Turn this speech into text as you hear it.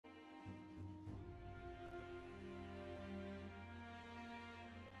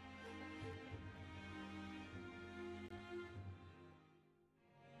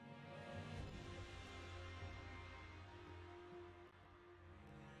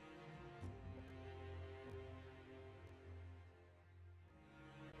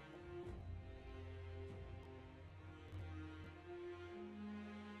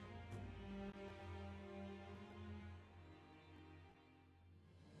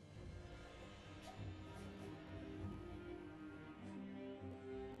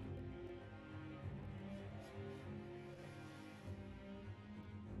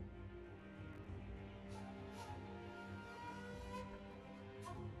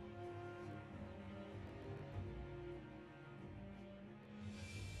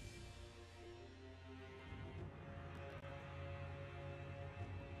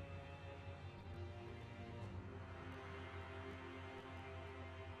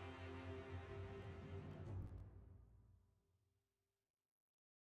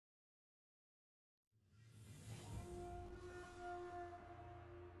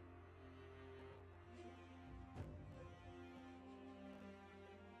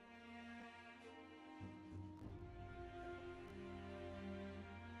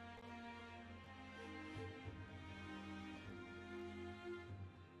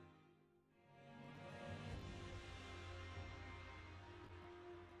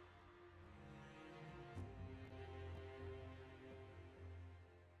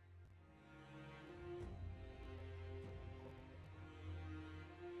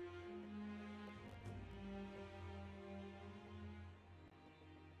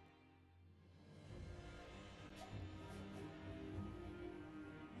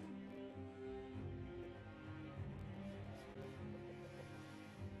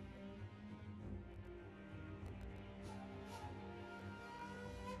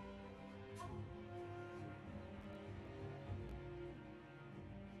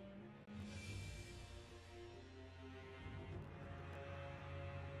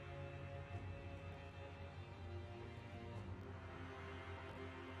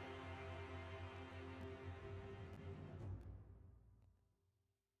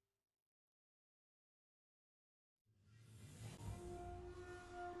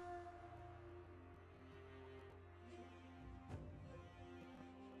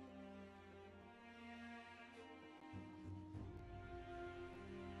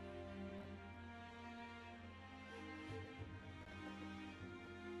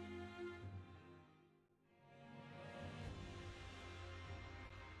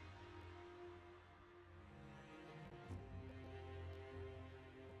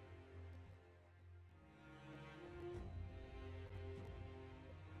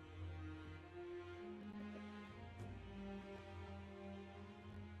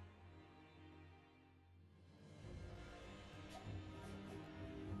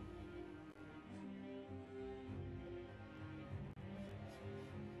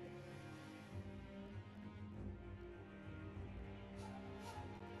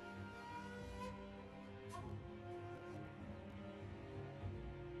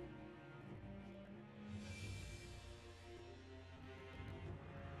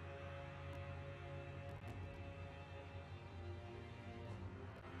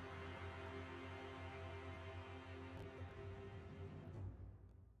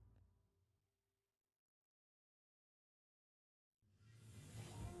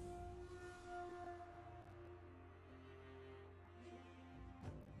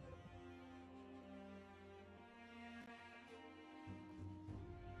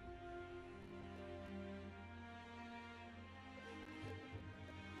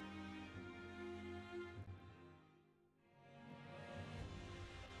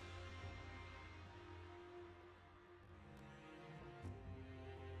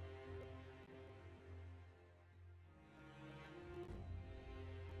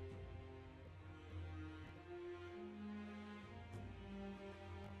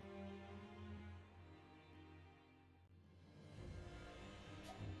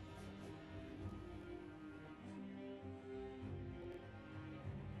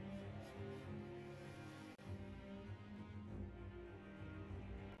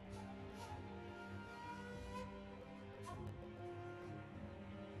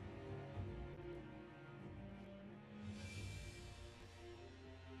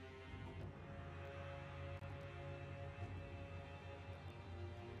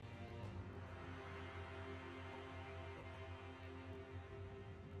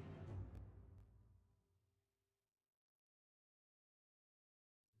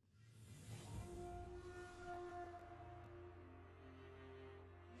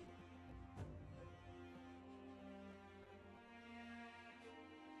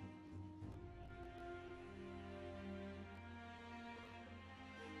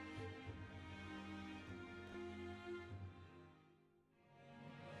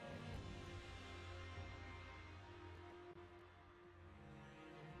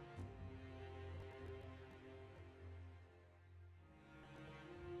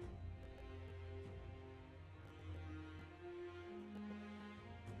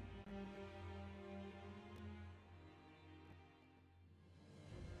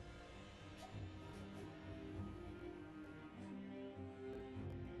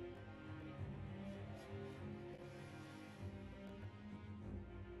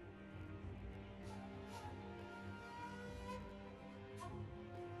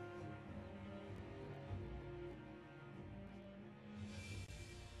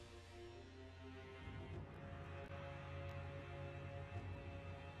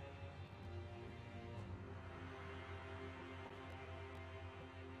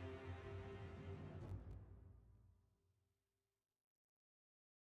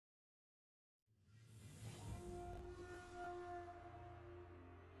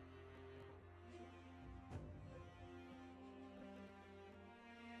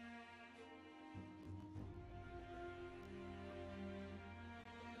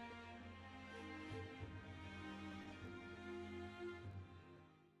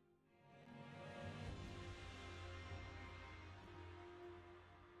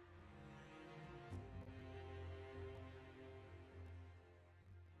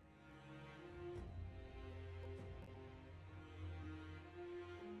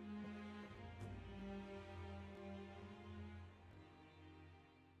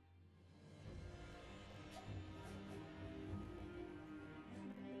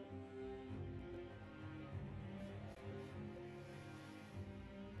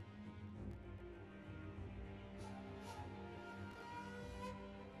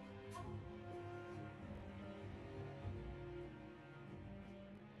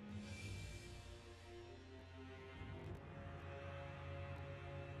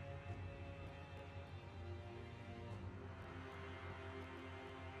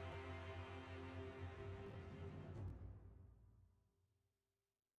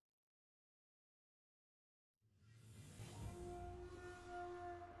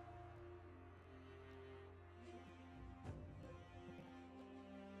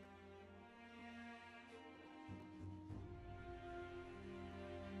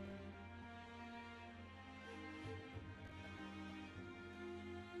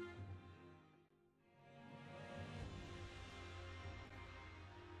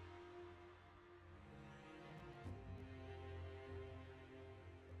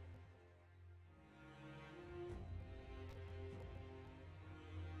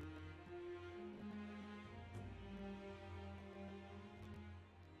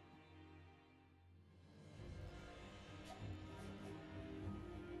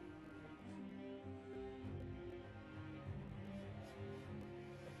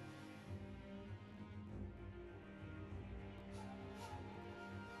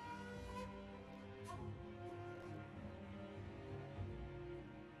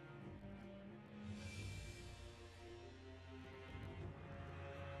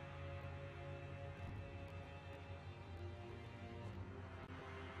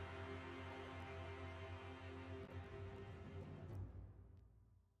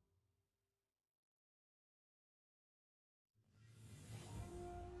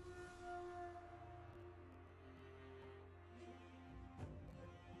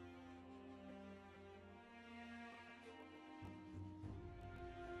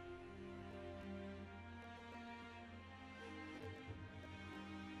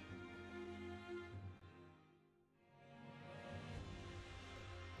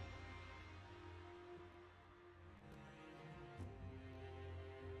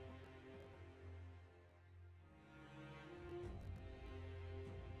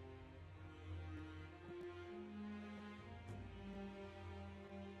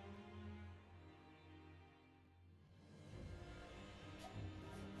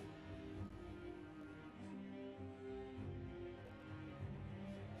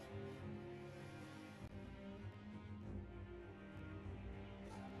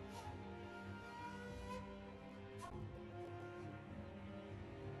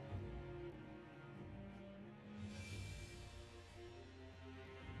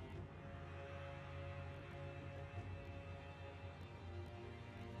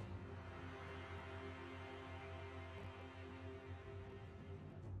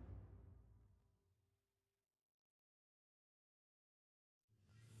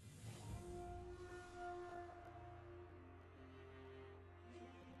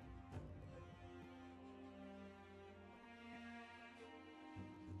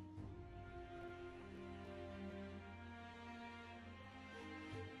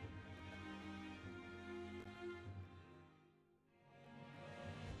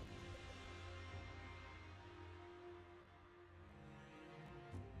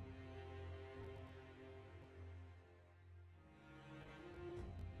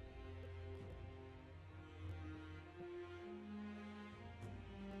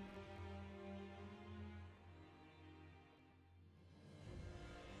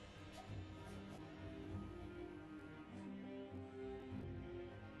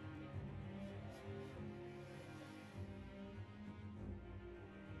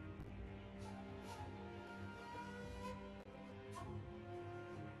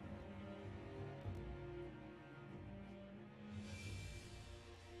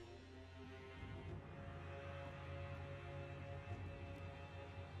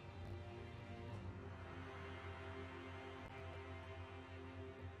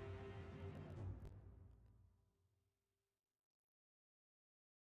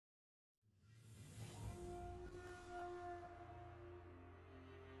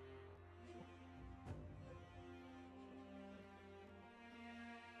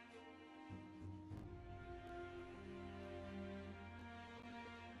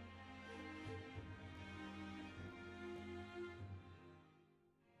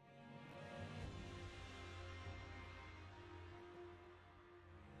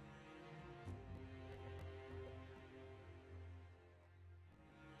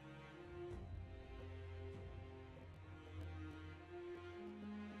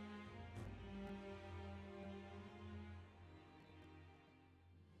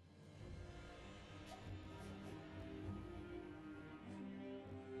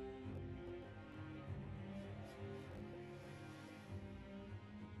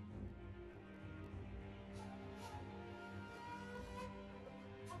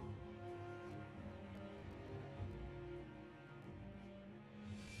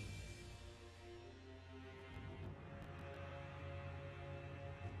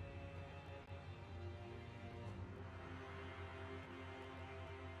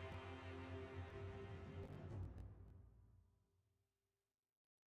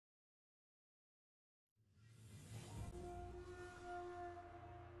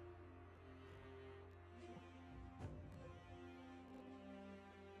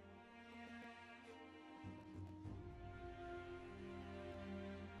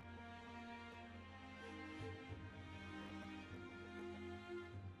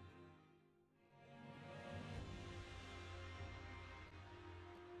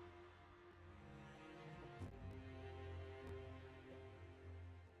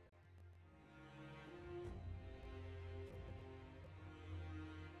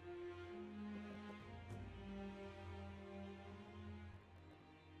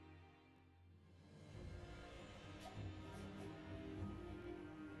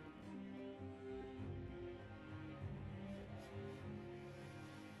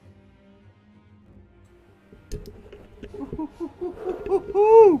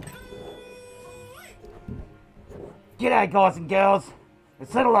G'day guys and girls,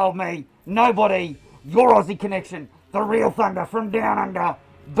 it's little old me, nobody, your Aussie connection, the real thunder from down under,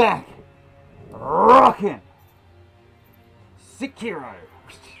 back, rockin', SEKIRO.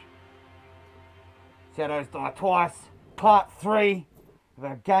 Shadows Die Twice, part 3 of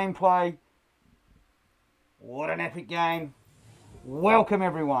our gameplay. What an epic game. Welcome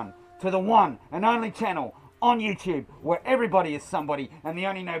everyone to the one and only channel on YouTube where everybody is somebody and the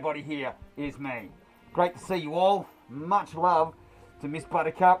only nobody here is me. Great to see you all. Much love to Miss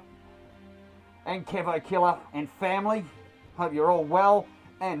Buttercup and Kevo Killer and family. Hope you're all well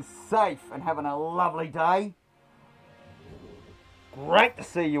and safe and having a lovely day. Great to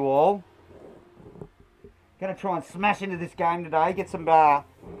see you all. Gonna try and smash into this game today. Get our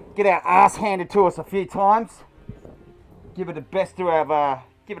ass handed to us a few times. Give it the best to have.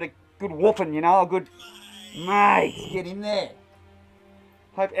 Give it a good whooping, you know, a good mate. Get in there.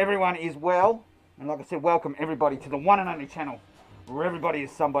 Hope everyone is well. And like I said, welcome everybody to the one and only channel where everybody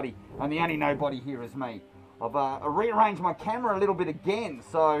is somebody and the only nobody here is me. I've rearranged my camera a little bit again,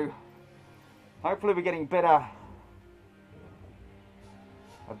 so hopefully we're getting a better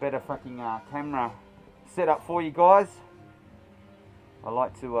fucking camera set up for you guys. I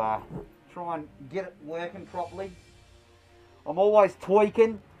like to try and get it working properly. I'm always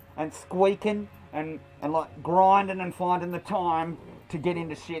tweaking and squeaking and like grinding and finding the time to get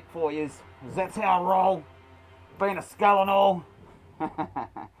into shit for you. That's how I roll. Being a skull and all.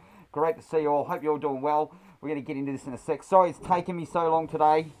 Great to see you all. Hope you're all doing well. We're going to get into this in a sec. Sorry it's taken me so long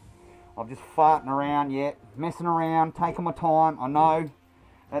today. I'm just farting around yet. Messing around. Taking my time. I know.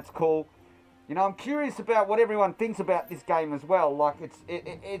 That's cool. You know, I'm curious about what everyone thinks about this game as well. Like,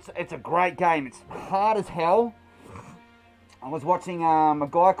 it's a great game. It's hard as hell. I was watching a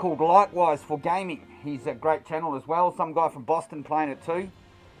guy called Likewise for Gaming. He's a great channel as well. Some guy from Boston playing it too.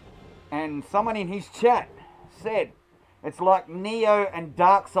 And someone in his chat said, it's like Neo and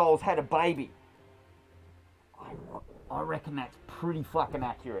Dark Souls had a baby. I reckon that's pretty fucking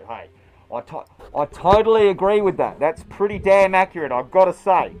accurate, hey. I totally agree with that. That's pretty damn accurate, I've got to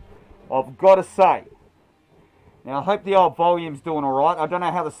say. Now, I hope the old volume's doing alright. I don't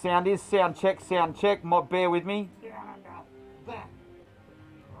know how the sound is. Sound check. Might bear with me. Down under, back,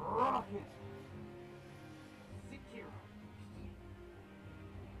 rockin'.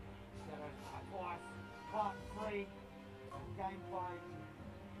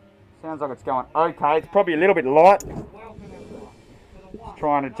 Sounds like it's going okay. It's probably a little bit light. Just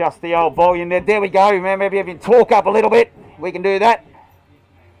try and adjust the old volume there. There we go. Maybe if you talk up a little bit, we can do that.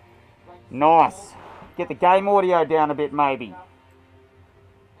 Nice. Get the game audio down a bit, maybe.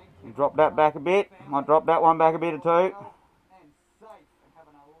 Drop that back a bit. Might drop that one back a bit or two.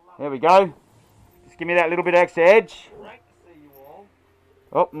 There we go. Just give me that little bit extra edge.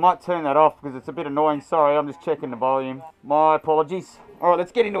 Oh, might turn that off because it's a bit annoying. Sorry, I'm just checking the volume. My apologies. Alright,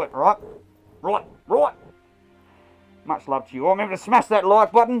 let's get into it, alright? Right. Much love to you all. Remember to smash that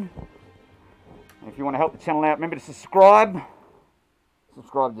like button. And if you want to help the channel out, remember to subscribe.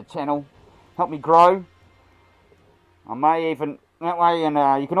 Subscribe to the channel. Help me grow. I may even, that way, and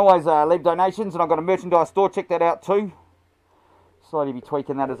you can always leave donations. And I've got a merchandise store, check that out too. Slowly be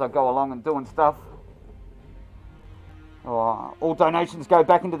tweaking that as I go along and doing stuff. All donations go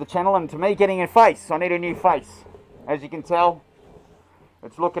back into the channel and to me getting a face. I need a new face. As you can tell,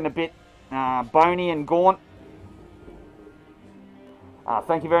 it's looking a bit bony and gaunt.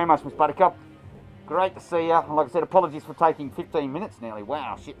 Thank you very much, Miss Buttercup. Great to see you. Like I said, apologies for taking 15 minutes nearly.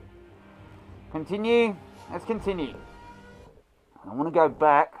 Wow, shit. Continue. Let's continue. I want to go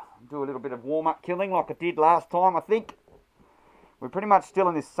back and do a little bit of warm-up killing like I did last time, I think. We're pretty much still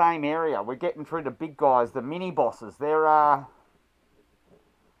in this same area. We're getting through the big guys, the mini-bosses. They're, yeah,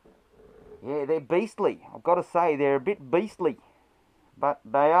 they're beastly. I've got to say, they're a bit beastly. But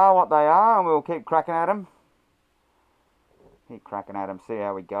they are what they are, and we'll keep cracking at them. Keep cracking at them, see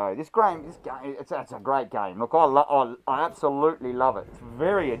how we go. This game, it's a great game. Look, I absolutely love it. It's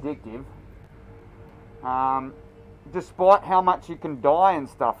very addictive. Despite how much you can die and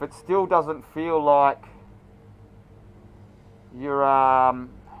stuff, it still doesn't feel like you're, I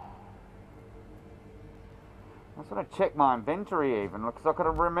just want to check my inventory even, because I could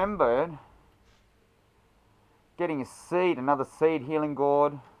have remembered getting a seed, another seed healing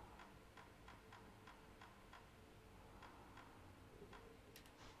gourd.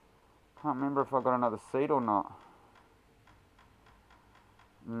 Can't remember if I got another seed or not.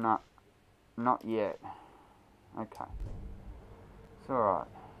 No, not yet. Okay, it's alright.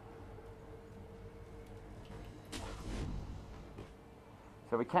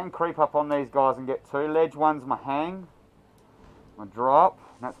 So we can creep up on these guys and get 2. Ledge 1's my hang. My drop.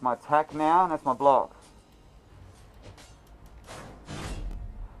 That's my attack now, and that's my block.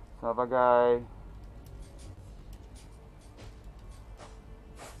 So if I go...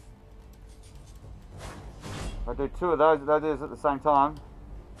 If I do 2 of those at the same time,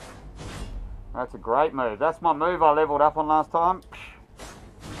 that's a great move. That's my move I leveled up on last time.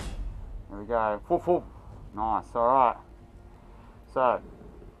 There we go. Full, full. Nice, alright. So,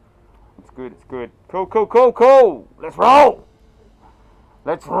 it's good, it's good. Cool, cool, cool, cool. Let's roll.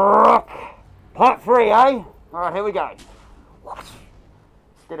 Let's rock. Part 3, eh? Alright, here we go. Let's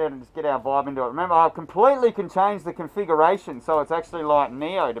get our vibe into it. Remember, I completely can change the configuration so it's actually like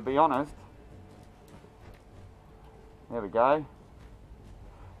Neo, to be honest. There we go.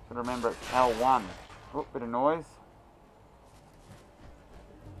 But remember, it's L1. Oop, bit of noise.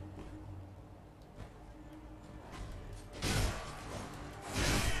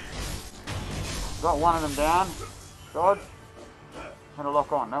 Got one of them down. Dodge. And a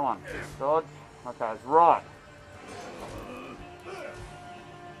lock on. No one. Dodge. Okay, it's right.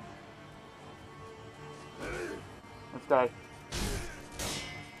 Let's go.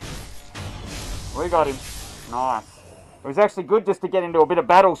 We got him. Nice. It was actually good just to get into a bit of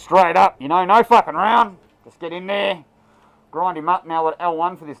battle straight up, you know, no fucking around. Just get in there. Grind him up now with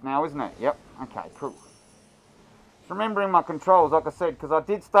L1 for this now, isn't it? Yep. Okay, cool. Just remembering my controls, like I said, because I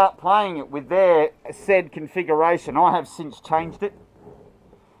did start playing it with their said configuration. I have since changed it.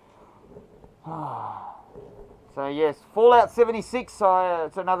 So yes, Fallout 76,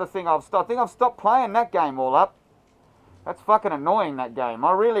 it's another thing I think I've stopped playing that game all up. That's fucking annoying, that game.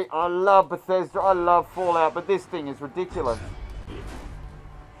 I love Bethesda, I love Fallout, but this thing is ridiculous.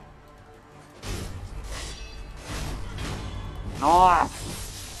 Nice.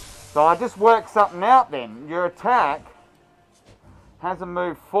 So I just worked something out then. Your attack has a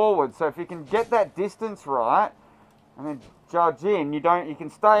move forward, so if you can get that distance right, and then judge in, you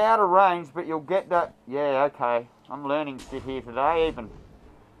can stay out of range, but you'll get that, yeah, okay. I'm learning shit here today, even.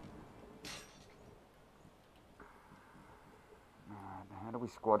 How do we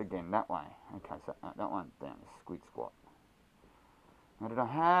squat again? That way. Okay, so that one down. Squid squat. What did I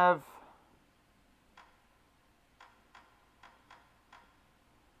have?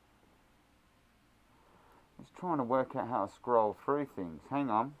 Just trying to work out how to scroll through things. Hang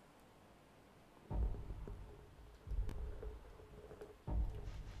on.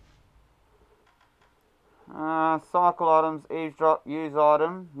 Cycle items, eavesdrop, use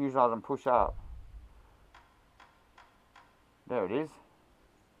item, push up. There it is.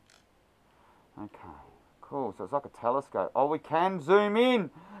 Okay, cool. So it's like a telescope. Oh, we can zoom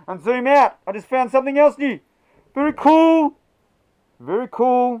in and zoom out. I just found something else new. Very cool. Very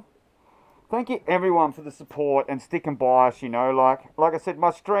cool. Thank you everyone for the support and sticking by us, you know. Like I said,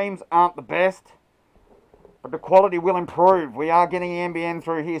 my streams aren't the best, but the quality will improve. We are getting NBN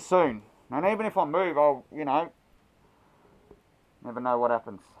through here soon. And even if I move, I'll, you know, never know what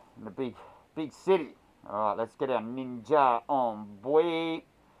happens in the big city. Alright, let's get our ninja on, boy.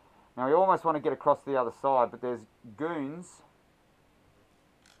 Now we almost want to get across the other side, but there's goons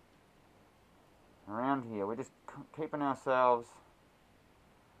around here. We're just keeping ourselves...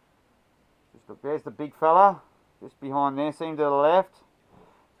 Just look, there's the big fella, just behind there, seen to the left.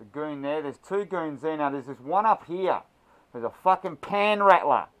 There's a goon there. There's 2 goons there. Now there's this one up here. There's a fucking pan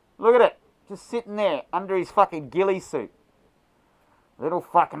rattler. Look at it. Just sitting there under his fucking ghillie suit. Little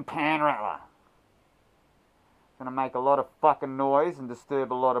fucking pan rattler. Gonna make a lot of fucking noise and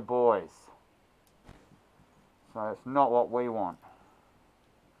disturb a lot of boys. So it's not what we want.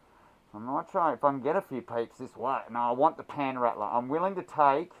 I might try if I can get a few peeps this way. No, I want the pan rattler. I'm willing to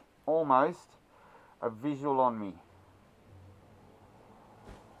take almost a visual on me.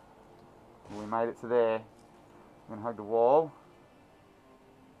 We made it to there. I'm gonna hug the wall.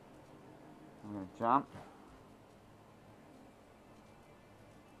 I'm gonna jump.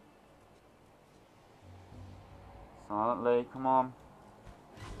 Silently, come on.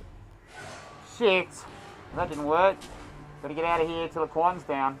 Shit! That didn't work. Gotta get out of here till the quietens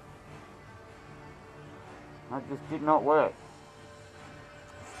down. That just did not work.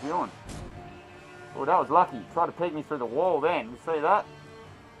 Spewing. Oh, that was lucky. Tried to peek me through the wall then. You see that?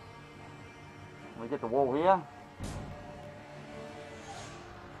 We get the wall here.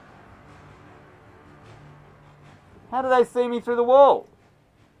 How do they see me through the wall?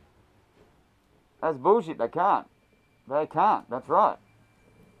 That's bullshit. They can't. They can't. That's right.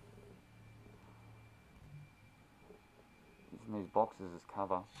 Using these boxes as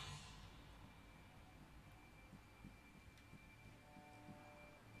cover.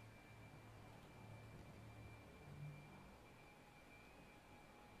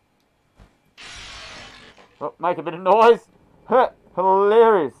 Oh, make a bit of noise.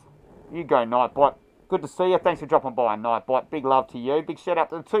 Hilarious. You go, Nightbot. Good to see you. Thanks for dropping by, Nightbot. Big love to you. Big shout out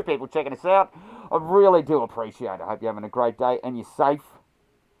to the 2 people checking us out. I really do appreciate it. I hope you're having a great day and you're safe.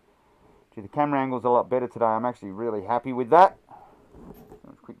 Gee, the camera angle's a lot better today. I'm actually really happy with that.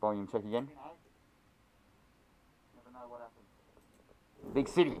 Quick volume check again. Never know what happens. Big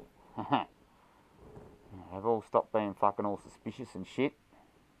city. They've all stopped being fucking all suspicious and shit.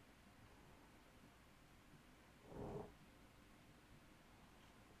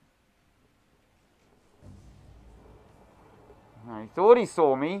 He thought he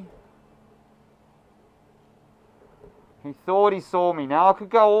saw me. He thought he saw me. Now I could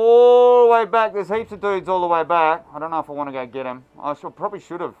go all the way back. There's heaps of dudes all the way back. I don't know if I want to go get him. Probably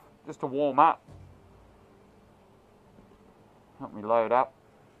should have, just to warm up. Help me load up.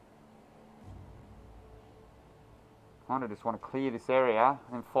 I just want to clear this area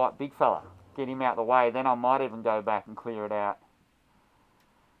and fight big fella. Get him out of the way. Then I might even go back and clear it out.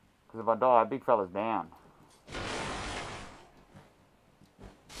 Because if I die, big fella's down.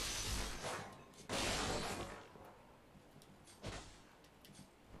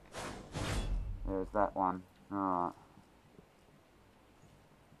 There's that one. Alright.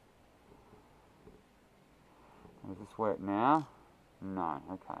 Does this work now? No,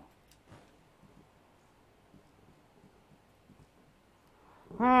 okay.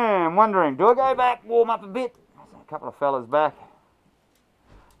 I'm wondering, do I go back, warm up a bit? There's a couple of fellas back.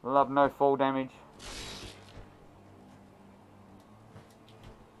 Love no fall damage.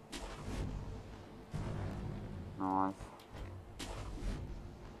 Nice.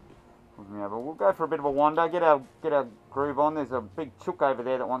 We'll go for a bit of a wander, get our groove on. There's a big chook over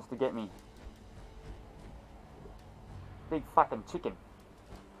there that wants to get me. Big fucking chicken.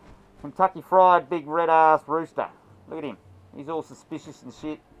 Kentucky Fried Big Red Ass Rooster. Look at him. He's all suspicious and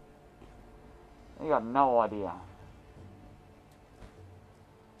shit. He got no idea.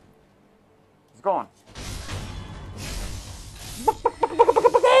 He's gone.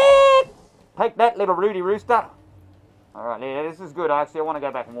 Take that, little Rudy Rooster. Alright, yeah, this is good. Actually, I want to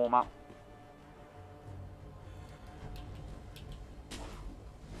go back and warm up.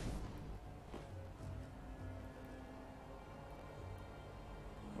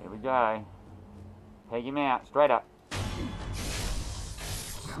 Here we go. Peg him out, straight up.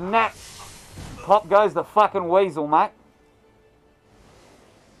 Snap! Pop goes the fucking weasel, mate.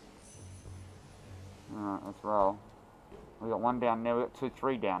 Alright, let's roll. We got one down there, we got 2,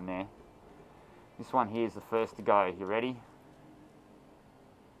 3 down there. This one here is the first to go. You ready?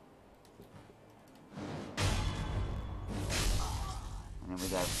 And then we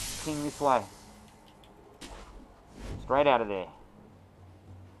go ping this way. Straight out of there.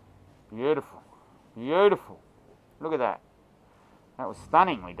 Beautiful. Beautiful. Look at that. That was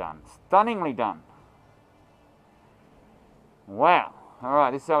stunningly done. Stunningly done. Wow.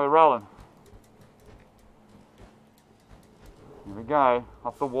 Alright, this is how we're rolling. Here we go.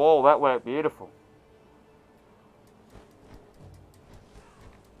 Off the wall. That worked beautiful.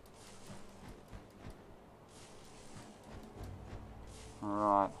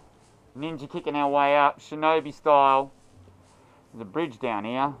 Alright. Ninja kicking our way up. Shinobi style. There's a bridge down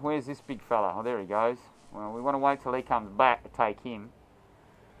here. Where's this big fella? Oh, there he goes. Well, we want to wait till he comes back to take him.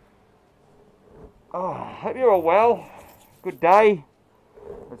 Oh, hope you're all well. Good day.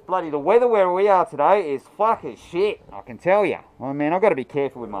 It's bloody, the weather where we are today is fucking shit, I can tell you. I mean, I've got to be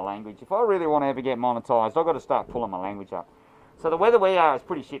careful with my language. If I really want to ever get monetised, I've got to start pulling my language up. So the weather we are is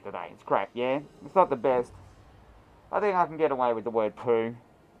pretty shit today. It's crap, yeah? It's not the best. I think I can get away with the word poo.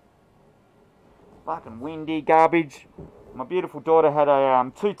 Fucking windy garbage. My beautiful daughter had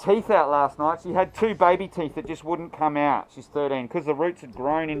a 2 teeth out last night. She had 2 baby teeth that just wouldn't come out. She's 13 because the roots had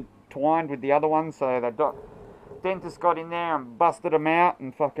grown entwined with the other ones. So the dentist got in there and busted them out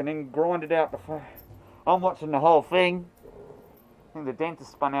and fucking grinded out the. I'm watching the whole thing. I think the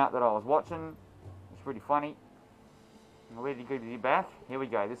dentist spun out that I was watching. It's pretty funny. Where did he get back? Here we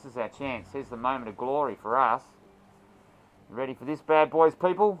go. This is our chance. Here's the moment of glory for us. You ready for this, bad boys,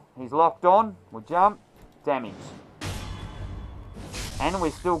 people? He's locked on. We'll jump. Damage. And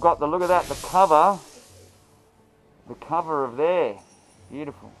we've still got the, look at that, the cover of there.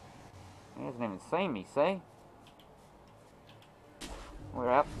 Beautiful. He hasn't even seen me, see? We're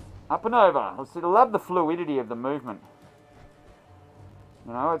up and over. I love the fluidity of the movement.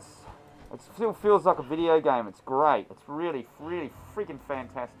 You know, it still feels like a video game. It's great. It's really, really freaking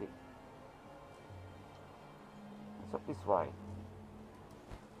fantastic. It's up this way.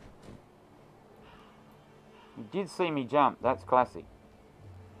 You did see me jump. That's classic.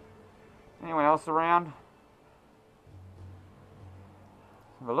 Anyone else around?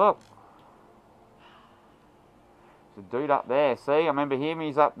 Have a look. There's a dude up there. See, I remember him.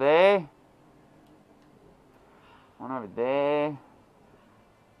 He's up there. One over there.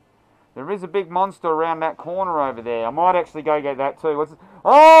 There is a big monster around that corner over there. I might actually go get that too. What's it?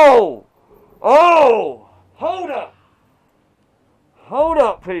 Oh! Oh! Hold up! Hold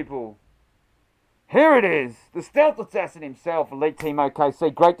up, people. Here it is. The stealth assassin himself, Elite Team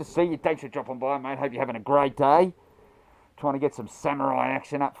OKC. Great to see you. Thanks for dropping by, mate. Hope you're having a great day. Trying to get some samurai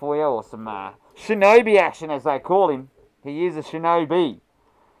action up for you, or some shinobi action, as they call him. He is a shinobi.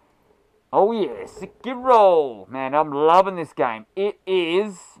 Oh yeah, SEKIRO. Man, I'm loving this game. It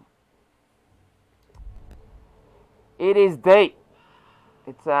is deep.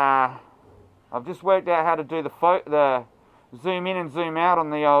 It's I've just worked out how to do the zoom in and zoom out on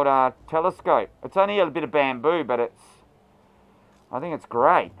the old telescope. It's only a bit of bamboo, but I think it's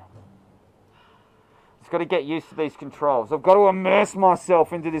great. Just got to get used to these controls. I've got to immerse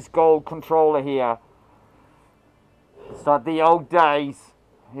myself into this gold controller here. It's like the old days.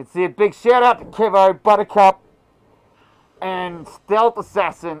 It's a big shout out to Kevo, Buttercup, and Stealth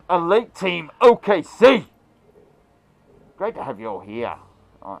Assassin, Elite Team OKC. Great to have you all here.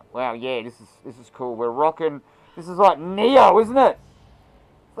 Oh, wow, yeah, this is cool. We're rocking. This is like Neo, isn't it?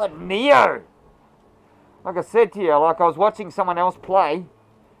 It's like Neo. Like I said to you, like I was watching someone else play,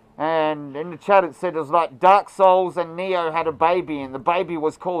 and in the chat it said it was like Dark Souls and Neo had a baby, and the baby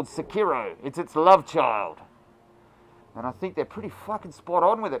was called Sekiro. It's its love child. And I think they're pretty fucking spot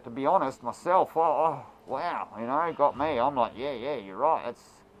on with it, to be honest, myself. Oh, wow, you know, got me. I'm like, yeah, you're right.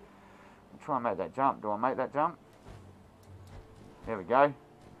 I'll try and make that jump. Do I make that jump? There we go.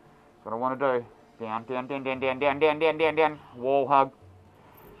 That's what I want to do. Down, down, down, down, down, down, down, down, down, down. Wall hug.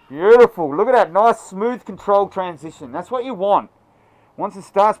 Beautiful. Look at that nice, smooth control transition. That's what you want. Once it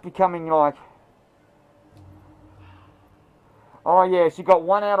starts becoming like... Oh, yeah, she got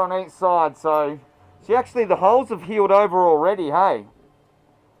one out on each side, so... See, actually, the holes have healed over already, hey?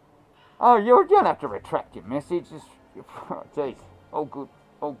 Oh, you don't have to retract your message. Just, jeez. All good.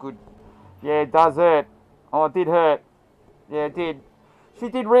 All good. Yeah, it does hurt. Oh, it did hurt. Yeah, it did. She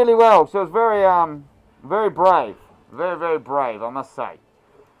did really well. She was very, very brave. Very, very brave, I must say.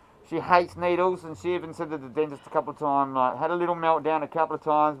 She hates needles, and she even said to the dentist a couple of times, like, had a little meltdown a couple of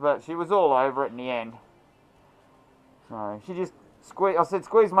times, but she was all over it in the end. So, she just I said,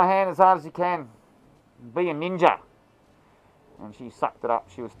 squeeze my hand as hard as you can. Be a ninja. And she sucked it up.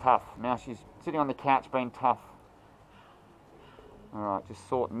 She was tough. Now she's sitting on the couch being tough. Alright, just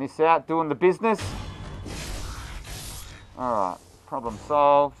sorting this out, doing the business. Alright, problem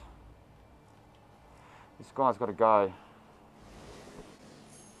solved. This guy's got to go.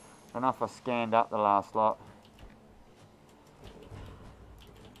 I don't know if I scanned up the last lot.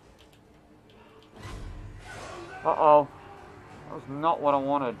 Uh-oh. That was not what I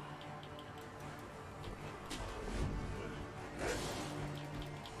wanted.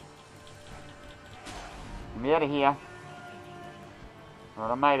 Get me out of here.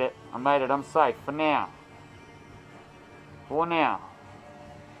 Alright, I made it. I made it. I'm safe for now. For now.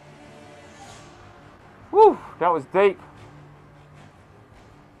 Whew, that was deep.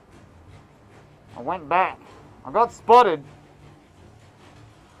 I went back. I got spotted.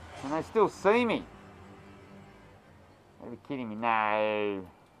 And they still see me. Are you kidding me? No.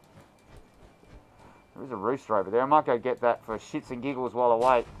 There is a rooster over there. I might go get that for shits and giggles while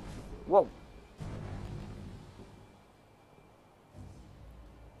I wait. Whoa.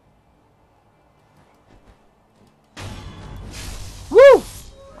 Woo!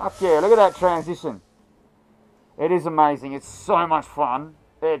 Up there, look at that transition. It is amazing. It's so much fun.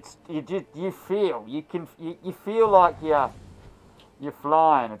 You feel like you're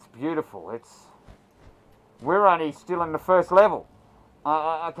flying. It's beautiful. We're only still in the first level.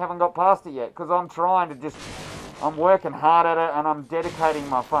 I haven't got past it yet because I'm working hard at it, and I'm dedicating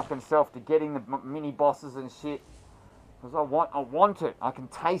my fucking self to getting the mini bosses and shit. Because I want it. I can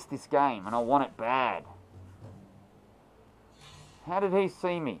taste this game, and I want it bad. How did he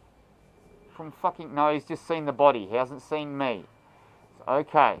see me? From fucking... No, he's just seen the body. He hasn't seen me.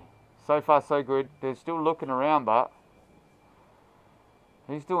 Okay. So far, so good. They're still looking around, but...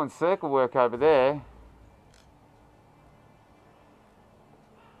 He's doing circle work over there.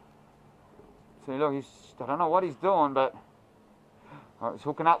 See, look, I don't know what he's doing, but... Oh, he's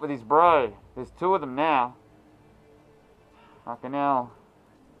hooking up with his bro. There's two of them now. Fucking hell.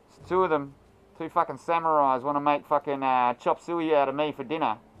 There's two of them. Two fucking samurais want to make fucking chop suey out of me for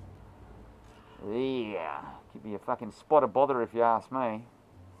dinner. Yeah. Give me a fucking spot of bother if you ask me.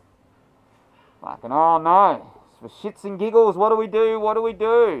 Fucking, oh no. For shits and giggles, what do we do? What do we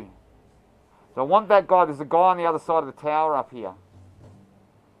do? So I want that guy. There's a guy on the other side of the tower up here.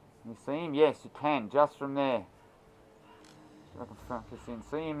 Can you see him? Yes, you can. Just from there. I can focus in.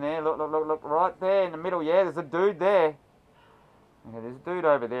 See him there? Look, look, look, look. Right there in the middle. Yeah, there's a dude there. Yeah, there's a dude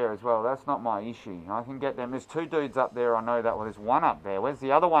over there as well. That's not my issue. I can get them. There's two dudes up there. I know that. Well, there's one up there. Where's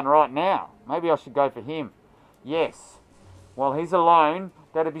the other one right now? Maybe I should go for him. Yes. While he's alone,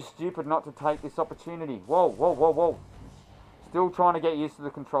 that'd be stupid not to take this opportunity. Whoa, whoa, whoa, whoa. Still trying to get used to the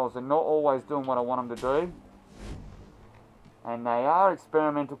controls. They're not always doing what I want them to do. And they are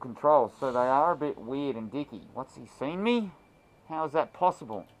experimental controls, so they are a bit weird and dicky. What's he seen me? How is that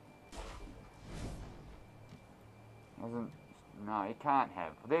possible? Hasn't... No, he can't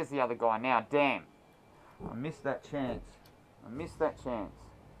have. There's the other guy now. Damn. I missed that chance. I missed that chance.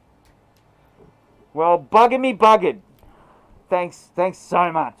 Well, bugger me buggered. Thanks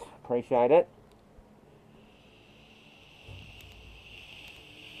so much. Appreciate it.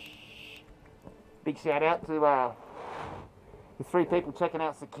 Big shout out to the 3 people checking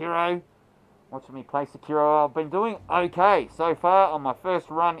out Sekiro. Watching me play Sekiro. I've been doing okay so far on my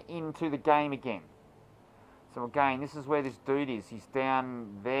first run into the game again. So again, this is where this dude is. He's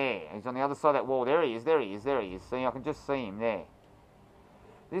down there. He's on the other side of that wall. There he is, there he is, there he is. See, I can just see him there.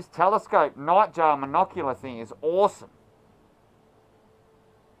 This telescope nightjar monocular thing is awesome.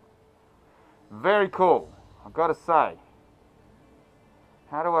 Very cool, I've got to say.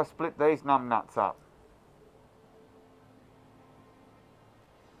 How do I split these numbnuts up?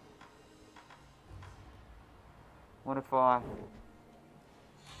 What if I...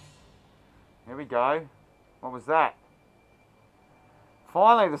 Here we go. What was that?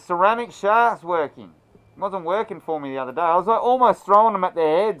 Finally, the ceramic shaft's working. It wasn't working for me the other day. I was like almost throwing them at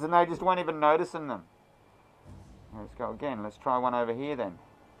their heads and they just weren't even noticing them. Let's go again. Let's try one over here then.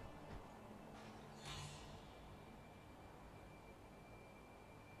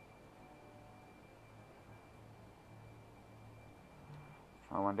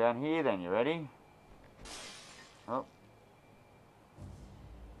 Try one down here then. You ready? Oh.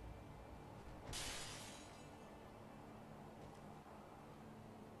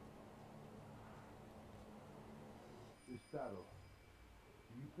 Do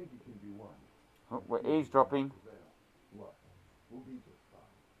you think it can be won? Oh, we're eavesdropping. What? We'll be just fine.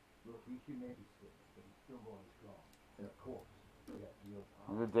 Look, he may be sick, but he's still going strong. And of course,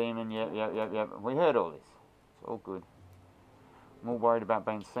 the demon, yep. We heard all this. It's all good. I'm all worried about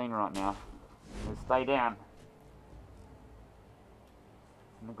being seen right now. Let's stay down.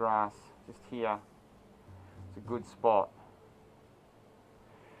 In the grass, just here. It's a good spot.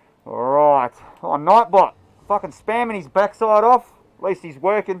 Alright. Oh, Nightbot. Fucking spamming his backside off. At least he's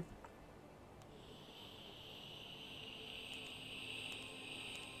working.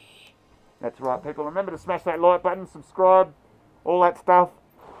 That's right, people. Remember to smash that like button, subscribe, all that stuff.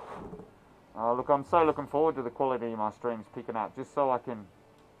 Oh, look, I'm so looking forward to the quality of my streams picking up, just so I can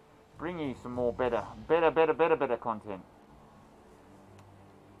bring you some more better content.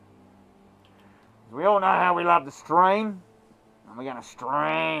 We all know how we love to stream, and we're going to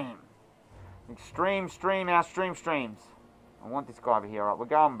stream. Stream our streams. I want this guy over here. Right, we're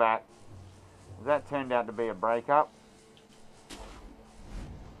going back. That turned out to be a breakup.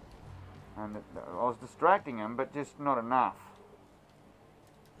 And I was distracting him, but just not enough.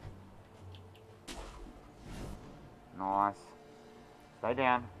 Nice. Stay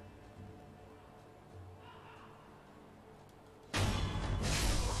down.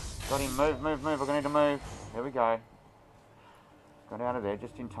 Got him. Move. We're going to need to move. There we go. Got out of there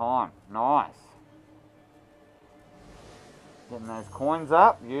just in time. Nice. Getting those coins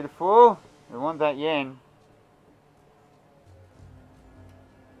up. Beautiful. We want that yen.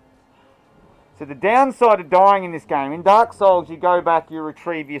 So the downside of dying in this game, in Dark Souls you go back, you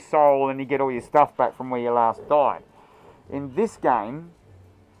retrieve your soul and you get all your stuff back from where you last died. In this game,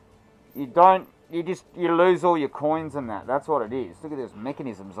 you lose all your coins and that. That's what it is. Look at those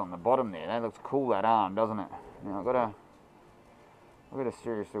mechanisms on the bottom there. That looks cool, that arm, doesn't it? Now I've got to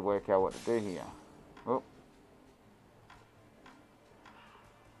seriously work out what to do here. Oh.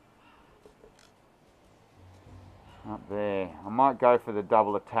 Up there. I might go for the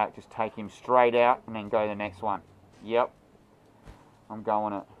double attack, just take him straight out and then go the next one. Yep. I'm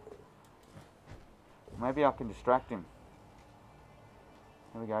going it. Maybe I can distract him.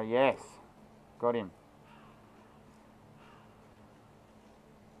 There we go. Yes. Got him.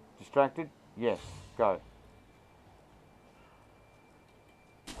 Distracted? Yes. Go.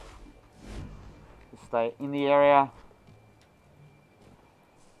 Just stay in the area.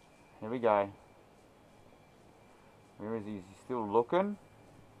 Here we go. Where is he? Is he still looking?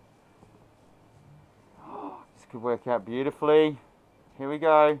 This could work out beautifully. Here we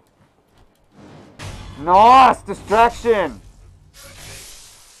go. Nice! Distraction!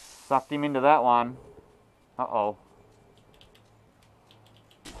 Sucked him into that one. Uh-oh.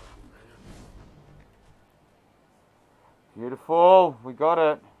 Beautiful. We got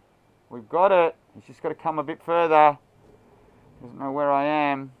it. We've got it. He's just got to come a bit further. Doesn't know where I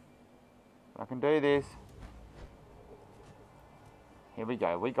am. But I can do this. Here we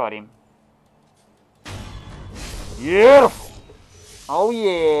go. We got him. Beautiful. Oh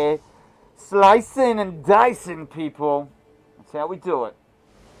yeah. Slicing and dicing, people. That's how we do it.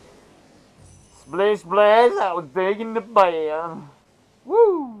 Splish splash, I was digging the bear.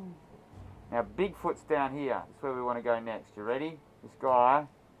 Woo! Now Bigfoot's down here. That's where we want to go next. You ready? This guy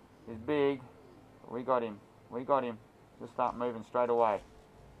is big. We got him. We got him. Just start moving straight away.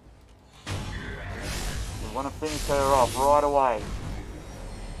 We want to finish her off right away.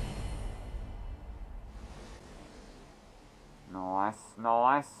 Nice,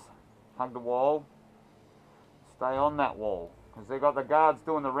 nice. Hug the wall. Stay on that wall. Because they've got the guards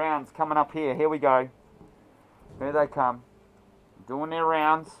doing the rounds coming up here. Here we go. There they come. Doing their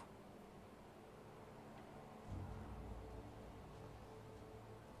rounds.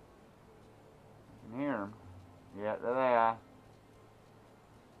 You can hear them. Yeah, there they are.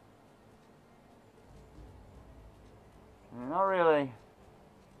 They're not really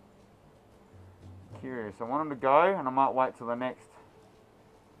curious. I want them to go, and I might wait till the next.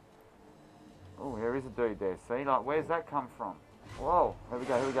 Oh, there is a dude there. See, like, where's that come from? Whoa! Here we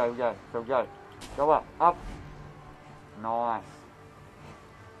go. Here we go. Here we go. So we go. Go up. Up. Nice.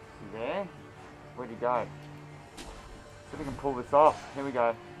 See there? Where'd he go? See if we can pull this off. Here we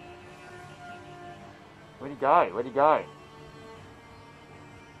go. Where'd he go? Where'd he go?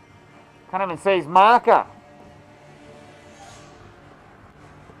 Can't even see his marker.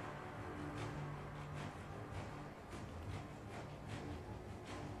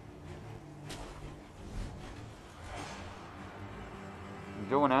 He's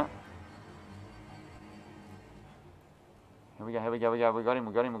doing it. Here we go, here we go, we go. We got him,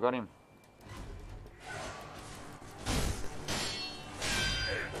 we got him, we got him.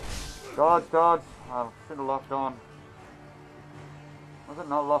 Dodge, dodge. I should have locked on. Was it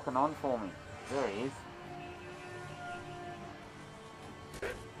not locking on for me? There he is.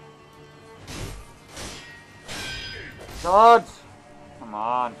 Dodge! Come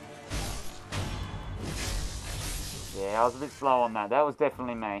on. Yeah, I was a bit slow on that. That was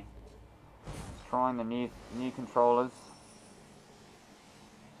definitely me. Trying the new controllers.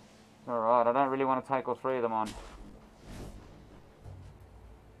 Alright, I don't really want to take all three of them on.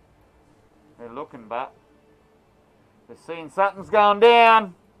 They're looking, but they're seeing something's going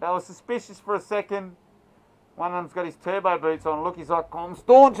down. That was suspicious for a second. One of them's got his turbo boots on. Look, he's like, I'm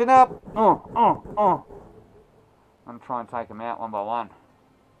staunching up. I'm going to try and take them out one by one.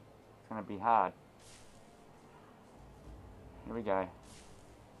 It's going to be hard. Here we go.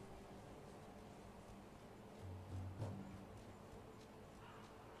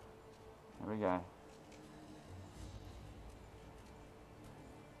 Here we go.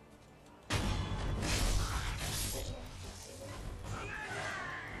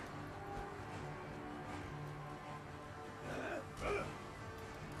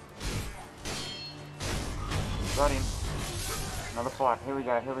 Got him. Another fight. Here we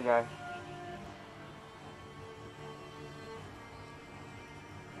go, here we go.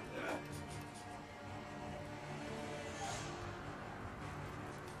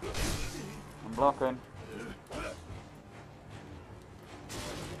 I'm blocking.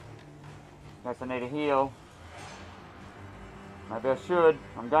 Guess I need a heal. Maybe I should.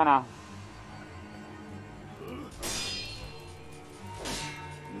 I'm gonna.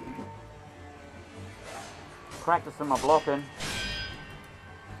 Practicing my blocking.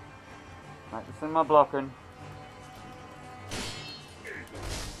 Practicing my blocking.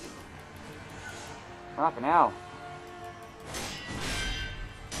 Fucking hell.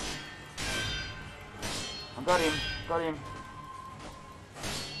 I got him. Got him.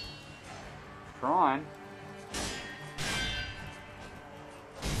 Trying.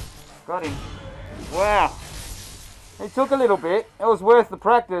 Got him. Wow. He took a little bit. It was worth the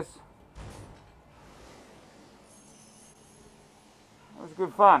practice. It was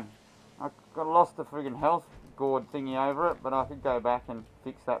good fun. I got lost the friggin' health gourd thingy over it, but I could go back and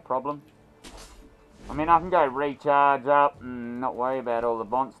fix that problem. I mean, I can go recharge up and not worry about all the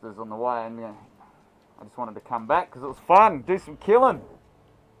monsters on the way. And I just wanted to come back because it was fun. Do some killing.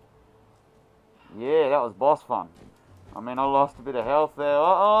 Yeah, that was boss fun. I mean, I lost a bit of health there.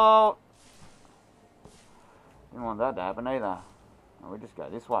 Uh-oh! Didn't want that to happen either. We just go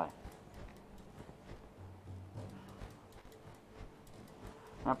this way.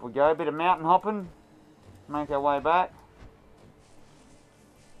 Up we go, a bit of mountain hopping, make our way back.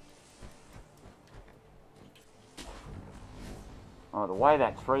 Oh, the way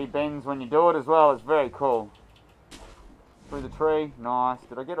that tree bends when you do it as well, it's very cool. Through the tree. Nice.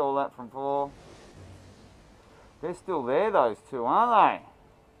 Did I get all that from 4? They're still there, those two, aren't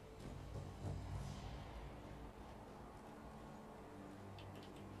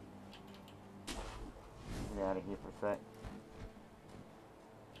they? Get out of here for a sec.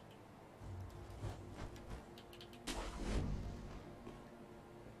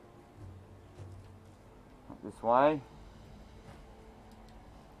 Up this way.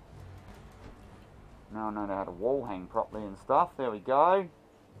 Now I know how to wall hang properly and stuff. There we go.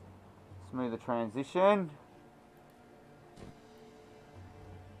 Smooth the transition.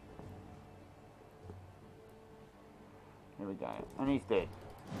 Here we go. And he's dead.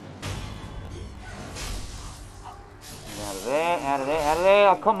 Out of there, out of there, out of there.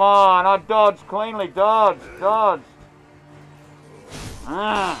 Oh, come on. I dodged cleanly. Dodge, dodge.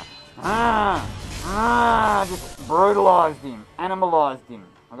 Just brutalised him. Animalised him.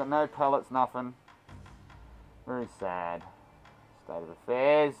 I got no pellets, nothing. Very sad state of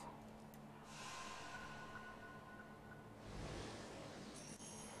affairs.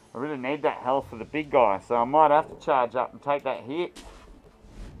 I really need that health for the big guy, so I might have to charge up and take that hit.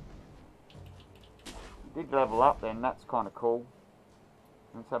 Did level up then, that's kind of cool.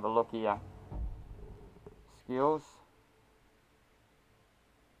 Let's have a look here. Skills.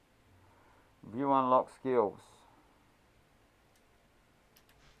 View unlock skills.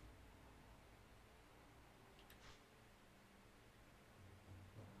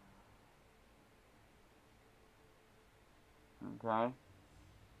 Okay. I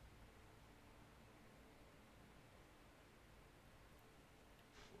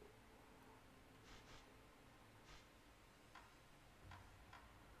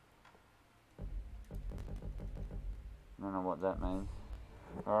don't know what that means.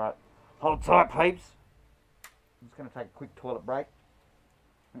 Alright. Hold tight, peeps. I'm just going to take a quick toilet break.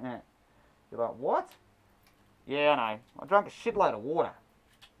 You're like, what? Yeah, I know. I drank a shitload of water.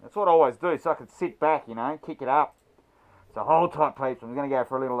 That's what I always do, so I can sit back, you know, kick it up. So hold tight, peeps. I'm going to go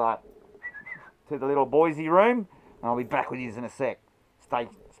for a little, to the little boysy room, and I'll be back with you in a sec. Stay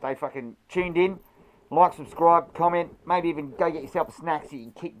fucking tuned in. Like, subscribe, comment, maybe even go get yourself a snack so you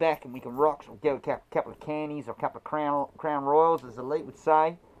can kick back and we can rock. Or get a couple of candies or a couple of Crown Royals, as Elite would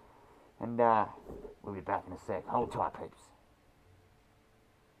say. And we'll be back in a sec. Hold tight, peeps.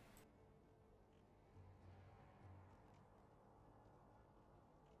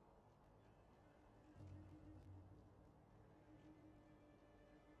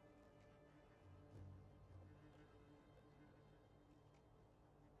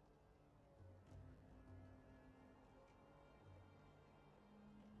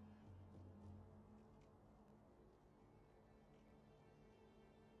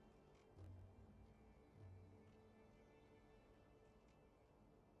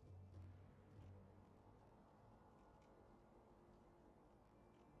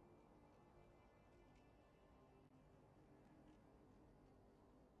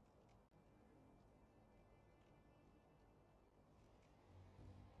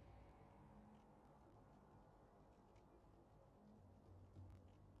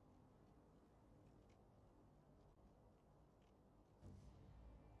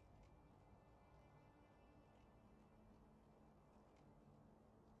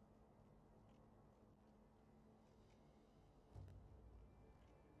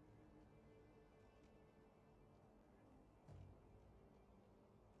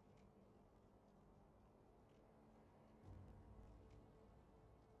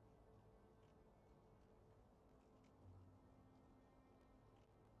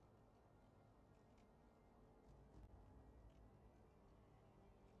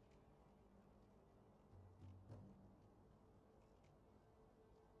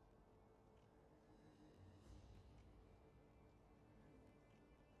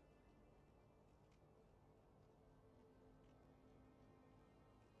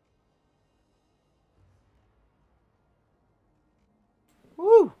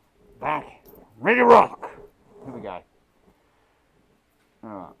 Woo! Back. Ready to rock. Here we go.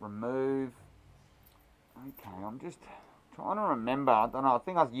 Alright, remove. Okay, I'm just trying to remember. I don't know. I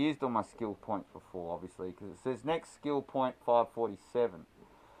think I've used all my skill points before, obviously, because it says next skill point 547.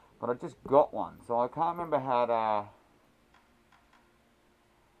 But I just got one, so I can't remember how to...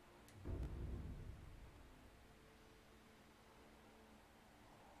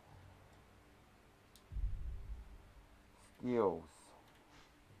 Skills.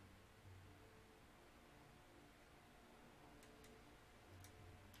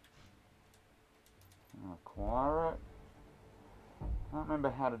 Acquire it. I can't remember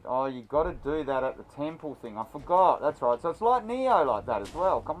how to... Oh, you got to do that at the temple thing. I forgot. That's right. So it's like Neo like that as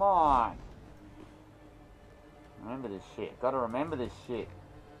well. Come on. Remember this shit. Gotta remember this shit.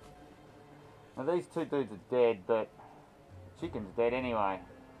 Now these two dudes are dead, but the chicken's dead anyway.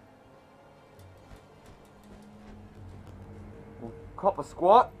 We'll cop a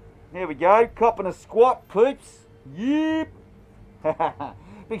squat. There we go. Copping a squat, poops. Yep.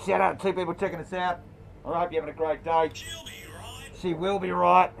 Big shout out to two people checking us out. I hope you're having a great day. She'll be right. She will be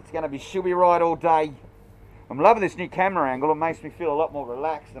right. It's going to be she'll be right all day. I'm loving this new camera angle. It makes me feel a lot more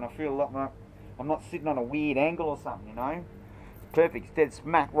relaxed and I feel a lot more... I'm not sitting on a weird angle or something, you know. It's perfect. It's dead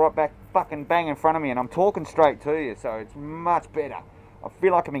smack right back fucking bang in front of me and I'm talking straight to you, so it's much better. I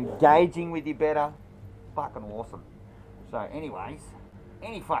feel like I'm engaging with you better. Fucking awesome. So anyways,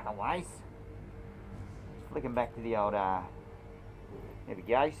 any fucking ways, flicking back to the old, there we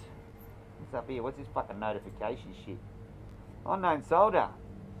go. What's up here? What's this fucking notification shit? Unknown soldier.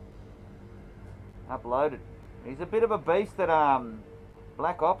 Uploaded. He's a bit of a beast at,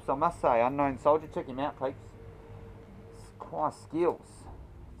 Black Ops, I must say. Unknown soldier, check him out, peeps. Quite skills.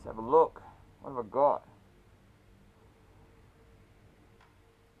 Let's have a look. What have I got?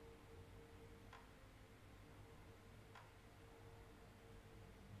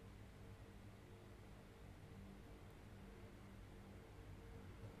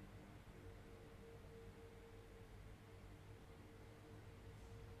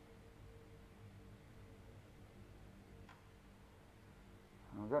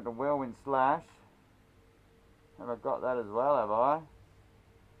 I've got the whirlwind slash. Have I got that as well, have I?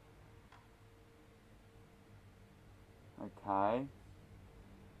 Okay.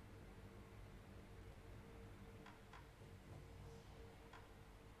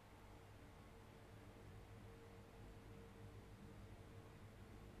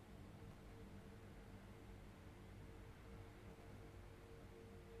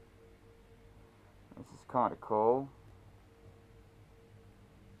 This is kind of cool.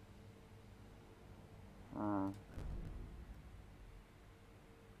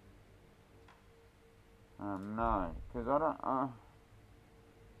 No, because I don't know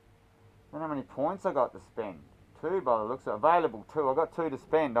how many points I got to spend. 2 by the looks of it. Available 2. I got 2 to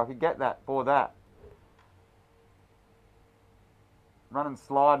spend. I could get that for that. Run and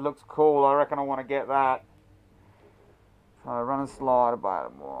slide looks cool. I reckon I want to get that. So run and slide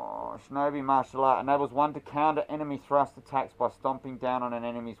available. Shinobi martial art enables one to counter enemy thrust attacks by stomping down on an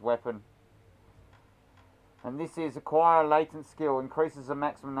enemy's weapon. And this is acquire a latent skill, increases the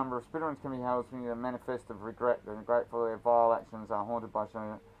maximum number of speedruns can be held from the manifest of regret and grateful their vile actions are haunted by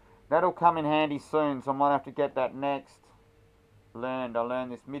showing. That'll come in handy soon, so I might have to get that next. Learned. I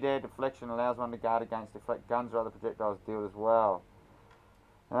learned this mid-air deflection allows one to guard against deflect guns or other projectiles dealt as well.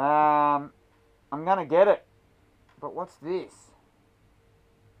 I'm gonna get it. But what's this?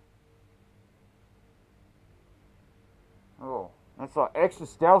 Oh, that's like extra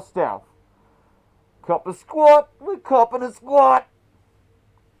stealth. Cop a squat. We're copping a squat.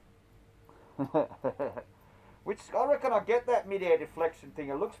 Which I reckon I get that mid-air deflection thing.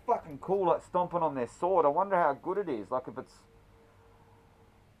 It looks fucking cool, like stomping on their sword. I wonder how good it is. Like if it's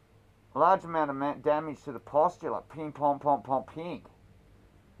a large amount of damage to the posture, like ping, pong, pong, pong, ping.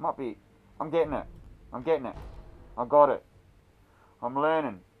 Might be. I'm getting it. I got it. I'm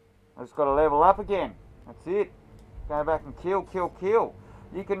learning. I just got to level up again. That's it. Go back and kill.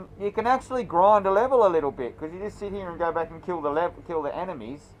 You can actually grind a level a little bit because you just sit here and go back and kill the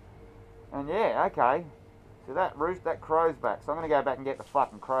enemies. And yeah, okay. So that crow's back. So I'm going to go back and get the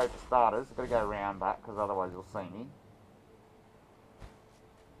fucking crow for starters. I've got to go round back because otherwise you'll see me.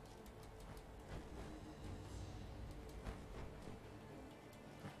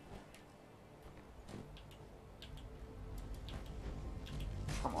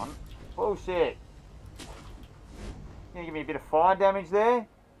 Come on. Bullshit. You gonna give me a bit of fire damage there?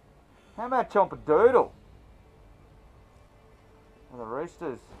 How about chomp a doodle? Oh, the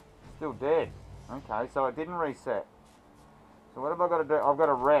rooster's still dead. Okay, so it didn't reset. So what have I got to do? I've got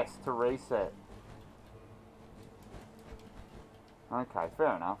to rest to reset. Okay,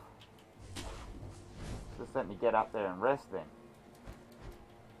 fair enough. Just let me get up there and rest then.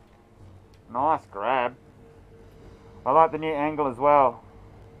 Nice grab. I like the new angle as well.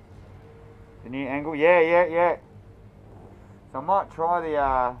 The new angle, yeah. So I might try the,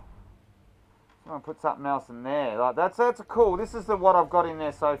 I'm going to put something else in there. Like that's cool. This is what I've got in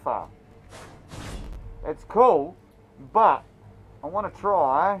there so far. It's cool, but I want to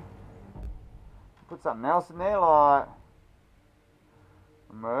try put something else in there, like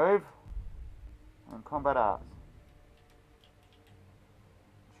remove and combat arts.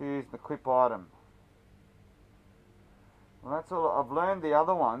 Choose the equip item. Well, that's all. I've learned the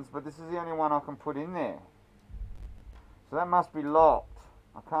other ones, but this is the only one I can put in there. So that must be locked.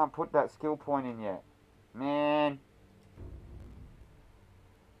 I can't put that skill point in yet. Man.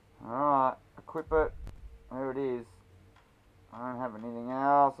 Alright, equip it. There it is. I don't have anything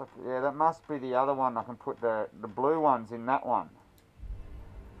else. Yeah, that must be the other one. I can put the blue ones in that one.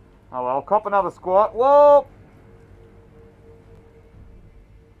 Oh well, cop another squat. Whoa!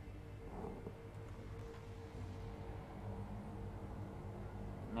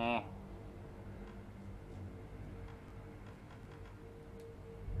 Nah.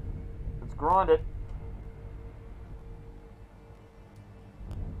 Let's grind it.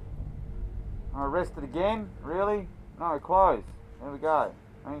 I rest it again? Really? No, close. There we go.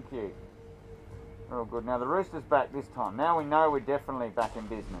 Thank you. Real good. Now the rooster's back this time. Now we know we're definitely back in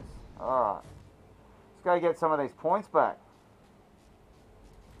business. Alright. Let's go get some of these points back.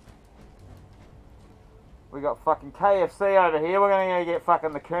 We got fucking KFC over here. We're going to go get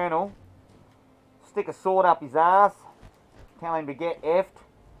fucking the Colonel. Stick a sword up his ass. Tell him to get effed.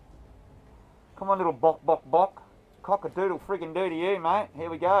 Come on, little bok bok bok. Cock-a-doodle friggin' do to you, mate. Here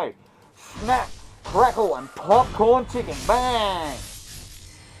we go. Snap, crackle, and popcorn chicken. Bang!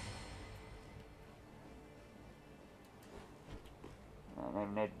 I don't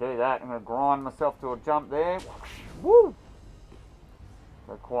even need to do that. I'm going to grind myself to a jump there. Woo!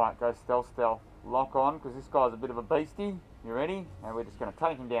 Go quiet, go stealth. Lock on, because this guy's a bit of a beastie. You ready? And we're just going to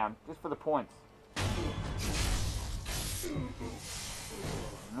take him down, just for the points.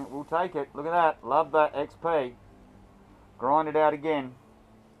 We'll take it. Look at that. Love that XP. Grind it out again.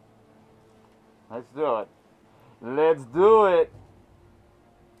 Let's do it. Let's do it.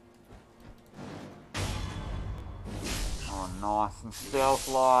 Oh, nice and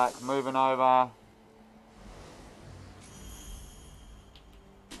stealth-like. Moving over.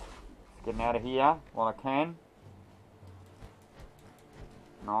 Just getting out of here while I can.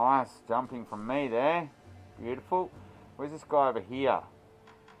 Nice. Jumping from me there. Beautiful. Where's this guy over here?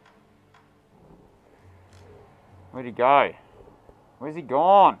 Where'd he go? Where's he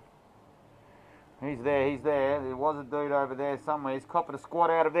gone? He's there. There was a dude over there somewhere. He's copping a squad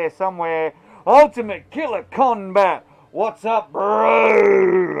out of there somewhere. Ultimate Killer Combat. What's up,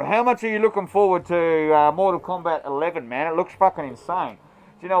 bro? How much are you looking forward to Mortal Kombat 11, man? It looks fucking insane.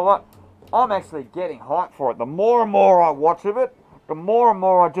 Do you know what? I'm actually getting hyped for it. The more and more I watch of it, the more and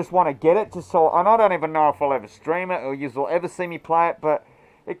more I just want to get it. Just so, and I don't even know if I'll ever stream it or you'll ever see me play it, but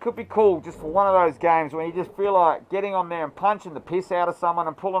it could be cool just for one of those games where you just feel like getting on there and punching the piss out of someone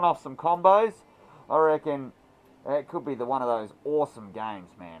and pulling off some combos. I reckon it could be one of those awesome games,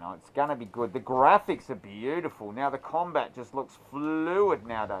 man. It's going to be good. The graphics are beautiful. Now the combat just looks fluid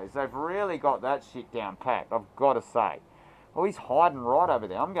nowadays. They've really got that shit down packed, I've got to say. Oh, he's hiding right over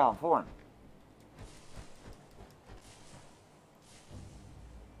there. I'm going for him.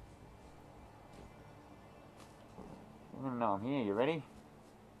 I don't even know I'm here. You ready?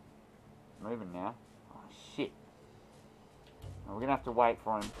 Moving now. Oh, shit. We're going to have to wait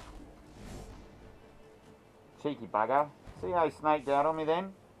for him. Cheeky bugger. See how he snaked out on me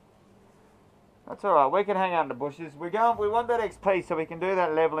then? That's alright, we can hang out in the bushes. We want that XP so we can do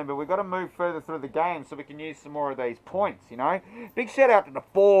that leveling, but we've got to move further through the game so we can use some more of these points, you know? Big shout out to the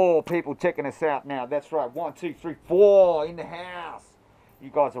 4 people checking us out now. That's right, 1, 2, 3, 4 in the house. You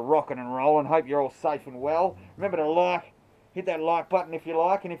guys are rocking and rolling. Hope you're all safe and well. Remember to like, hit that like button if you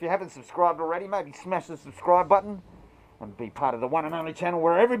like, and if you haven't subscribed already, maybe smash the subscribe button and be part of the one and only channel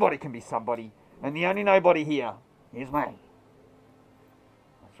where everybody can be somebody. And the only nobody here is me.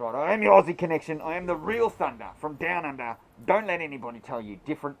 That's right, I am your Aussie connection. I am the real Thunder from down under. Don't let anybody tell you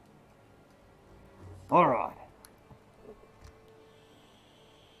different. Alright.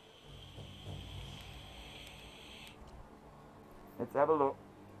 Let's have a look.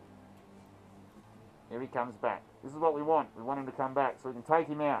 Here he comes back. This is what we want. We want him to come back so we can take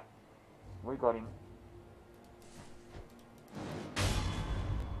him out. We got him.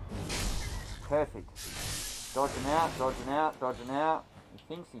 Perfect. Dodging out, dodging out, dodging out. He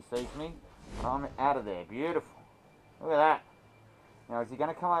thinks he sees me, but I'm out of there. Beautiful. Look at that. Now, is he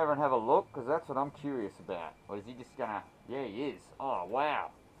going to come over and have a look? Because that's what I'm curious about. Or is he just going to... Yeah, he is. Oh,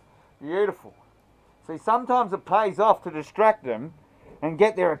 wow. Beautiful. See, sometimes it pays off to distract them and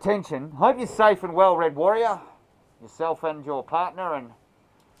get their attention. Hope you're safe and well, Red Warrior. Yourself and your partner and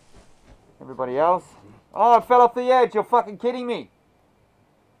everybody else. Oh, I fell off the edge. You're fucking kidding me.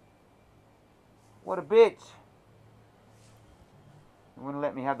 What a bitch. It wouldn't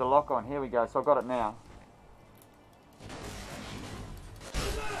let me have the lock on. Here we go. So I've got it now.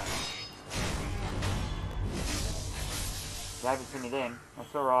 Gave it to me then.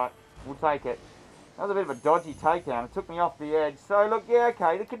 That's alright. We'll take it. That was a bit of a dodgy takedown. It took me off the edge. So look, yeah,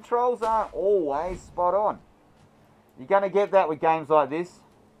 okay. The controls aren't always spot on. You're going to get that with games like this.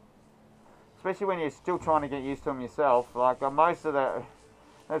 especially when you're still trying to get used to them yourself. Like most of the,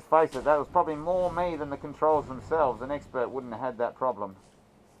 let's face it, that was probably more me than the controls themselves. An expert wouldn't have had that problem.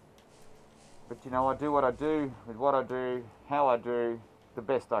 But you know, I do what I do, with what I do, how I do, the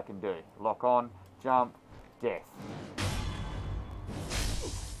best I can do. Lock on, jump, death.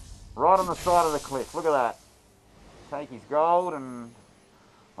 Right on the side of the cliff, look at that. Take his gold and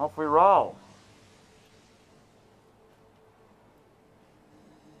off we roll.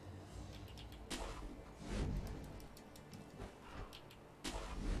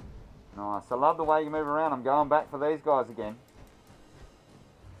 Nice, I love the way you move around. I'm going back for these guys again.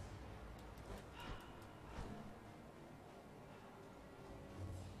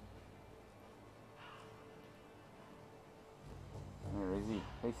 Where is he?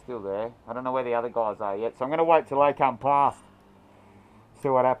 He's still there. I don't know where the other guys are yet, so I'm going to wait till they come past. See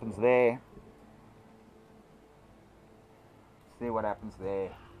what happens there. See what happens there.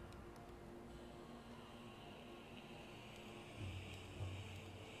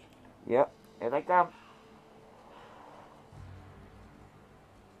 Yep, here they come.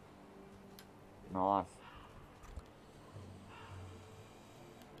 Nice.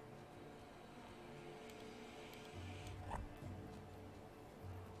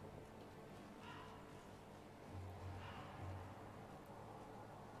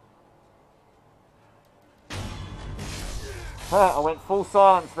 I went full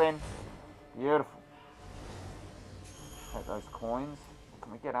silence then. Beautiful. Take those coins.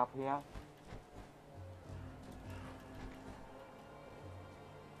 Can we get up here?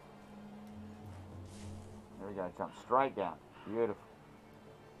 There we go, jump straight down. Beautiful.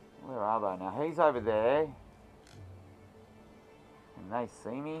 Where are they now? He's over there. Can they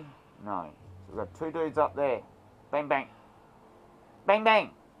see me? No. So we've got two dudes up there. Bang, bang. Bang, bang.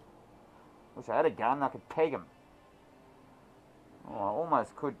 Wish I had a gun, I could peg them. Oh, I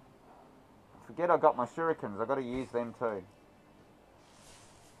almost could. Forget I got my shurikens, I've got to use them too.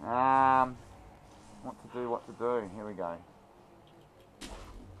 What to do. Here we go.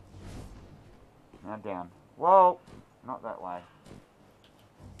 Now down. Whoa! Not that way.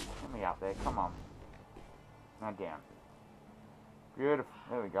 Get me up there, come on. Now down. Beautiful.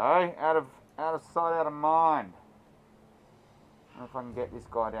 There we go. Out of sight, out of mind. I wonder if I can get this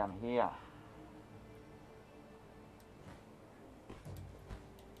guy down here.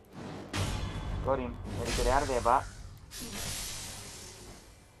 Got him. Better get out of there, but.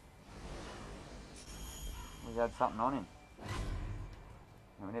 We had something on him.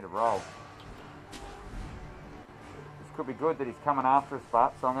 And we need to roll. This could be good that he's coming after us,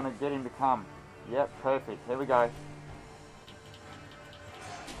 but so I'm going to get him to come. Yep, perfect. Here we go.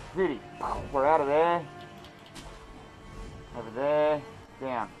 Beauty. We're out of there. Over there.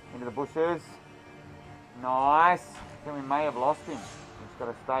 Down. Into the bushes. Nice. I think we may have lost him. Just got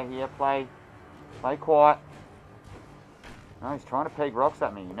to stay here. Play quiet. No, he's trying to peg rocks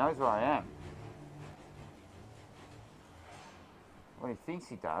at me. He knows where I am. Well, he thinks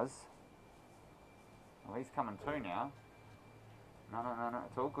he does. Well, he's coming too now. No.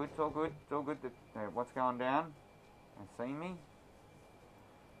 It's all good. It's all good. It's all good. What's going down? They see me.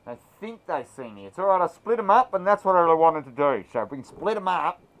 They think they see me. It's all right. I split them up, and that's what I wanted to do. So if we can split them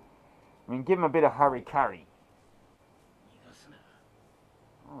up, we can give them a bit of hurry-curry.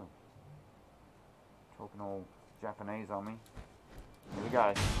 Oh. Talking all Japanese on me. Here we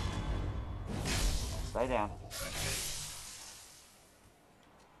go. Stay down.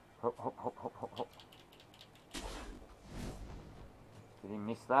 Hop, hop, hop, hop, hop, hop. Did he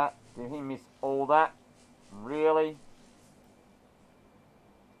miss that? Did he miss all that? Really?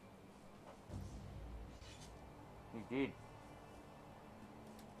 He did.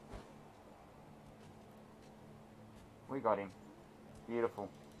 We got him. Beautiful.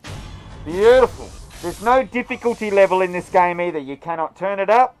 Beautiful. There's no difficulty level in this game either. You cannot turn it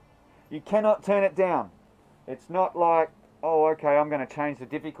up. You cannot turn it down. It's not like, oh, okay, I'm going to change the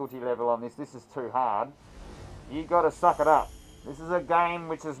difficulty level on this. This is too hard. You got to suck it up. This is a game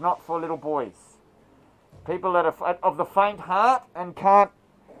which is not for little boys. People that are of the faint heart and can't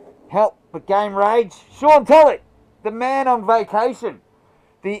help but game rage. Sean, tell it. The man on vacation.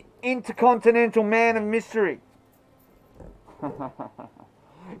 The intercontinental man of mystery.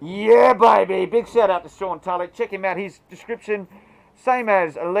 Yeah, baby. Big shout out to Sean Tulloch. Check him out. His description, same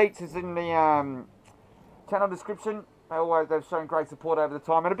as Elite's, is in the channel description. They've shown great support over the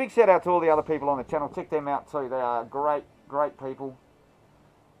time. And a big shout out to all the other people on the channel. Check them out too. They are great people.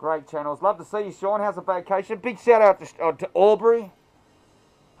 Great channels. Love to see you, Sean. How's the vacation? Big shout out to Aubrey.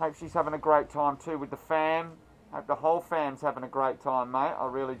 Hope she's having a great time too with the fam. Hope the whole fam's having a great time, mate. I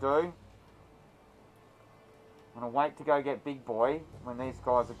really do. I'm going to wait to go get Big Boy when these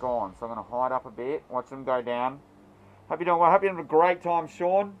guys are gone. So I'm going to hide up a bit, watch them go down. Hope you're doing well. Hope you're having a great time,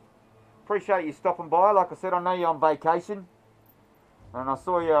 Sean. Appreciate you stopping by. Like I said, I know you're on vacation. And I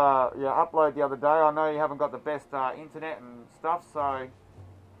saw your upload the other day. I know you haven't got the best internet and stuff, so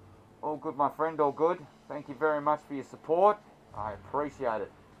all good, my friend, all good. Thank you very much for your support. I appreciate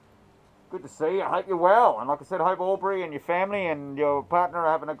it. Good to see you. I hope you're well. And like I said, I hope Aubrey and your family and your partner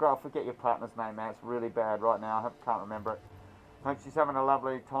are having a great... I forget your partner's name, man. It's really bad right now. I can't remember it. Hope she's having a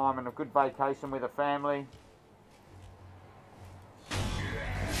lovely time and a good vacation with her family.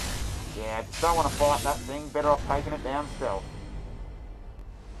 Yeah, just don't want to fight that thing. Better off taking it down stealth.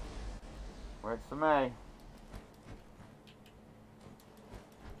 Works for me.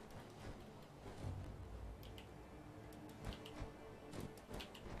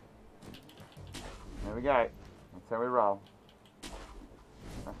 There we go. That's how we roll.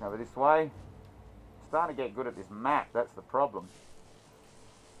 Back over this way. Starting to get good at this map. That's the problem.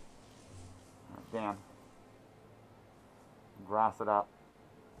 Right, down. Grass it up.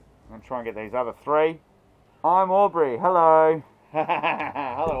 I'm going to try and get these other three. I'm Aubrey. Hello.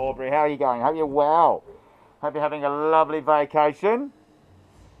 Hello, Aubrey. How are you going? Hope you're well. Hope you're having a lovely vacation.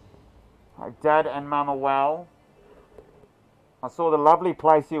 Hope Dad and Mum are well. I saw the lovely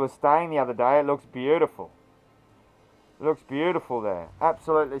place you were staying the other day. It looks beautiful. It looks beautiful there.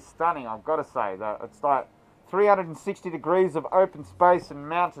 Absolutely stunning, I've got to say. It's like 360 degrees of open space and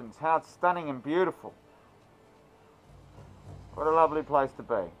mountains. How it's stunning and beautiful. What a lovely place to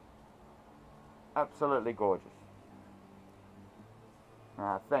be. Absolutely gorgeous.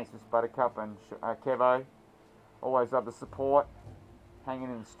 Thanks, Miss Buttercup and Kevo. Always love the support.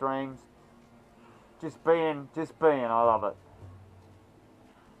 Hanging in the streams. Just being, I love it.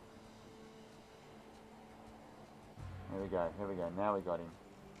 Here we go. Now we got him.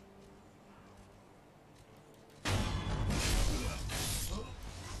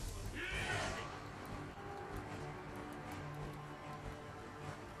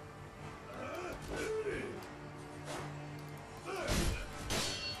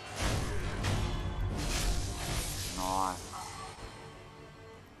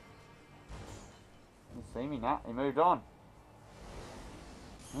 See me now? He moved on.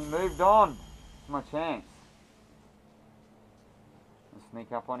 He moved on. It's my chance. I'll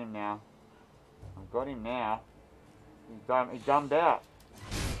sneak up on him now. I've got him now. He dumbed out.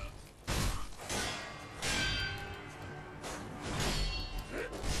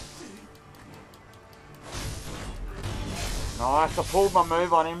 Nice, I pulled my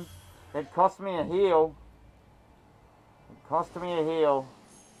move on him. It cost me a heal. It cost me a heal.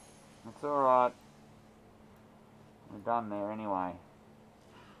 That's alright. We're done there anyway.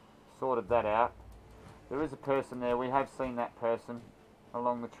 Sorted that out. There is a person there. We have seen that person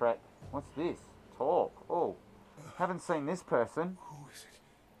along the track. What's this? Talk. Oh, haven't seen this person. Who is it?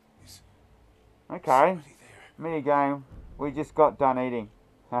 Is okay. Me again. We just got done eating.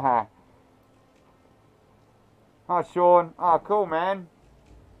 Haha. Hi, Sean. Oh, cool, man.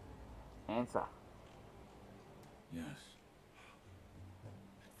 Answer. Yes.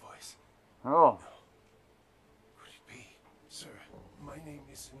 That voice. Oh. Sir, my name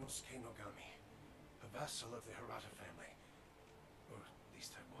is Inosuke Nogami, a vassal of the Hirata family. Or at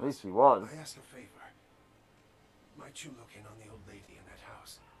least I was. At least he was. I ask a favor. Might you look in on the old lady in that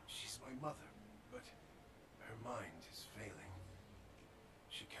house? She's my mother, but her mind is failing.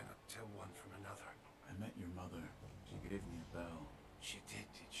 She cannot tell one from another. I met your mother. She gave me a bell. She did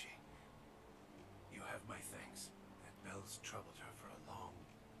she? You have my thanks. That bell's troubled her for a long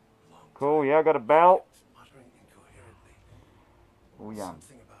time. Cool, yeah, I got a bell. Muttering incoherently. Oh, yeah.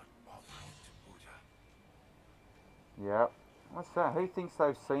 Something about offering to Buddha. Yep. What's that? Who thinks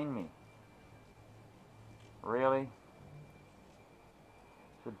they've seen me? Really?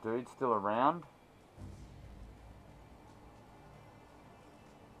 Is the dude still around?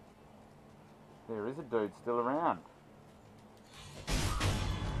 There is a dude still around.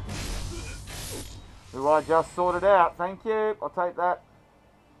 Who I just sorted out. Thank you. I'll take that.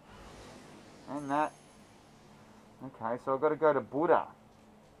 And that. Okay, so I've got to go to Buddha.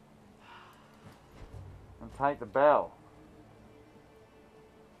 And take the bell.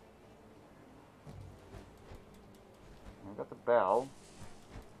 I've got the bell.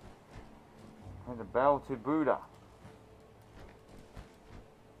 And the bell to Buddha.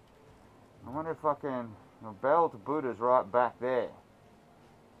 I wonder if I can... The bell to Buddha's right back there.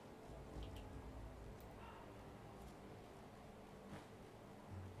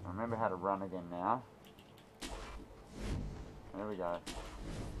 I remember how to run again now. There we go.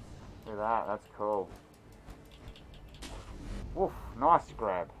 Look at that, that's cool. Woof, nice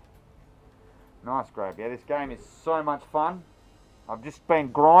grab. Nice grab. Yeah, this game is so much fun. I've just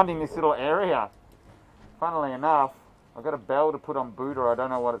been grinding this little area. Funnily enough, I've got a bell to put on Buddha. I don't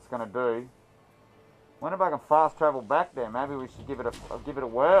know what it's going to do. Wonder if I can fast travel back there. Maybe we should give it a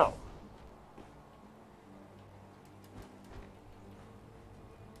whirl.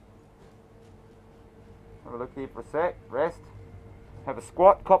 Have a look here for a sec. Rest. Have a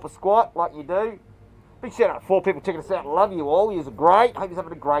squat. Cop a squat like you do. Big shout out to 4 people checking us out. Love you all. You're great. Hope you're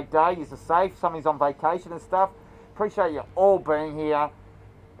having a great day. You're safe. Somebody's on vacation and stuff. Appreciate you all being here.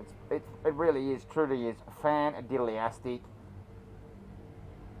 It really is, truly is fan-diddly-astic.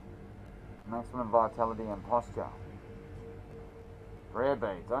 Maximum vitality and posture. Prayer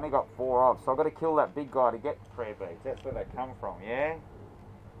beads. Only got 4 of, so I've got to kill that big guy to get the prayer beads. That's where they come from, yeah?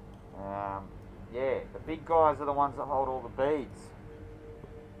 Yeah, the big guys are the ones that hold all the beads.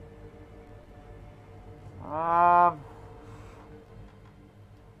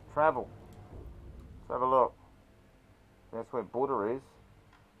 Travel. Let's have a look. That's where Buddha is.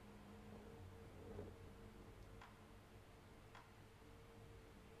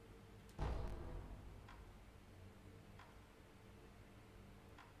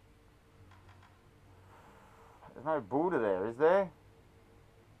 There's no Buddha there, is there?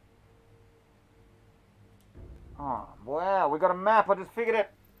 Oh, wow, we got a map. I just figured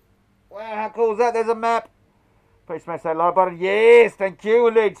it. Wow, how cool is that? There's a map. Please smash that like button. Yes, thank you,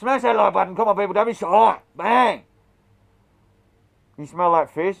 indeed. Smash that like button. Come on, people. Don't be shy. Bang. You smell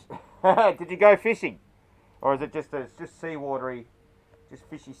like fish? Did you go fishing? Or is it just seawatery, just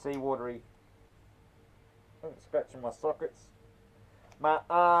fishy seawatery? I'm scratching my sockets. My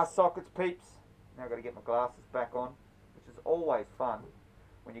sockets, peeps. Now I've got to get my glasses back on, which is always fun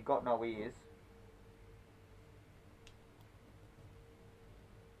when you've got no ears.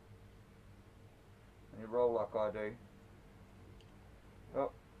 And you roll like I do.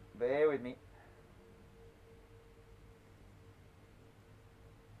 Oh, bear with me.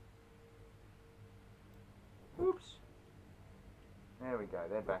 Oops. There we go,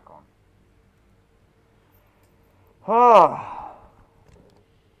 they're back on. Ah.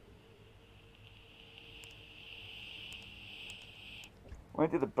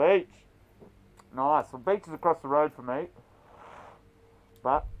 Went to the beach. Nice. The beach is across the road for me.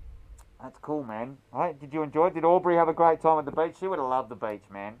 But that's cool, man. Hey, did you enjoy it? Did Aubrey have a great time at the beach? She would have loved the beach,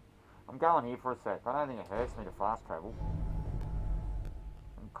 man. I'm going here for a sec. I don't think it hurts me to fast travel.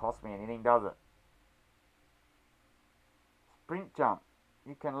 Doesn't cost me anything, does it? Sprint jump.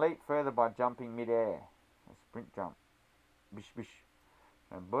 You can leap further by jumping mid-air. A sprint jump. Bish bish.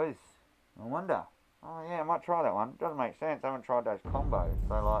 And boys, I wonder. Oh yeah, I might try that one. Doesn't make sense. I haven't tried those combos.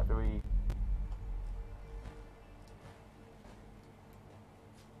 So like, do we...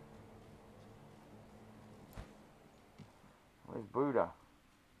 Where's Buddha?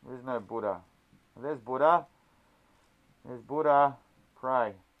 There's no Buddha. There's Buddha. There's Buddha.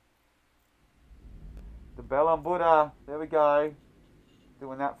 Pray. The bell on Buddha. There we go.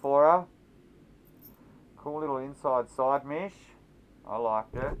 Doing that for her. Cool little inside side mesh. I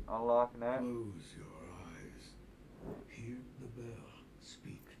liked it. I like that. Close your eyes. Hear the bell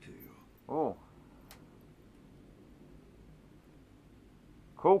speak to you. Oh.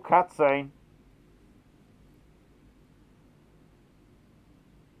 Cool cutscene.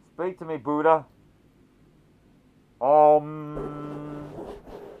 Speak to me, Buddha.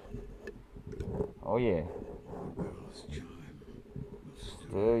 Oh yeah. Bell's chime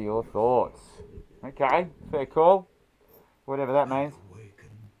will Stir your thoughts. Okay, fair call. Whatever that means. awaken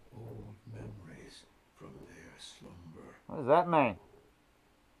old memories from their slumber. What does that mean?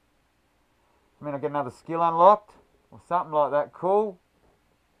 I mean I get another skill unlocked? Or something like that. Cool.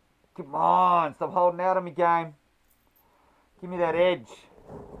 Come on, stop holding out on me, game. Give me that edge.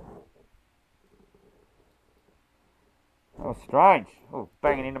 Oh, strange. Oh,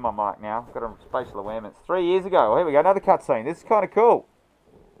 banging into my mic now. Got a spatial awareness. 3 years ago. Oh, here we go. Another cutscene. This is kind of cool.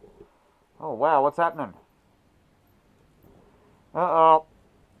 Oh, wow. What's happening? Uh-oh.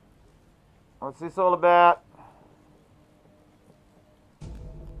 What's this all about?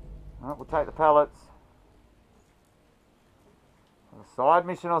 Oh, we'll take the pallets. A side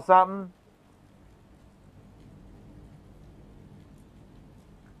mission or something?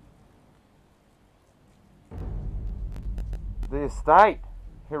 The estate.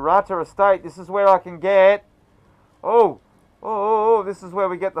 Hirata estate. This is where I can get... Oh, this is where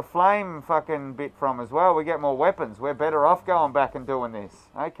we get the flame fucking bit from as well. We get more weapons. We're better off going back and doing this.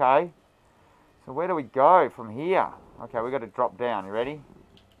 Okay. So where do we go from here? Okay, we got to drop down. You ready?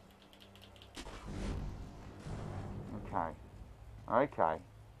 Okay. Okay.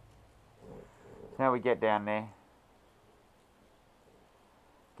 Now we get down there.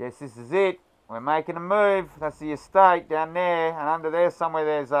 Guess this is it. We're making a move. That's the estate down there. And under there somewhere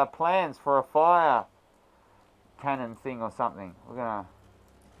there's plans for a fire cannon thing or something. We're going to...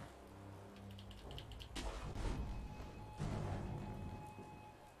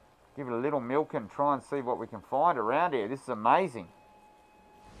 give it a little milk and try and see what we can find around here. This is amazing.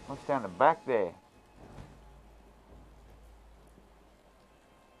 What's down the back there?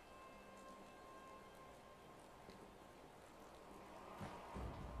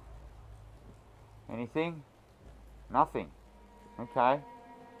 Anything? Nothing. Okay.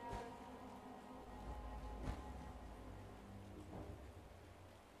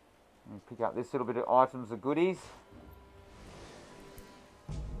 Let me pick up this little bit of items of goodies.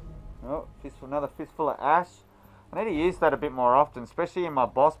 Oh, another fistful of ash. I need to use that a bit more often, especially in my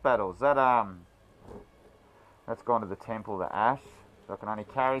boss battles. That's gone to the temple, the ash. So I can only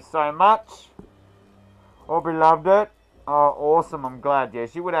carry so much. Aubrey loved it. Oh, awesome. I'm glad. Yeah,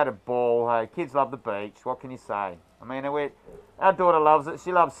 she would have had a ball. Hey, kids love the beach. What can you say? I mean, our daughter loves it.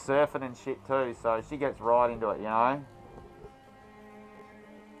 She loves surfing and shit too, so she gets right into it, you know.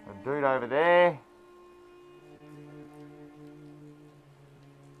 The dude over there.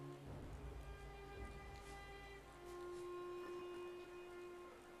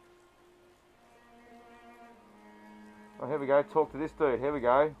 Oh, here we go. Talk to this dude. Here we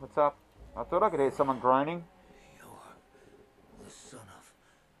go. What's up? I thought I could hear someone groaning. You're the son of...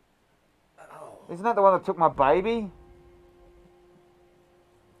 Ow. Isn't that the one that took my baby?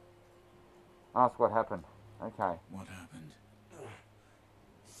 Ask what happened. Okay. What happened?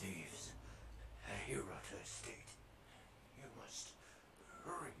 Thieves. A hero to estate. You must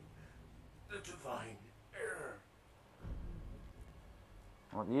hurry. The divine heir.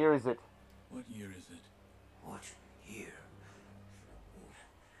 What year is it? What year is it? What year?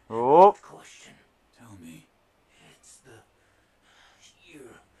 Oh. Question. Tell me. It's the year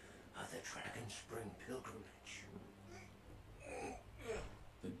of the Dragon Spring pilgrimage.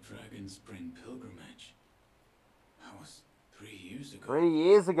 The Dragon Spring pilgrimage. That was 3 years ago. 3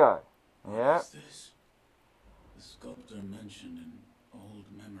 years ago. Yeah. What is this? The sculptor mentioned an old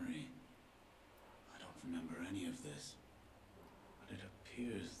memory. I don't remember any of this. But it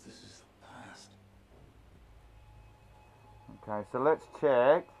appears this is the past. Okay, so let's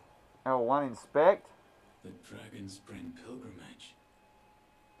check. L1 inspect. The Dragon Spring pilgrimage.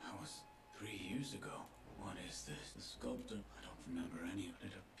 That was 3 years ago. What is this? The sculptor. I don't remember any of it.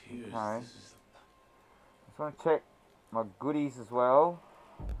 It appears Okay. this is the I just want to check my goodies as well.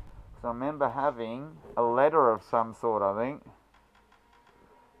 Because I remember having a letter of some sort, I think.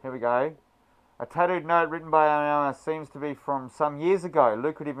 Here we go. A tattooed note written by Ariana seems to be from some years ago.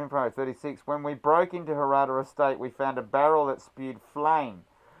 Lucrative info, 36. When we broke into Harada Estate, we found a barrel that spewed flame.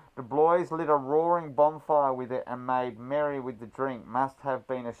 The boys lit a roaring bonfire with it and made merry with the drink. Must have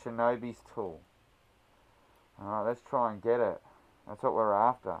been a shinobi's tool. Alright, let's try and get it. That's what we're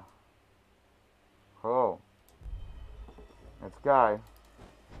after. Cool. Let's go.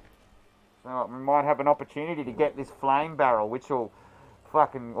 So we might have an opportunity to get this flame barrel, which will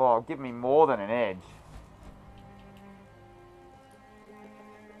fucking, well, give me more than an edge.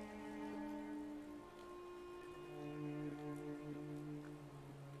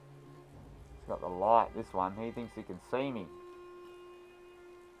 It's got the light, this one. He thinks he can see me.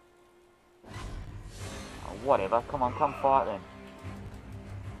 Oh, whatever. Come on, come fight then.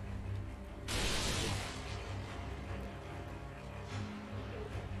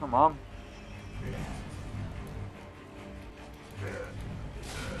 Come on.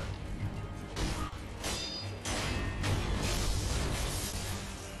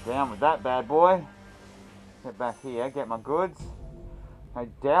 Down with that bad boy. Get back here, get my goods. A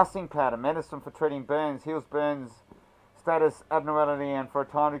dousing powder, medicine for treating burns, heals burns, status abnormality, and for a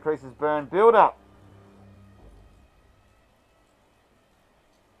time decreases burn build-up.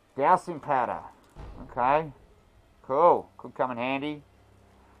 Dousing powder. Okay. Cool. Could come in handy.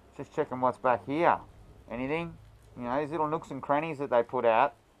 Just checking what's back here. Anything? You know, these little nooks and crannies that they put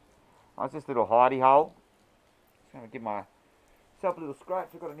out. Oh, it's this little hidey hole. Just going to give myself a little scratch.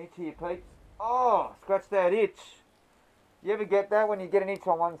 I've got an itch here, peeps. Oh, scratch that itch. You ever get that when you get an itch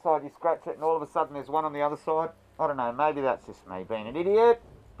on one side, you scratch it and all of a sudden there's one on the other side? I don't know, maybe that's just me being an idiot.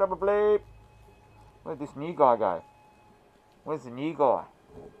 Probably. Where'd this new guy go? Where's the new guy?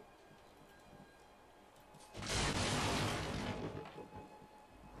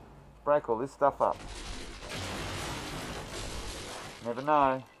 Break all this stuff up. Never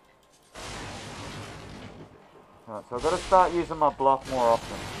know. Alright, so I've got to start using my block more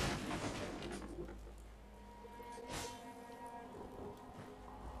often.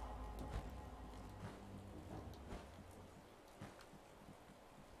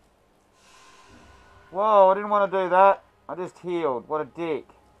 Whoa, I didn't want to do that. I just healed. What a dick.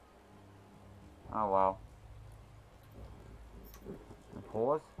 Oh well.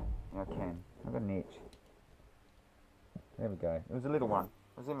 Pause? Yeah, I can. I've got an itch. There we go. It was a little one.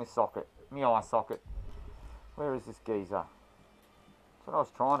 It was in my socket. My eye socket. Where is this geezer? That's what I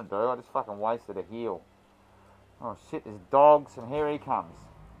was trying to do. I just fucking wasted a heal. Oh shit, there's dogs and here he comes.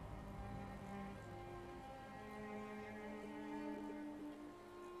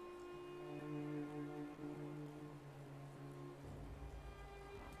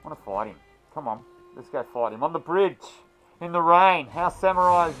 I want to fight him. Come on, let's go fight him. On the bridge, in the rain. How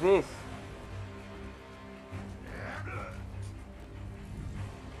samurai is this?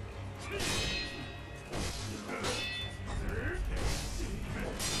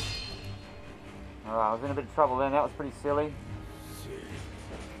 Alright, I was in a bit of trouble then. That was pretty silly.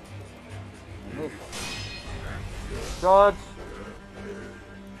 This. Dodge.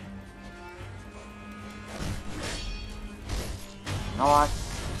 Nice.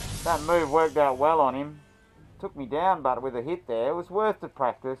 That move worked out well on him. Took me down, but with a hit there. It was worth the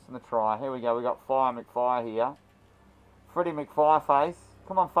practice and the try. Here we go. We got Fire McFire here. Freddy McFireface.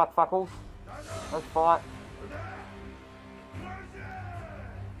 Come on, fuckles. Let's fight.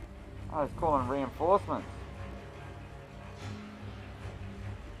 Oh, he's calling reinforcements.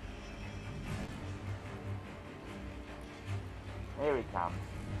 Here he comes.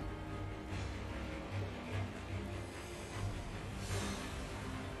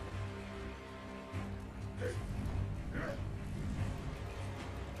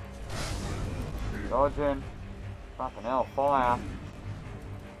 Dodging. Fucking hell, fire.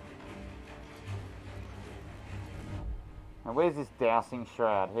 Now where's this dousing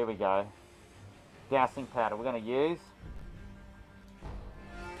shroud? Here we go. Dousing powder we're going to use.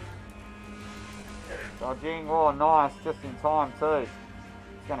 Dodging. Oh, nice. Just in time too.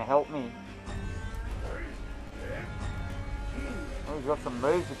 It's going to help me. Oh, he's got some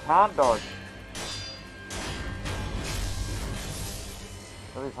moves you can't dodge.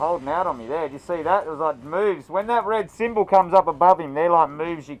 So he's holding out on me there. Did you see that? It was like moves. When that red symbol comes up above him, they're like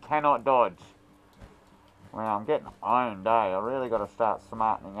moves you cannot dodge. Well, I'm getting owned, eh? I really got to start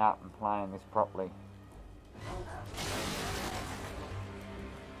smartening up and playing this properly.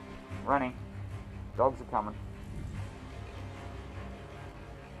 Running. Dogs are coming.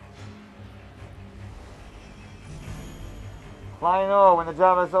 Plain oil. When the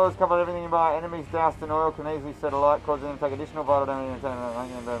Java's oil is covered everything by enemies doused in oil can easily set alight, causing them to take additional vital damage.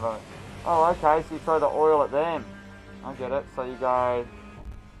 Oh, okay. So you throw the oil at them. I get it. So you go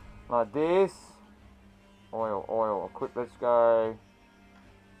like this. Oil, oil. Equip. Let's go.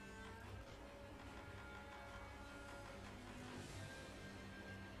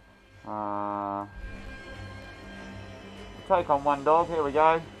 Take on one dog. Here we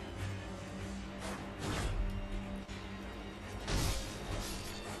go.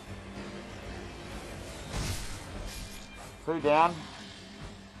 Two down.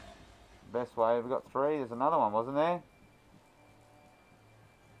 Best way. We've got three. There's another one, wasn't there?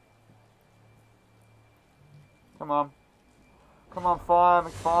 Come on. Come on, Fire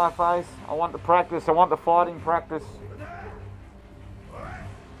McFireface. I want the practice. I want the fighting practice.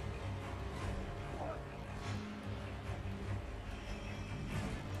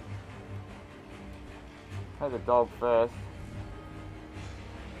 Take the dog first.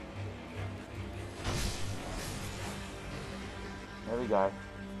 There we go.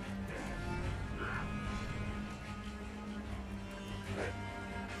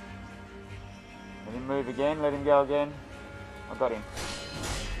 Let him move again, let him go again. I got him.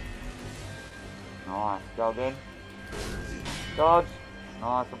 Nice, go again. Dodge.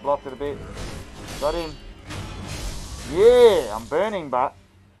 Nice, I blocked it a bit. Got him. Yeah, I'm burning, but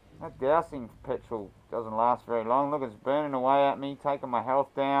that dousing petrol doesn't last very long. Look, it's burning away at me, taking my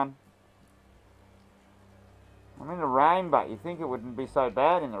health down. I'm in the rain, but you think it wouldn't be so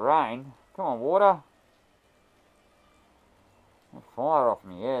bad in the rain. Come on, water. Fire off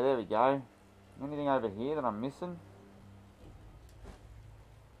me. Yeah, there we go. Anything over here that I'm missing?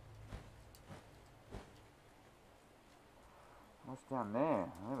 What's down there?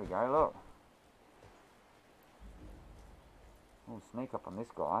 There we go, look. We'll sneak up on this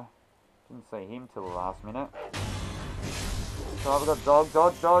guy. Didn't see him till the last minute. So I've got dog,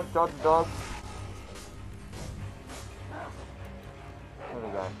 dodge, dodge, dodge, dog. There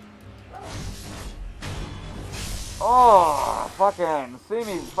we go. Oh, fucking, see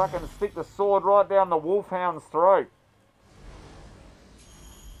me fucking stick the sword right down the wolfhound's throat.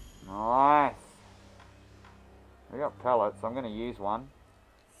 Nice. We got pellets, I'm going to use one.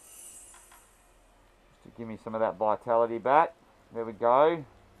 Just to give me some of that vitality back. There we go.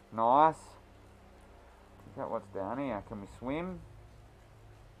 Nice. Check out what's down here. Can we swim?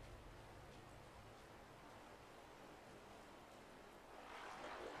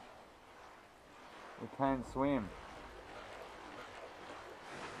 We can swim.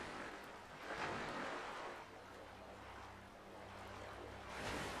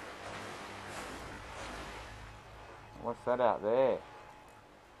 What's that out there?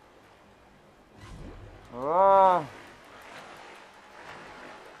 Whoa!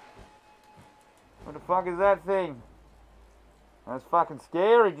 What the fuck is that thing? That's fucking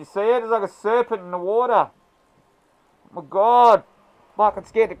scary. Did you see it? It's like a serpent in the water. Oh my god! Fucking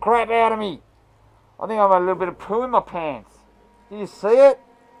scared the crap out of me. I think I've had a little bit of poo in my pants. Did you see it?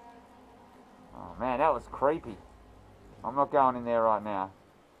 Oh man, that was creepy. I'm not going in there right now.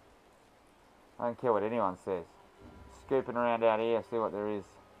 I don't care what anyone says. Scooping around out here, see what there is.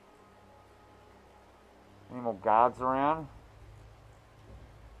 Any more guards around?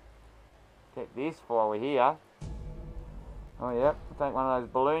 Get this while we're here. Oh yep, take one of those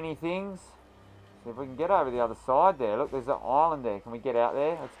balloony things. See if we can get over the other side there. Look, there's an island there. Can we get out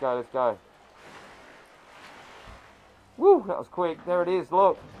there? Let's go, let's go. Woo, that was quick. There it is,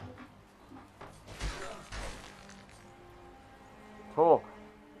 look. Talk.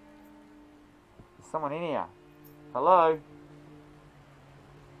 There's someone in here. Hello?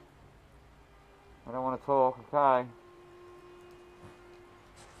 I don't want to talk, okay.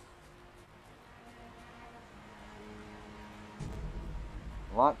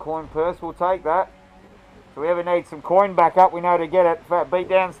 Light coin purse, we'll take that. If we ever need some coin back up, we know to get it. Fat beat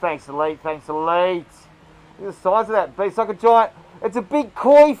downs, thanks Elite, thanks Elite. Look at the size of that beast, like a giant, it's a big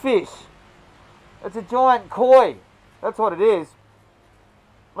koi fish. It's a giant koi. That's what it is.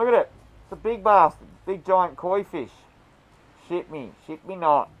 Look at it. It's a big bastard. Big giant koi fish. Shit me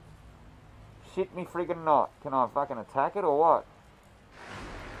not. Shit me friggin' not. Can I fucking attack it or what?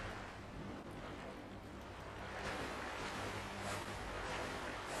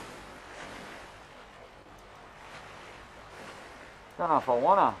 Don't know if I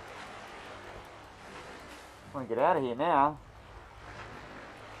wanna. I wanna get out of here now.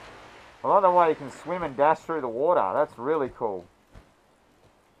 I like the way you can swim and dash through the water. That's really cool.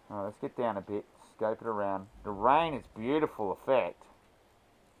 Alright, let's get down a bit. Scope it around. The rain is beautiful effect.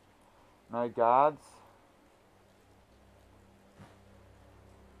 No guards.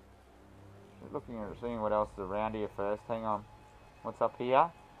 Just looking at seeing what else is around here first. Hang on. What's up here?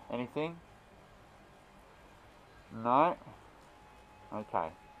 Anything? No? Okay.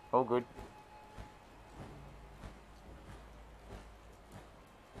 All good.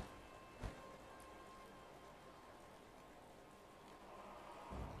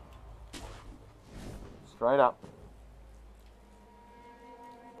 Straight up.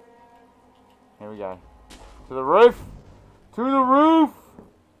 Here we go. To the roof! To the roof!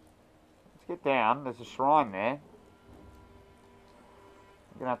 Let's get down. There's a shrine there.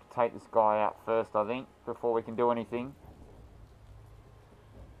 We're going to have to take this guy out first, I think, before we can do anything.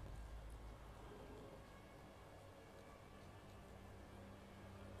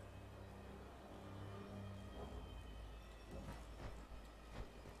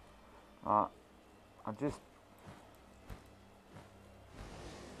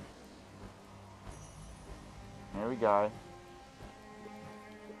 There we go.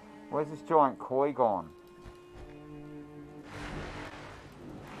 Where's this giant koi gone?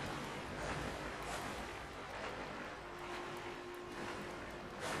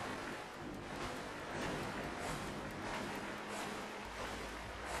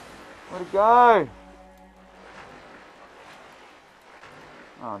 Where'd it go?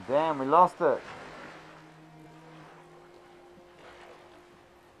 Oh damn, we lost it.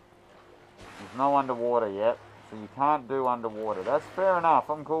 There's no underwater yet, so you can't do underwater. That's fair enough,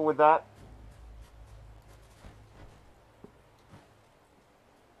 I'm cool with that.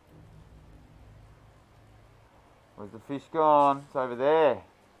 Where's the fish gone? It's over there.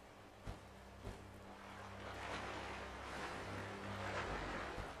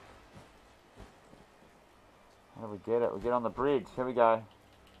 How do we get it? We get on the bridge. Here we go.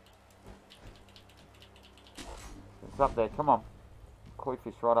 It's up there. Come on. Koi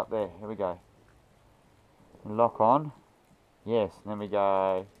fish right up there. Here we go. Lock on. Yes. Then we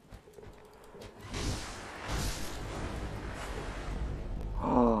go.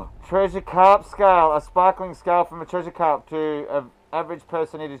 Treasure carp scale. A sparkling scale from a treasure carp. To an average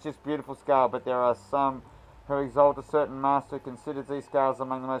person, it is just beautiful scale. But there are some who exalt a certain master who considers these scales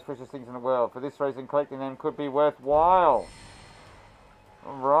among the most precious things in the world. For this reason, collecting them could be worthwhile.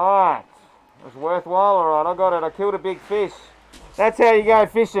 Alright. It was worthwhile, alright. I got it. I killed a big fish. That's how you go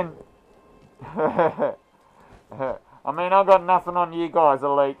fishing. I mean, I've got nothing on you guys,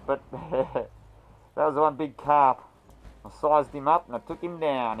 Elite, but That was one big carp. I sized him up and I took him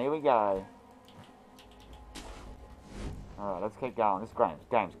down. Here we go. Alright, let's keep going. This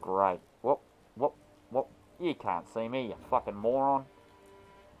game's great. Whoop, whoop, whoop. You can't see me, you fucking moron.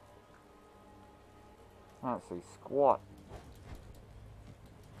 I don't see squat.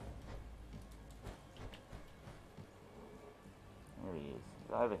 There he is.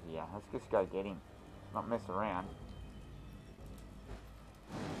 He's over here. Let's just go get him. Not mess around.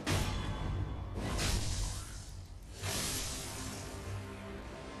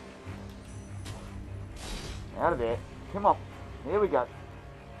 Out of there. Come on. Here we go.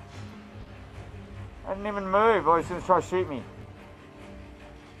 I didn't even move. Oh, he's going to try to shoot me.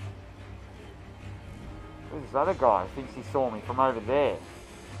 This other guy thinks he saw me from over there.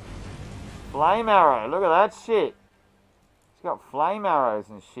 Flame arrow. Look at that shit. He's got flame arrows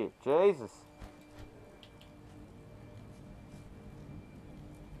and shit. Jesus.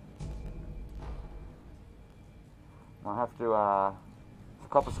 Might have to,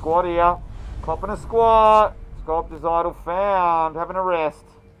 cop a squat here. Copping a squat. Sculptor's idol found. Having a rest.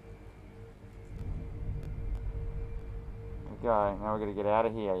 There we go. Now we're going to get out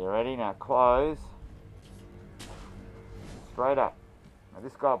of here. You ready? Now close. Straight up. Now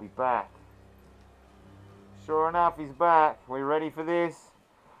this guy will be back. Sure enough, he's back. We ready for this?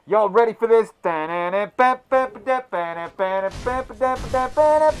 Y'all ready for this? Stick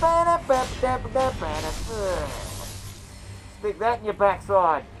that in your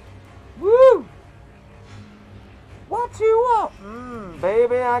backside. Woo! What you want?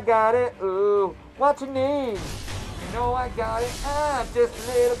 Baby, I got it. Ooh, what you need? You know I got it. Just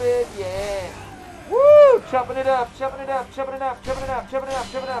a little bit, yeah. Woo! Chopping it up, chopping it up, chopping it up, chopping it up, chopping it up,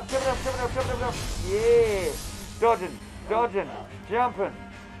 chopping it up, chopping it up, chopping it up, chopping it up. Yeah. Dodging, dodging, jumping,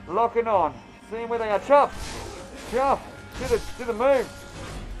 locking on. Seeing where they are. Chop, chop. Do the move.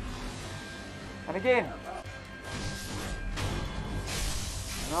 And again.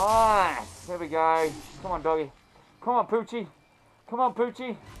 Nice. There we go. Come on, doggy. Come on, Poochie. Come on,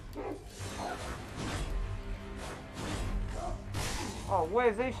 Poochie. Oh,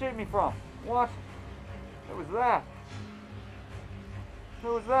 where's he shooting me from? What? Who was that?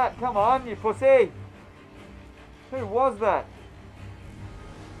 Who was that? Come on, you pussy. Who was that?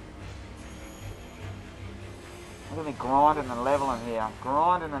 I'm going to be grinding and leveling here.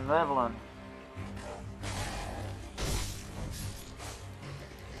 Grinding and leveling.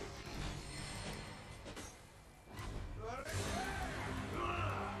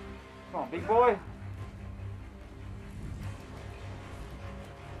 Come on, big boy.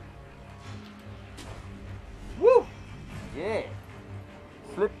 Woo! Yeah.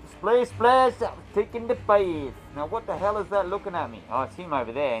 Slip, splash, splash. I was taking the bath. Now, what the hell is that looking at me? Oh, it's him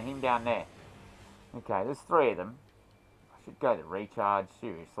over there and him down there. Okay, there's three of them. I should go to recharge,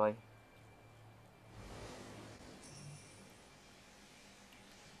 seriously.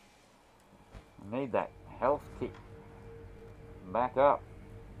 I need that health kick. Back up.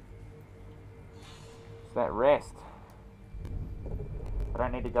 It's that rest. I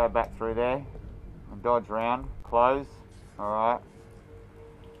don't need to go back through there and dodge around. Close. Alright.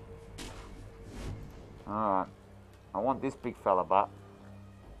 Alright. I want this big fella butt.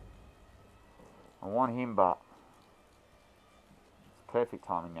 I want him butt. It's perfect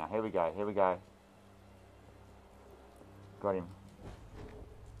timing now. Here we go. Here we go. Got him.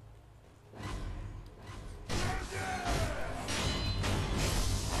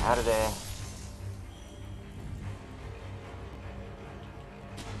 Out of there.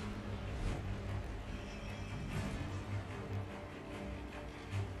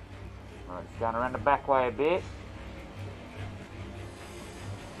 Alright, just going around the back way a bit.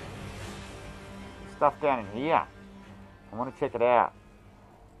 Stuff down in here. I want to check it out.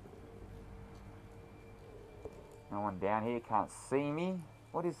 No one down here can't see me.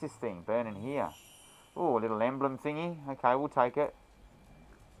 What is this thing burning here? Oh, a little emblem thingy. Okay, we'll take it.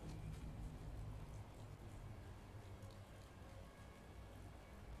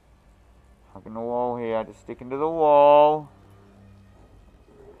 Hugging the wall here, just sticking to the wall.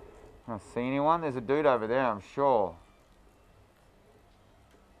 I don't see anyone. There's a dude over there, I'm sure.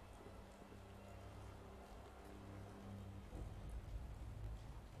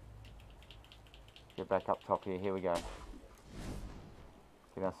 Get back up top here. Here we go.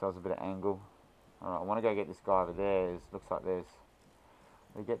 Get ourselves a bit of angle. Alright, I want to go get this guy over there. Looks like there's...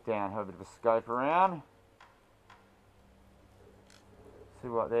 We get down, have a bit of a scope around. See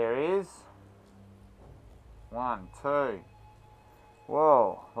what there is. 1, 2.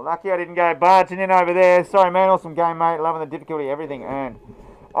 Whoa. Lucky I didn't go barging in over there. Sorry, man. Awesome game, mate. Loving the difficulty. Everything earned.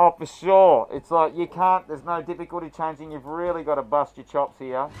 Oh, for sure. It's like you can't... There's no difficulty changing. You've really got to bust your chops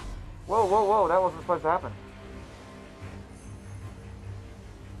here. Whoa, whoa, whoa, that wasn't supposed to happen.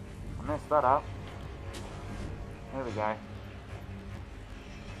 I messed that up. There we go.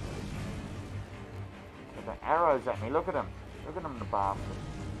 Got the arrows at me, look at them. Look at them, the bastard.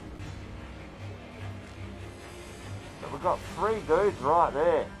 But we've got 3 dudes right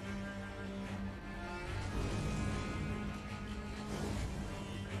there.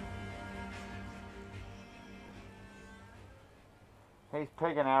 He's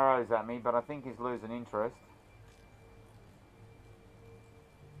pegging arrows at me, but I think he's losing interest.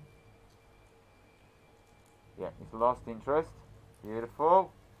 Yeah, he's lost interest.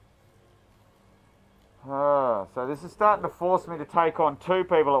 Beautiful. So this is starting to force me to take on 2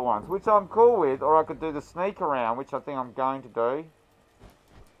 people at once, which I'm cool with, or I could do the sneak around, which I think I'm going to do.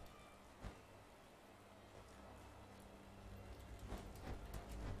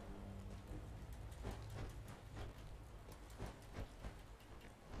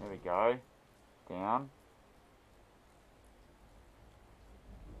 There we go. Down.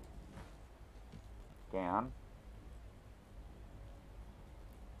 Down.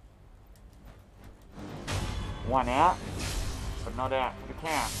 One out, but not out for the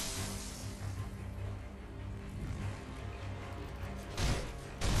count.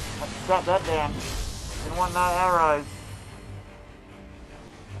 Let's shut that down. Didn't want no arrows.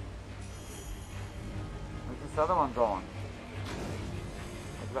 Where's this other one gone?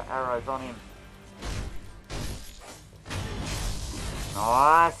 He's got arrows on him.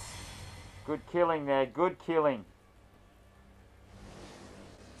 Nice. Good killing there, good killing.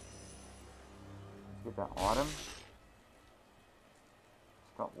 Get that item.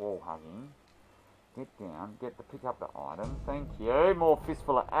 Stop wall hugging. Get down. Get to pick up the item. Thank you. More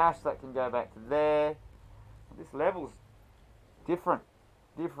fistful of ash that can go back to there. This level's different.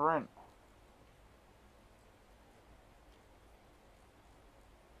 Different.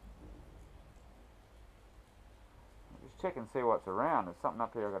 Just check and see what's around. There's something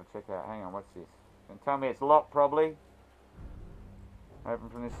up here I've got to check out. Hang on, what's this? You can tell me it's locked probably. Open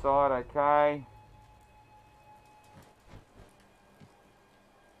from this side, okay.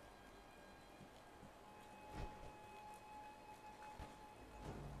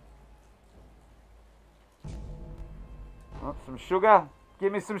 Oh, some sugar.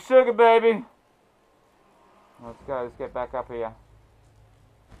 Give me some sugar, baby. Let's go. Let's get back up here.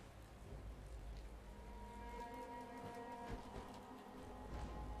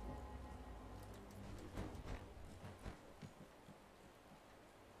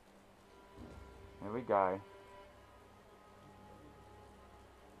 There we go.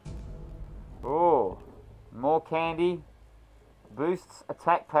 Oh, more candy. Boosts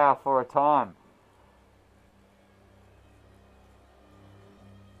attack power for a time.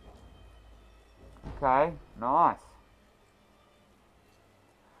 Okay, nice.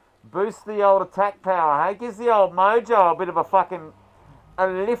 Boost the old attack power, hey? Gives the old mojo a bit of a fucking a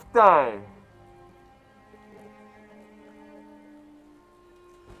lifto.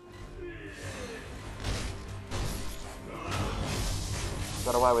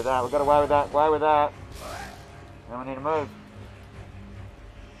 Got away with that, we got away with that, away with that. Then we need to move.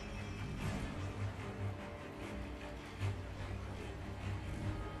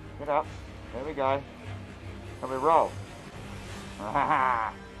 Get up. There we go. Can we roll?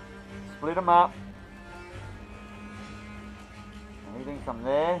 Split them up. Anything from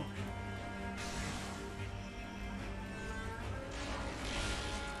there?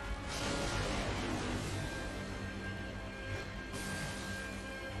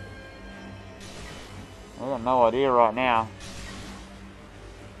 I got no idea right now.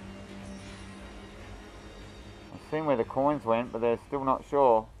 I've seen where the coins went, but they're still not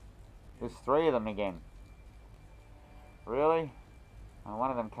sure. There's 3 of them again. Really? And one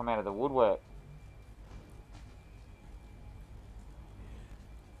of them come out of the woodwork.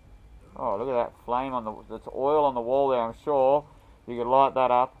 Oh, look at that flame on the... There's oil on the wall there, I'm sure. You could light that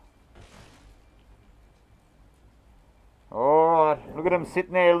up. Alright, look at them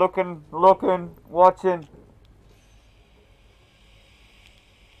sitting there looking, watching.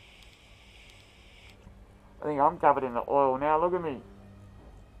 I think I'm covered in the oil now, look at me.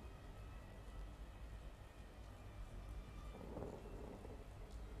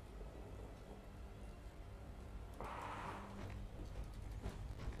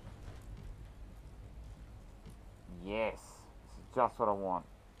 Yes, this is just what I want.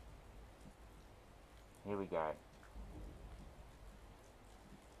 Here we go.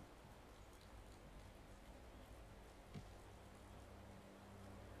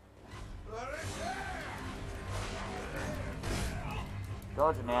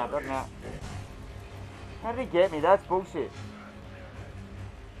 Dodge him out, dodge him out. How did he get me? That's bullshit.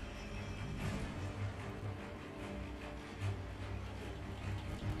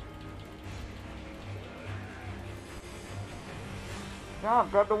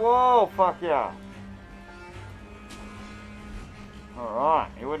 Jump, grab the wall, fuck yeah. Alright,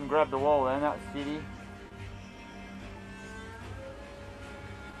 he wouldn't grab the wall then, that's shitty.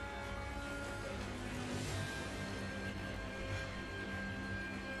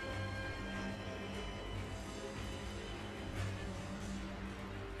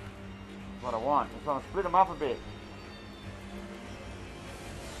 What I want. I just want to split them up a bit.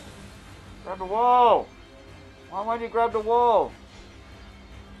 Grab the wall! Why won't you grab the wall?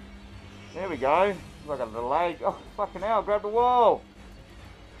 There we go. Like a little leg. Oh, fucking hell, grab the wall!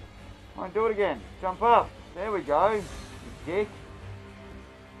 I won't do it again. Jump up. There we go. You dick.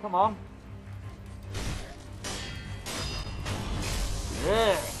 Come on.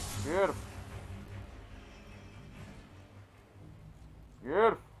 Yeah. Beautiful.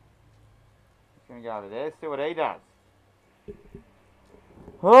 Beautiful. Just gonna go over there, see what he does.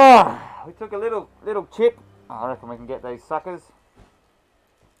 Oh, we took a little chip. I reckon we can get these suckers.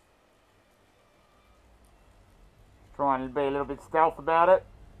 Try and be a little bit stealth about it.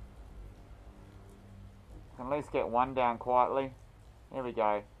 Can at least get one down quietly. There we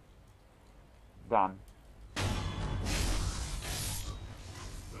go. Done.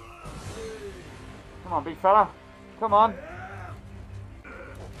 Come on, big fella. Come on.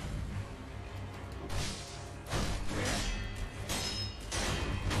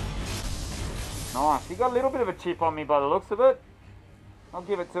 Nice. He got a little bit of a chip on me by the looks of it. I'll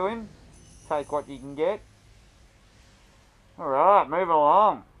give it to him. Take what you can get. Alright, moving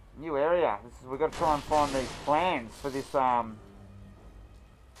along. New area. We've got to try and find these plans for this got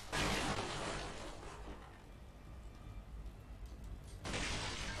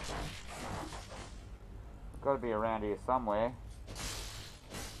to be around here somewhere.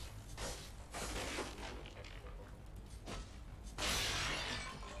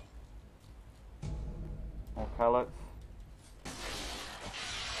 More pellets.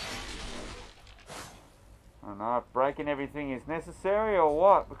 I don't know if breaking everything is necessary or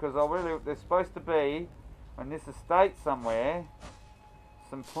what, because there's supposed to be, on this estate somewhere,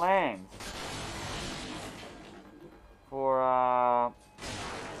 some plans for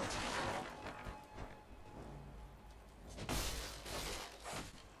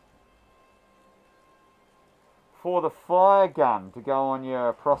the fire gun to go on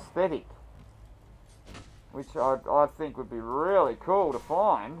your prosthetic, which I think would be really cool to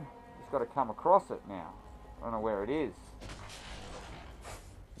find. Just got to come across it now. I don't know where it is.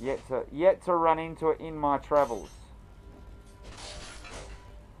 Yet to run into it in my travels.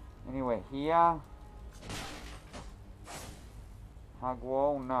 Anywhere here? Hug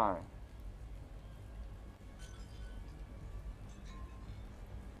wall? No.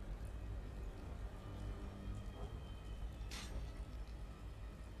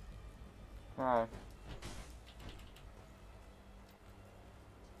 Okay.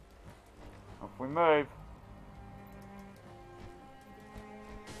 Off we move.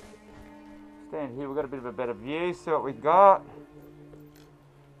 Stand here, we've got a bit of a better view, see what we got.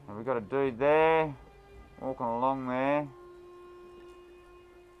 And we've got a dude there, walking along there.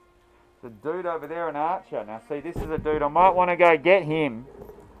 There's a dude over there, an archer. Now see, this is a dude, I might want to go get him,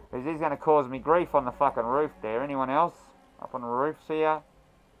 because he's going to cause me grief on the fucking roof there. Anyone else up on the roofs here?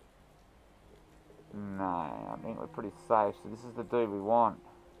 No, I think we're pretty safe, so this is the dude we want.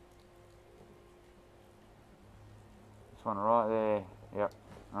 This one right there, yep,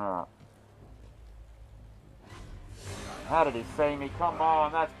 alright. How did he see me? Come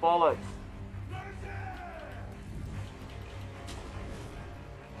on, that's bollocks.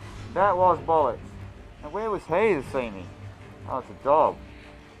 That was bollocks. Now where was he to see me? Oh, it's a dog.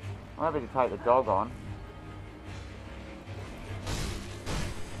 I'm happy to take the dog on.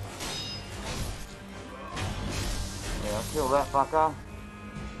 Yeah, I'll kill that fucker.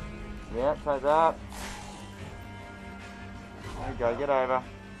 Yeah, take that. There you go, get over.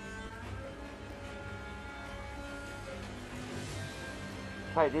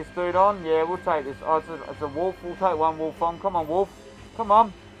 Take this dude on? Yeah, we'll take this. Oh, it's a wolf. We'll take one wolf on. Come on, wolf. Come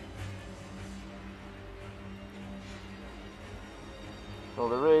on. That's all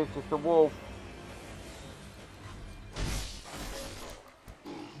there is, just a wolf.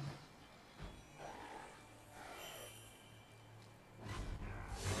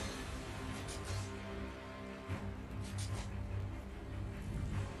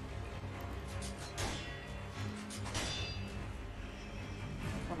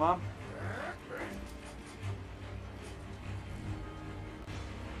 Come on.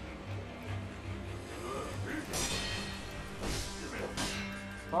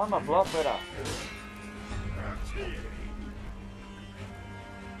 Find my block better.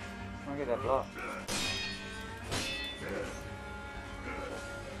 I'll get that block.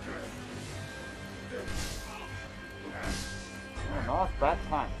 back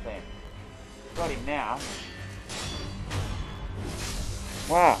punch then. Got him now.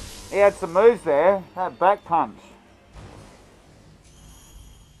 Wow, he had some moves there. That back punch.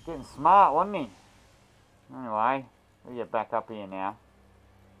 Getting smart, wasn't he? Anyway, we get back up here now.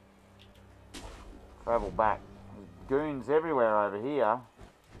 Travel back. There's goons everywhere over here.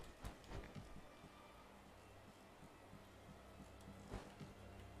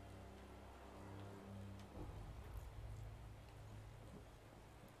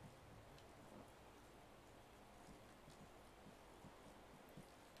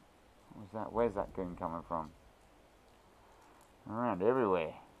 What's that? Where's that goon coming from? Around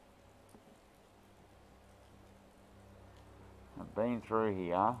everywhere. I've been through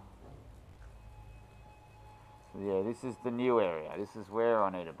here. So yeah, this is the new area. This is where I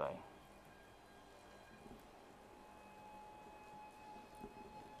need to be.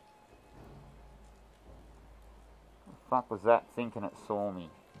 What the fuck was that thinking it saw me?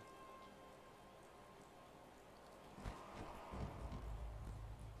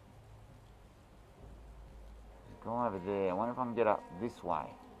 Go over there. I wonder if I can get up this way.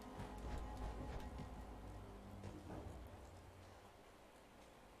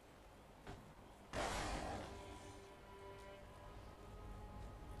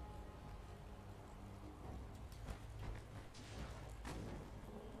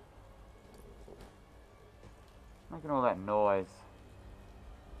 Making all that noise.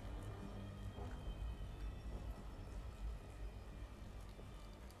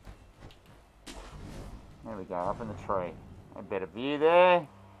 There we go, up in the tree. A better view there.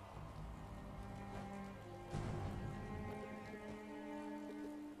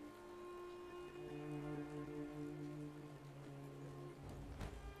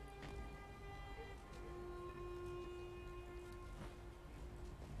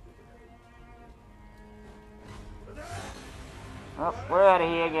 Oh, we're out of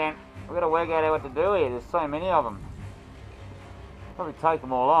here again. We've got to work out what to do here. There's so many of them. Probably take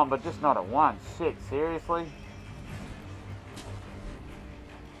them all on, but just not at once. Shit, seriously?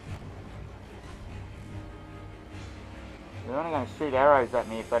 They're only going to shoot arrows at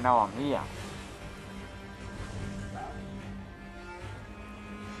me if they know I'm here.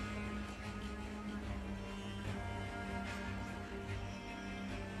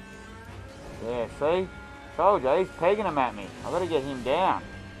 Yeah, see? Told you, he's pegging them at me. I've got to get him down.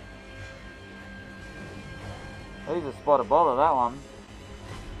 He's a spot of bother, that one.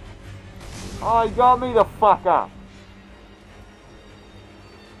 Oh, he got me the fuck up.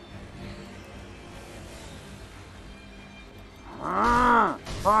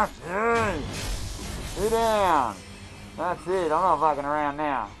 Fuck you. Sit down. That's it, I'm not fucking around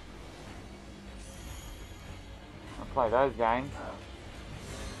now. I'll play those games.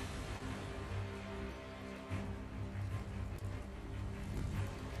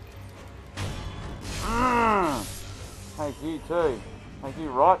 Take you too. Take you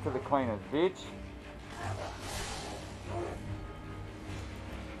right to the cleaners, bitch.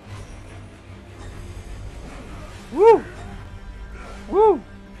 Woo! Woo!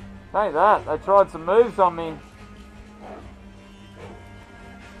 Take that. They tried some moves on me.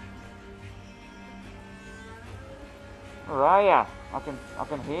 Where are ya? I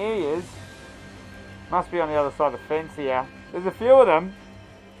can hear yous. Must be on the other side of the fence here. There's a few of them.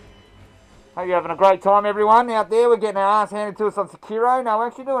 Hope you're having a great time, everyone, out there. We're getting our ass handed to us on SEKIRO. No, we're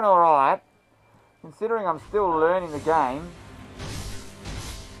actually doing alright. Considering I'm still learning the game.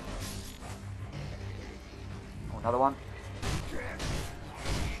 Oh, another one.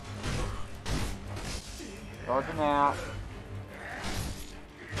 Dodging out.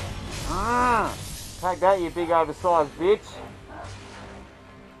 Take that, you big oversized bitch.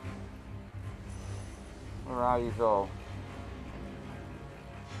 Where are yous all?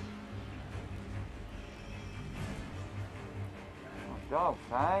 Dogs,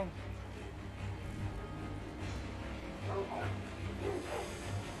 hey?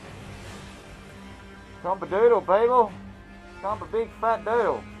 Chomp a doodle, people. Chomp a big fat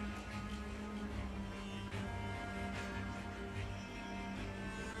doodle.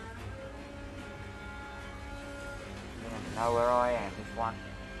 You don't even know where I am, this one.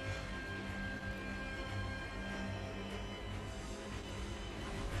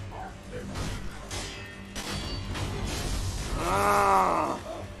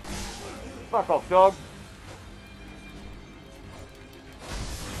 Fuck off, dog.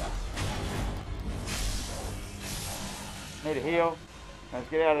 Need a heal. Let's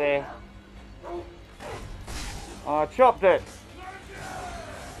get out of there. Oh, I chopped it.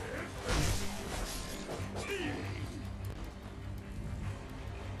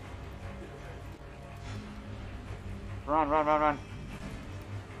 Run, run, run, run.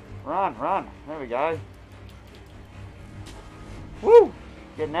 Run, run. There we go. Woo!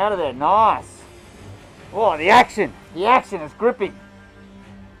 Getting out of there. Nice. Oh, the action. The action is gripping.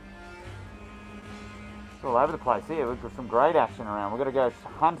 It's all over the place here. We've got some great action around. We've got to go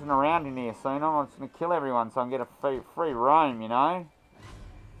hunting around in here soon. I'm just going to kill everyone so I can get a free roam, you know.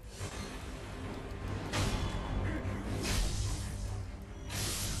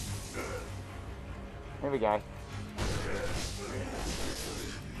 Here we go.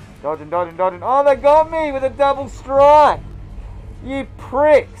 Dodging, dodging, dodging. Oh, they got me with a double strike. You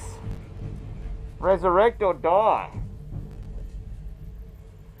pricks. Resurrect or die.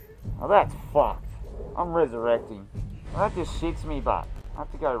 Oh, that's fucked. I'm resurrecting. Well, that just shits me butt. I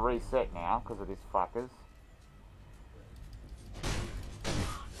have to go reset now because of this fuckers.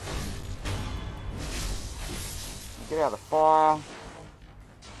 Get out of the fire.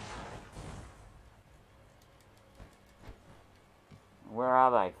 Where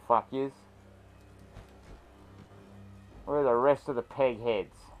are they, fuckers? Where are the rest of the peg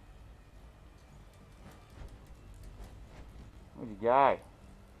heads? Where'd you go?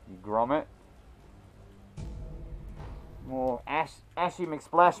 You grommet. More Ashy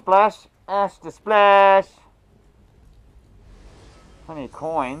McSplash Splash. Ash to splash. Plenty of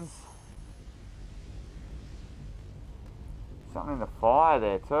coins. Something in the fire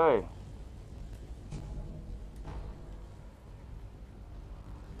there too.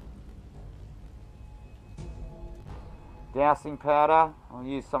 Dousing powder. I'll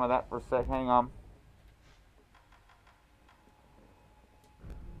use some of that for a sec. Hang on.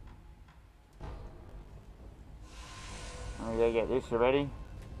 I'm gonna get this. You ready?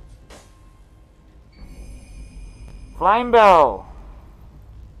 Flame bell.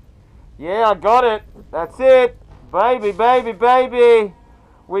 Yeah, I got it. That's it. Baby, baby, baby.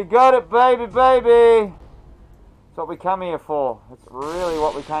 We got it, baby, baby. That's what we come here for. That's really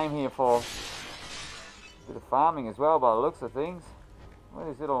what we came here for. Bit of farming as well by the looks of things. What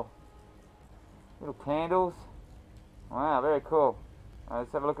are these little candles? Wow, very cool.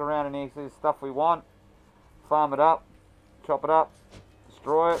 Let's have a look around in here, see the stuff we want. Farm it up, chop it up,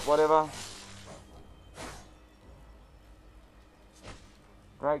 destroy it, whatever.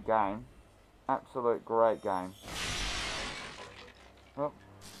 Great game. Absolute great game. Oh.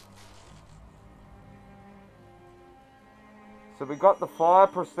 So we got the fire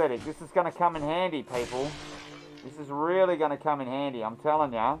prosthetic. This is going to come in handy, people. This is really going to come in handy, I'm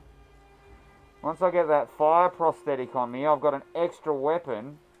telling ya. Once I get that fire prosthetic on me, I've got an extra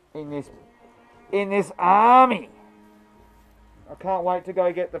weapon in this army. I can't wait to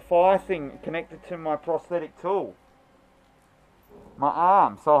go get the fire thing connected to my prosthetic tool. My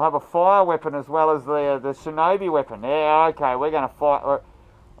arm. So I'll have a fire weapon as well as the shinobi weapon. Yeah, okay, we're going to fight.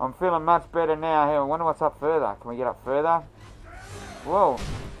 I'm feeling much better now. Here, I wonder what's up further. Can we get up further? Whoa.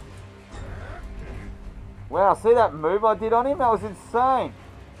 Wow, see that move I did on him? That was insane.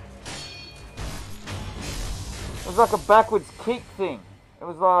 It was like a backwards kick thing. It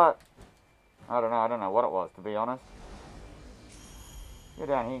was like... I don't know what it was, to be honest. Go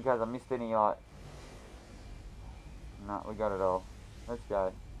down here in case I missed any, like... No, we got it all. Let's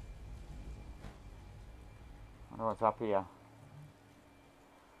go. I wonder what's up here.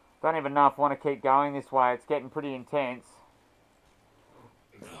 Don't even know if I want to keep going this way. It's getting pretty intense.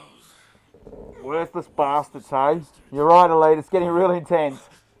 Worthless bastards, hey? You're right, Elite. It's getting real intense.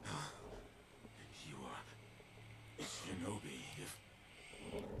 You are shinobi, if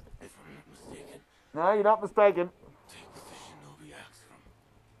I'm not mistaken. No, you're not mistaken. Take the shinobi axe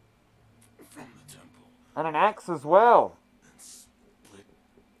from the temple. And an axe as well. And split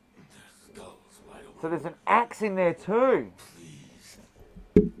their skulls wide open. So there's an axe in there too. Please.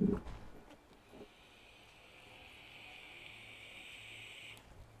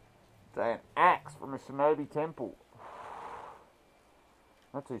 So an axe from a shinobi temple.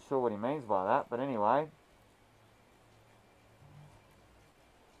 Not too sure what he means by that, but anyway.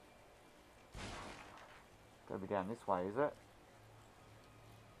 Gotta be down this way, is it?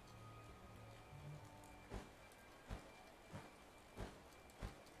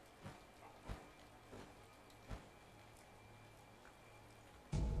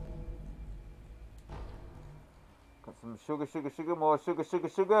 Got some sugar, more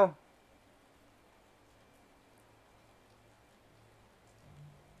sugar.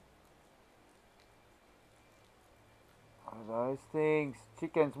 Those things.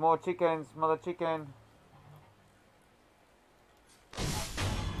 Chickens, more chickens, mother chicken.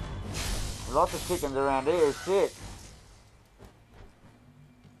 Lots of chickens around here, shit.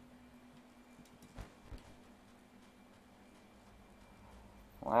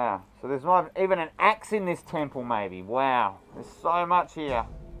 Wow. So there's not even an axe in this temple, maybe. Wow. There's so much here.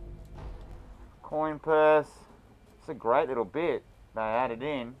 Coin purse. It's a great little bit they added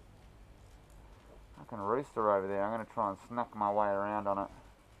in. Fucking rooster over there. I'm going to try and snuck my way around on it.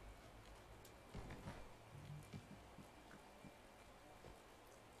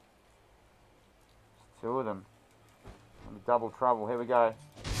 There's two of them. Double trouble. Here we go.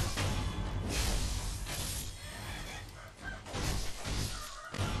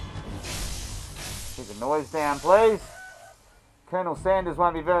 Keep the noise down, please. Colonel Sanders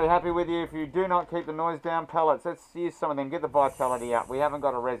won't be very happy with you if you do not keep the noise down. Pellets. Let's use some of them. Get the vitality up. We haven't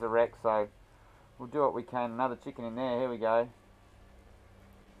got a resurrect, so we'll do what we can. Another chicken in there. Here we go.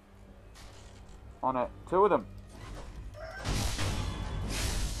 On it. Two of them.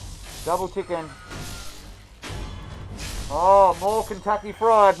 Double chicken. Oh, more Kentucky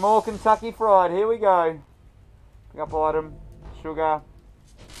Fried. More Kentucky Fried. Here we go. Pick up item. Sugar.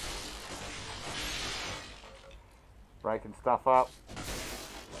 Breaking stuff up.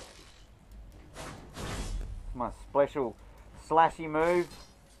 My special slashy move.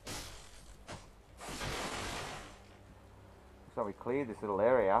 So we cleared this little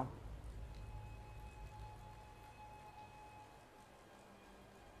area.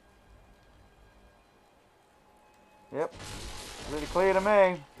 Yep, really clear to me.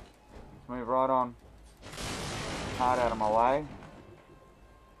 Let's move right on. Hard out of my way.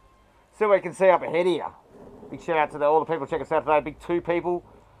 See what we can see up ahead here. Big shout out to all the people check us out today. Big 2 people.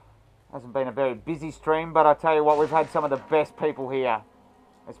 Hasn't been a very busy stream, but I tell you what, we've had some of the best people here.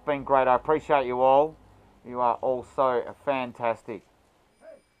 It's been great. I appreciate you all. You are all so fantastic.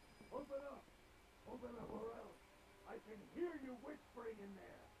 Hey, open up. Open up or else. I can hear you whispering in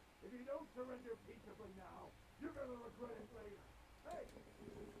there. If you don't surrender peaceably now, you're gonna regret it later. Hey!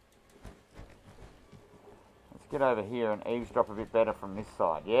 Let's get over here and eavesdrop a bit better from this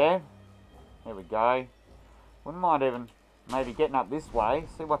side, yeah? Here we go. Wouldn't mind even maybe getting up this way.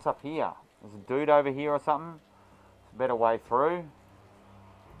 See what's up here. There's a dude over here or something. It's a better way through.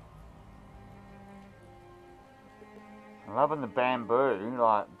 I'm loving the bamboo,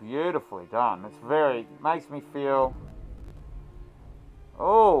 like beautifully done. It's very, makes me feel,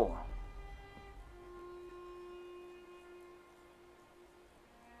 oh.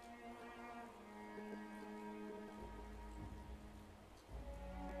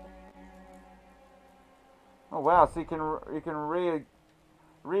 Oh wow, so you can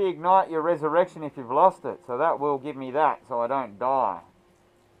reignite your resurrection if you've lost it. So that will give me that, so I don't die.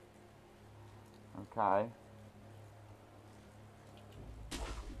 Okay. Let's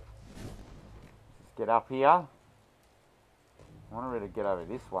get up here. I want to really get over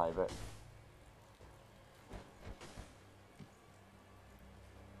this way, but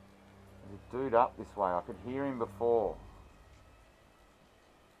there's a dude up this way. I could hear him before.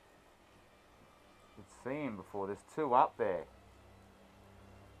 See him before. There's 2 up there.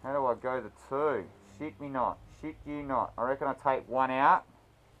 How do I go the 2? Shit me not. Shit you not. I reckon I take 1 out.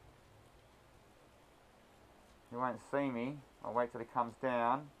 He won't see me. I'll wait till he comes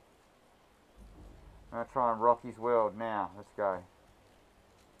down. I'm going to try and rock his world now. Let's go.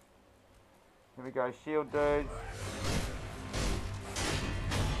 Here we go. Shield dudes.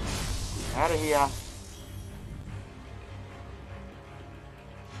 Out of here.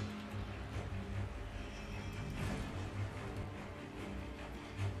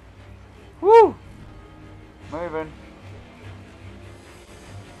 Woo! Moving.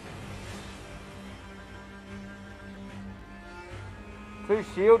 Two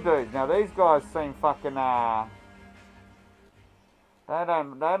shield dudes. Now these guys seem fucking they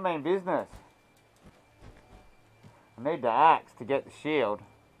don't mean business. I need the axe to get the shield.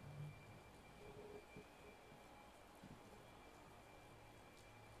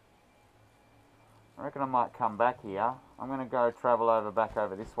 I reckon I might come back here. I'm going to go travel over back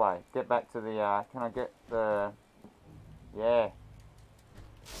over this way. Get back to the, can I get the, yeah.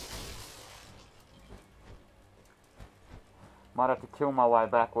 Might have to kill my way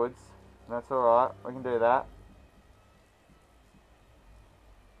backwards. That's alright, we can do that.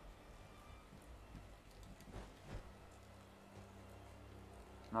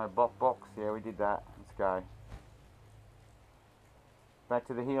 No box, yeah we did that. Let's go. Back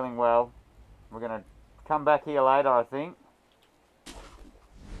to the healing well. We're going to come back here later, I think.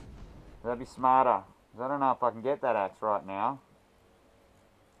 That'd be smarter. I don't know if I can get that axe right now.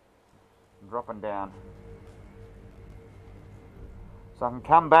 I'm dropping down. So I can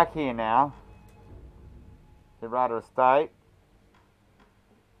come back here now. Hirata Estate.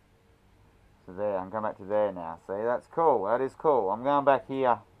 So there, I can come back to there now. See, that's cool. That is cool. I'm going back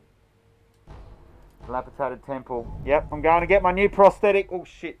here. Dilapidated temple. Yep, I'm going to get my new prosthetic. Oh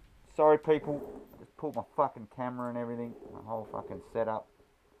shit. Sorry people, I just pulled my fucking camera and everything, my whole fucking setup.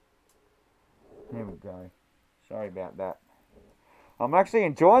 There we go. Sorry about that. I'm actually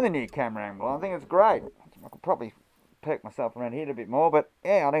enjoying the new camera angle. I think it's great. I could probably perk myself around here a bit more, but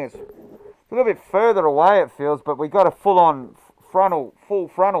yeah, I think it's a little bit further away it feels, but we got a full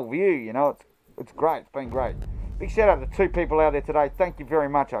frontal view, you know. It's great. It's been great. Big shout out to 2 people out there today. Thank you very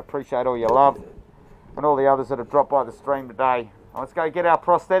much. I appreciate all your love and all the others that have dropped by the stream today. Let's go get our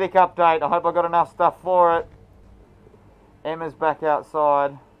prosthetic update. I hope I got enough stuff for it. Emma's back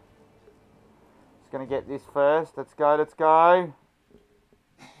outside. Just going to get this first. Let's go, let's go.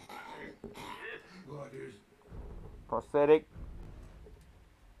 Prosthetic.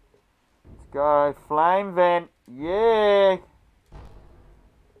 Let's go. Flame vent. Yeah.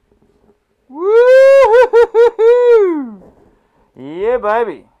 Woo! Yeah,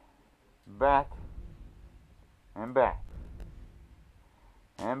 baby. Back. And back.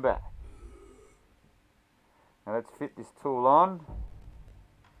 And back. Now let's fit this tool on.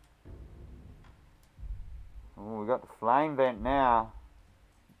 Oh, we got the flame vent now.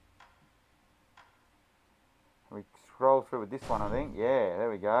 We scroll through with this one, I think. Yeah, there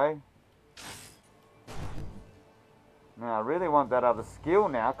we go. Now I really want that other skill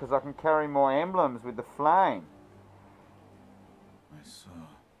now because I can carry more emblems with the flame. I saw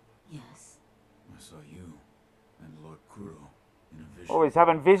you and Lord Kuro in a vision. Oh, he's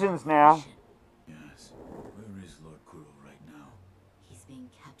having visions now. Yes. Where is Lord Kuro right now? He's being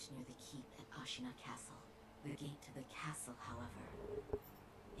kept near the keep at Ashina Castle. The gate to the castle, however,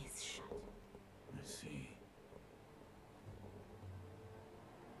 is shut. I see.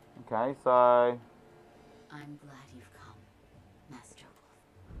 Okay, so I'm glad you've come, Master Wolf.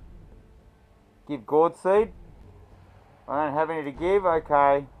 give gourd seed. I don't have any to give.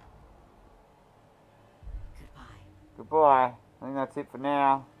 Okay. Goodbye. Goodbye. I think that's it for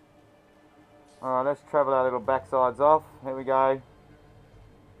now. Alright, let's travel our little backsides off. Here we go.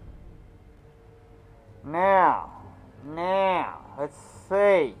 Now, let's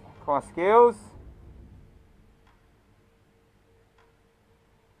see. My skills.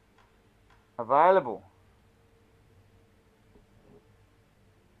 Available.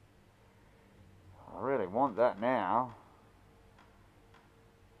 I really want that now.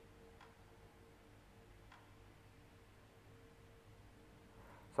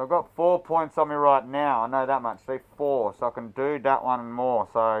 So I've got 4 points on me right now. I know that much. See, 4. So I can do that one and more.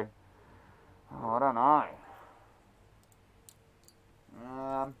 So, I don't know.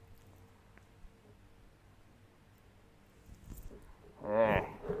 Yeah.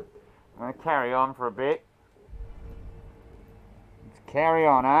 I'm going to carry on for a bit. Let's carry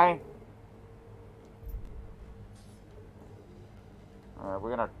on, eh?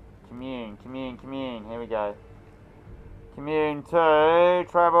 We're going to commune. Here we go. Commune to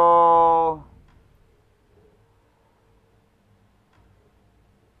travel.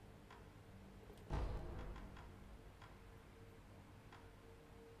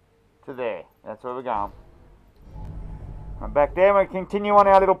 To there. That's where we're going. I'm back there. We'll continue on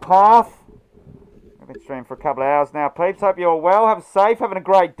our little path. I've been streaming for a couple of hours now, peeps. Hope you're all well. Have a safe. Having a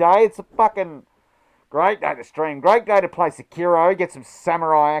great day. It's a fucking great day to stream. Great day to play Sekiro. Get some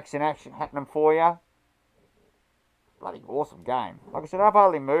samurai action happening for you. Bloody awesome game. Like I said, I've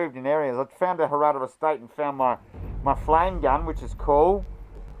hardly moved in areas. I found a Harada estate and found my flame gun, which is cool,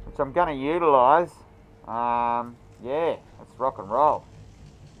 which I'm going to utilise. Yeah, let's rock and roll.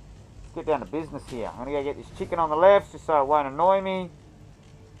 Let's get down to business here. I'm going to go get this chicken on the left just so it won't annoy me.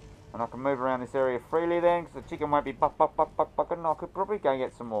 And I can move around this area freely then, because the chicken won't be bucking. I could probably go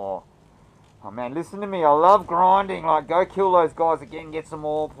get some more. Oh man, listen to me. I love grinding. Like, go kill those guys again, get some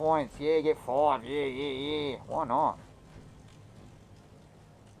more points. Yeah, get 5. Yeah. Why not?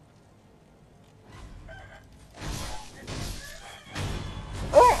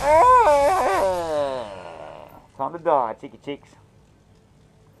 Time to die, cheeky chicks.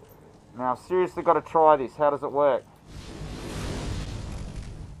 Now, I've seriously got to try this. How does it work?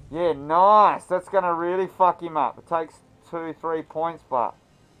 Yeah, nice. That's going to really fuck him up. It takes 2-3 points, but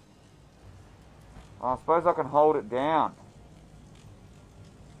I suppose I can hold it down.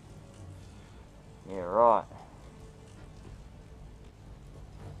 Yeah, right.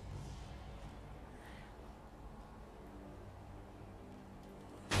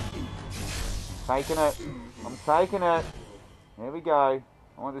 I'm taking it. Here we go.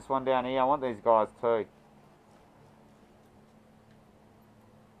 I want this one down here. I want these guys too.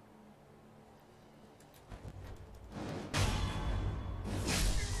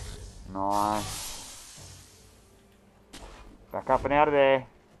 Nice. Back up and out of there.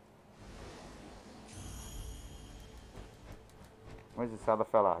 Where's this other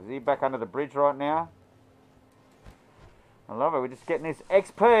fella? Is he back under the bridge right now? I love it. We're just getting this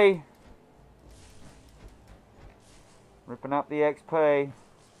XP. Ripping up the XP.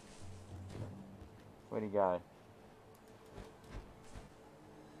 Where'd he go?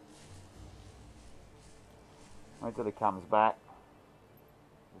 Wait till he comes back.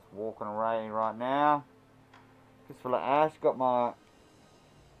 Just walking away right now. Just for the ash, got my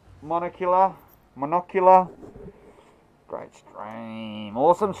monocular. Great stream.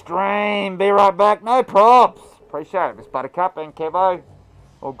 Awesome stream. Be right back. No props. Appreciate it, Miss Buttercup and Kevo.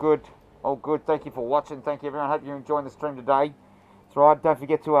 All good. All good. Thank you for watching. Thank you, everyone. Hope you're enjoying the stream today. That's right. Don't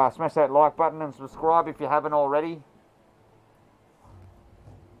forget to smash that like button and subscribe if you haven't already.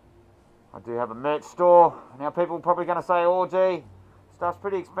 I do have a merch store. Now people are probably going to say, oh gee, stuff's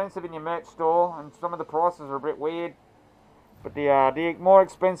pretty expensive in your merch store and some of the prices are a bit weird. But the more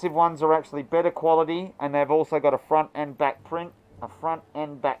expensive ones are actually better quality and they've also got a front and back print. A front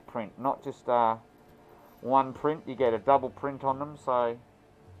and back print, not just one print. You get a double print on them, so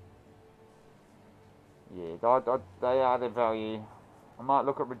yeah, they are the value. I might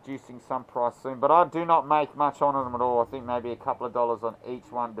look at reducing some price soon, but I do not make much on them at all. I think maybe a couple of dollars on each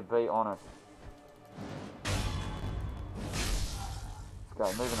one, to be honest.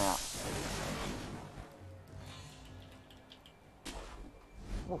 Let's go, moving out.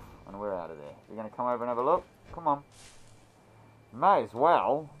 Oof, and we're out of there. You're going to come over and have a look? Come on. May as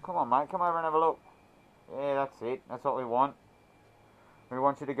well. Come on, mate, come over and have a look. Yeah, that's it. That's what we want. We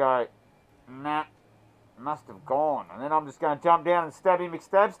want you to go, nah. Must have gone. And then I'm just going to jump down and stab him,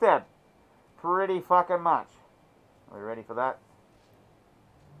 stab. Pretty fucking much. Are we ready for that?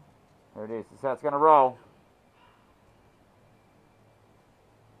 There it is. This is how it's going to roll.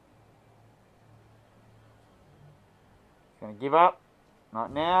 It's going to give up.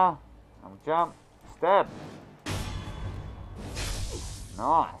 Not now. I'll jump. Stab.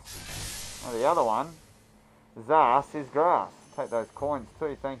 Nice. Well, the other one. Zas is grass. Take those coins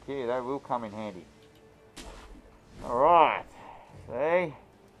too. Thank you. They will come in handy. Alright, see? I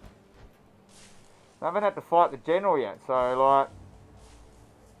haven't had to fight the general yet, so like...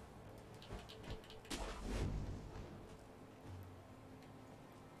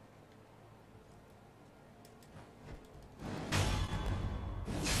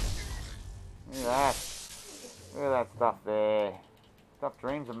 Look at that. Look at that stuff there. Stuff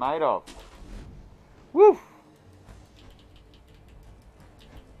dreams are made of. Woo!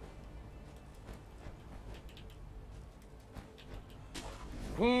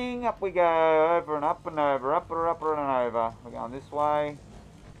 Ping, up we go, over and up and over, up and over. We're going this way.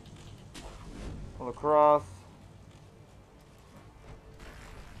 Pull across.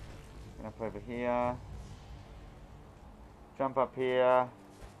 Get up over here. Jump up here.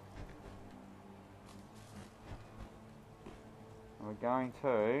 And we're going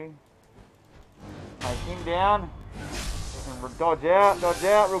to take him down. And dodge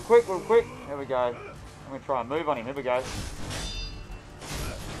out real quick. There we go. I'm going to try and move on him. Here we go.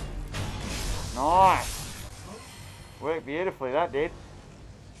 Nice. Worked beautifully, that did.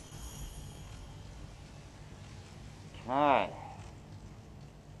 Okay.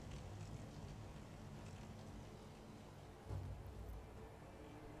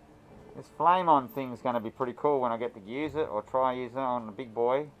 This flame on thing's going to be pretty cool when I get to use it, or try use it on the big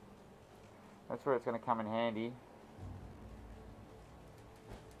boy. That's where it's going to come in handy.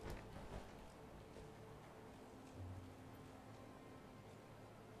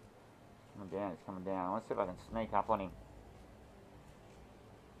 Down, he's coming down. I want to see if I can sneak up on him.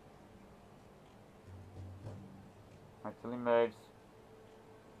 Wait till he moves.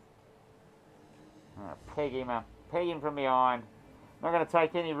 Peg him from behind. Not going to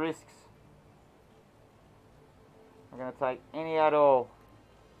take any risks. Not going to take any at all.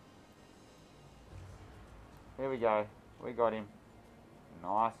 Here we go. We got him.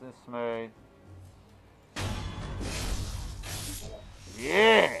 Nice and smooth.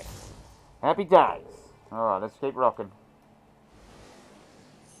 Yeah! Happy days. Alright, let's keep rocking.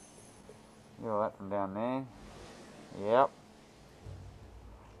 Get all that from down there. Yep.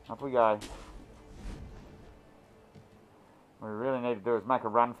 Up we go. What we really need to do is make a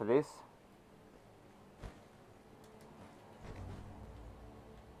run for this.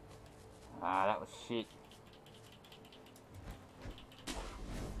 Ah, that was shit.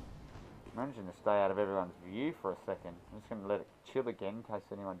 Managing to stay out of everyone's view for a second. I'm just going to let it chill again in case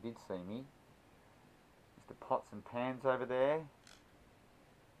anyone did see me. Mr. Pots and Pans over there.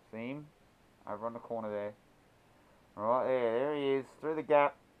 See him? Over on the corner there. Alright, there he is. Through the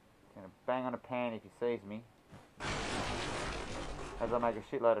gap. Going to bang on a pan if he sees me. As I make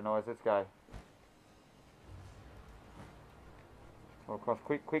a shitload of noise. Let's go. All across.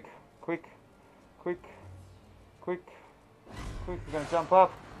 Quick. We're going to jump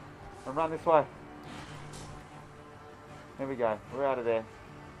up and run this way. Here we go. We're out of there.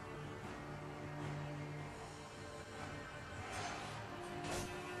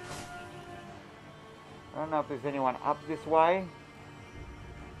 I don't know if there's anyone up this way.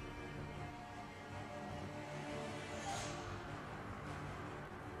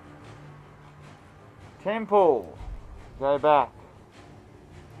 Temple. Go back.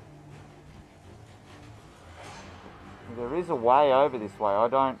 There is a way over this way. I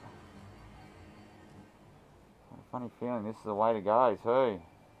don't... I have a funny feeling this is the way to go too.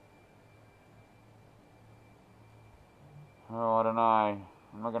 Oh, I don't know.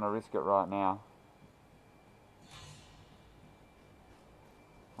 I'm not going to risk it right now.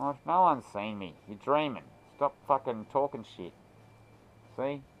 Oh, no one's seen me. You're dreaming. Stop fucking talking shit.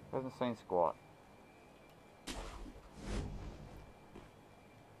 See? Hasn't seen squat.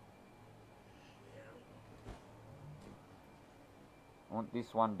 I want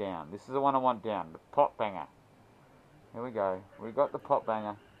this one down. This is the one I want down. The pot banger. Here we go. We got the pot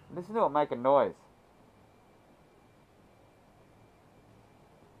banger. Listen to it make a noise.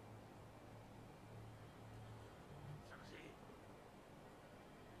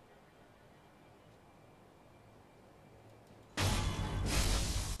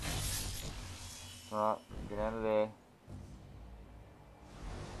 Right, get out of there.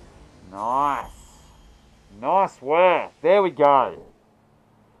 Nice. Nice work. There we go.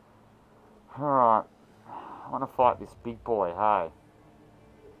 Alright. I want to fight this big boy, hey.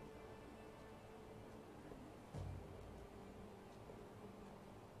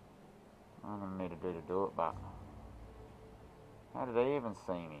 I'm going to need to do it, but... How did they even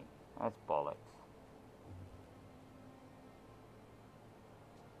see me? That's bollocks.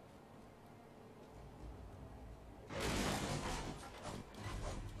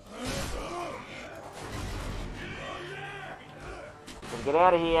 Gotta get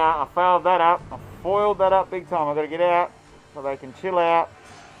out of here. I fouled that up. I foiled that up big time. I've got to get out so they can chill out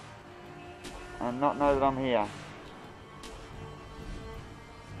and not know that I'm here.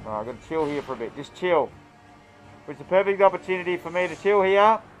 Right, I've got to chill here for a bit. Just chill. It's a perfect opportunity for me to chill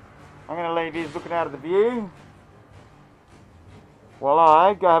here. I'm going to leave you looking out of the view while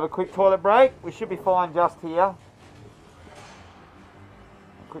I go have a quick toilet break. We should be fine just here. A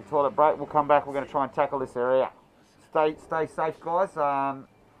quick toilet break. We'll come back. We're going to try and tackle this area. Stay safe, guys.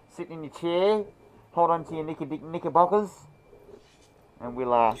 Sit in your chair. Hold on to your knickerbockers. And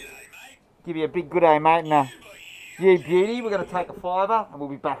we'll give you a big good day, mate. And you beauty. We're going to take a fiver and we'll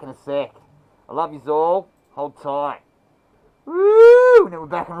be back in a sec. I love yous all. Hold tight. Woo! And then we're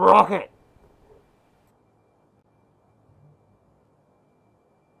back and rock it.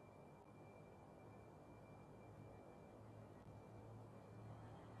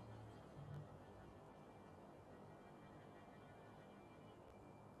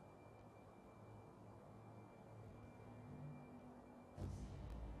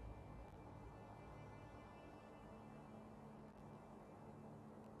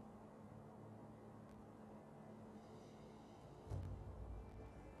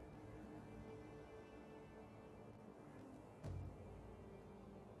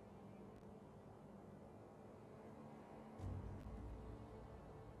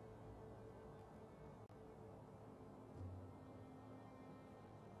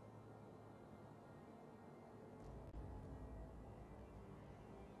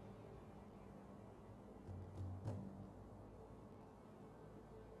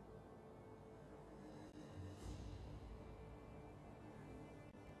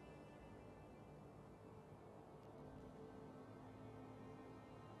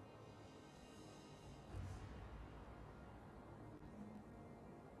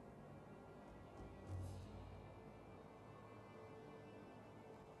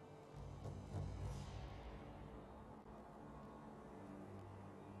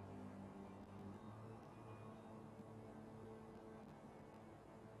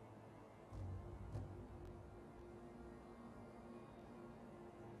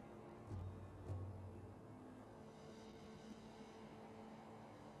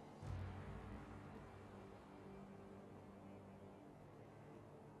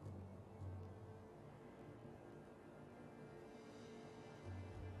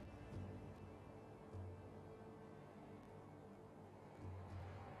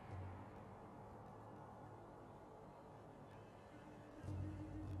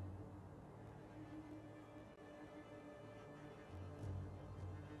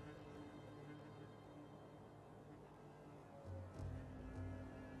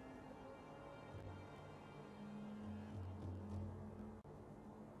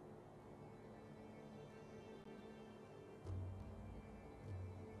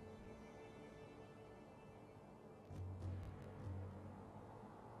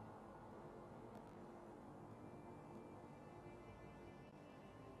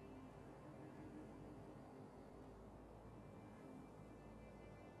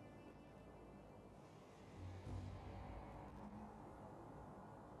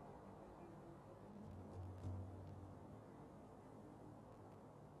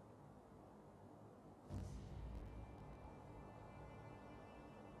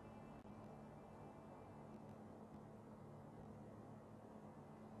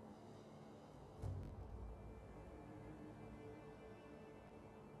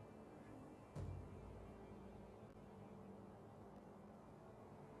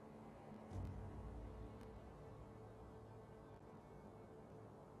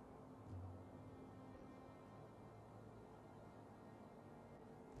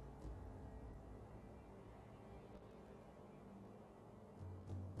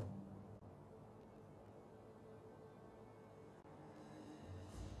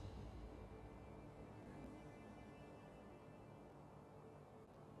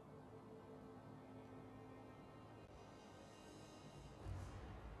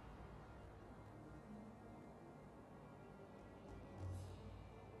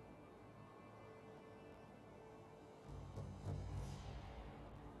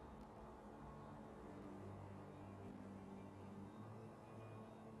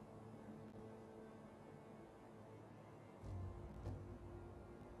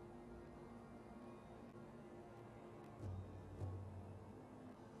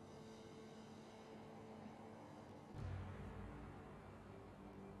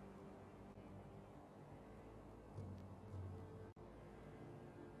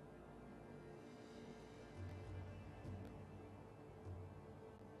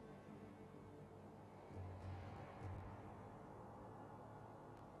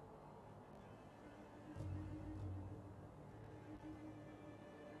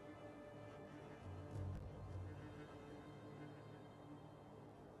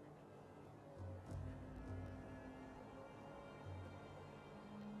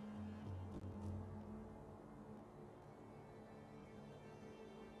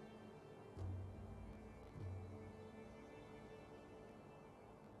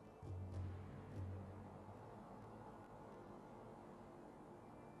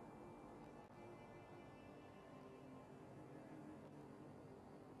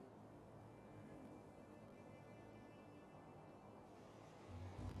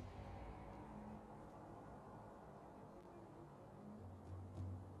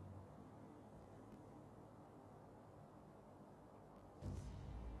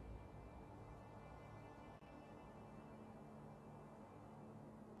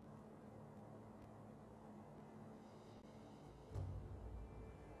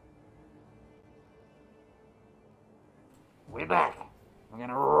 We're back. We're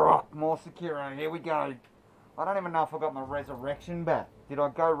gonna rock more Sekiro. Here we go. I don't even know if I got my resurrection back. Did I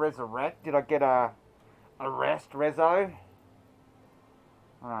go resurrect? Did I get a rest rezo?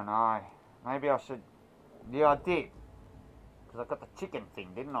 I don't know. Maybe I should. Yeah, I did. Because I got the chicken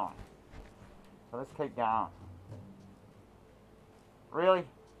thing, didn't I? So let's keep going. Really?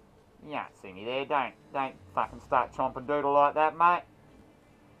 You can't see me there. Don't fucking start chomping doodle like that, mate.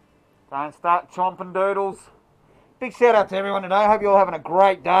 Don't start chomping doodles. Big shout out to everyone today. I hope you're all having a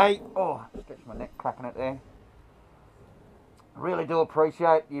great day. Oh, stretch my neck cracking it there. I really do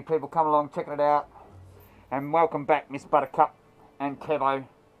appreciate you people coming along, checking it out. And welcome back, Miss Buttercup and Kevo.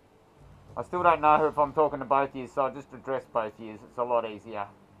 I still don't know if I'm talking to both of you, so I'll just address both of you. It's a lot easier.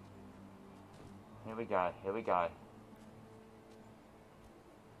 Here we go, here we go.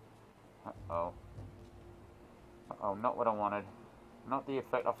 Uh-oh. Uh-oh, not what I wanted. Not the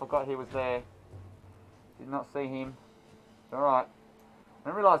effect. I forgot he was there. Did not see him. It's alright. I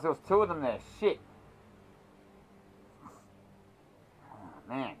didn't realise there was two of them there. Shit. Oh,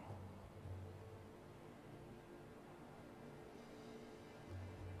 man.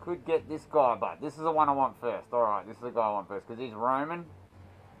 Could get this guy, but this is the one I want first. Alright, this is the guy I want first, because he's Roman.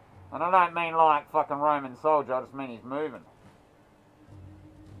 And I don't mean like fucking Roman soldier, I just mean he's moving.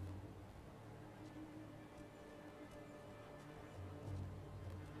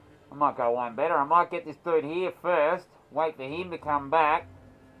 I might go one better. I might get this dude here first, wait for him to come back,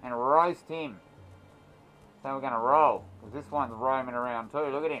 and roast him. So we're going to roll. Because this one's roaming around too,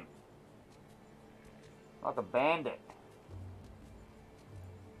 look at him. Like a bandit.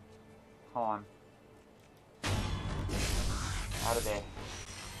 Time. Out of there.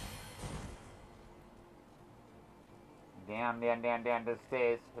 Down to the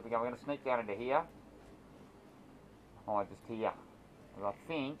stairs. Here we go. We're going to sneak down into here. Oh, just here. But I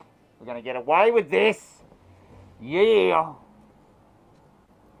think we're going to get away with this. Yeah.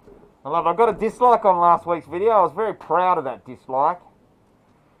 I love. I got a dislike on last week's video. I was very proud of that dislike.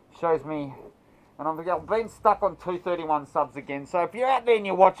 Shows me. And I've been stuck on 231 subs again. So if you're out there and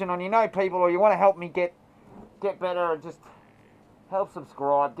you're watching and you know people or you want to help me get better and just help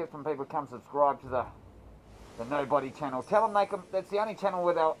subscribe, get some people to come subscribe to the Nobody channel. Tell them that's the only channel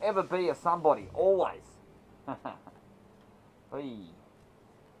where they'll ever be a somebody. Always. Hey.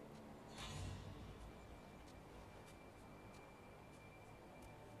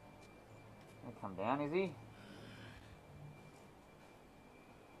 He'll come down, is he?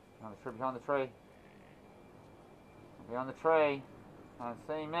 Behind the tree, behind the tree. Behind the tree. Can't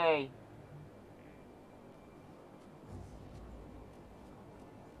see me.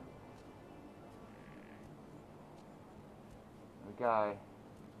 Go.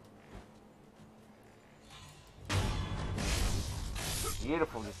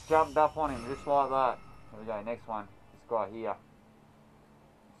 Beautiful, just jumped up on him just like that. Here we go, next one. This guy here.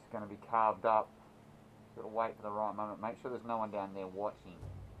 It's going to be carved up. Got to wait for the right moment. Make sure there's no one down there watching.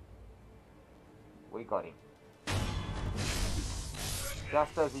 We got him.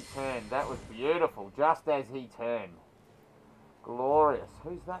 Just as he turned. That was beautiful. Just as he turned. Glorious.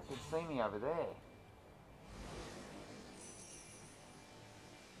 Who's that? Can see me over there.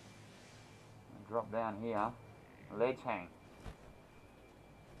 Drop down here, ledge hang.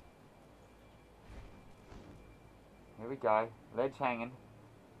 Here we go, ledge hanging.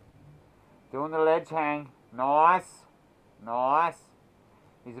 Doing the ledge hang, nice, nice.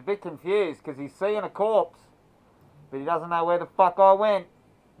 He's a bit confused because he's seeing a corpse, but he doesn't know where the fuck I went.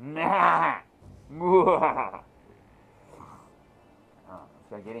 Nah. Oh, let's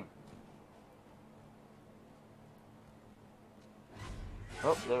go get him.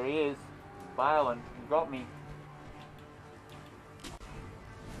 Oh, there he is. Bailing, you got me.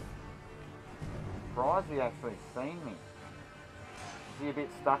 Surprised he actually seen me. Is he a bit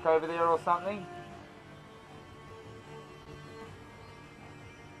stuck over there or something?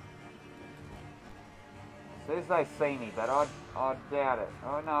 Says they see me, but I doubt it.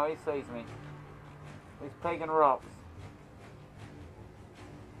 Oh no, he sees me. He's pegging rocks.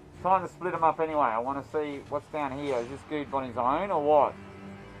 It's time to split him up anyway. I want to see what's down here. Is this dude on his own or what?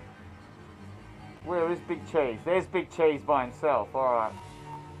 Where is Big Cheese? There's Big Cheese by himself. Alright.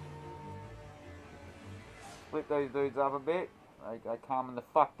 Split these dudes up a bit. They calming the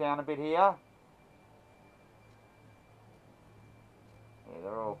fuck down a bit here. Yeah,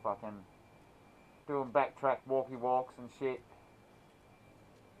 they're all fucking doing backtrack walkie walks and shit.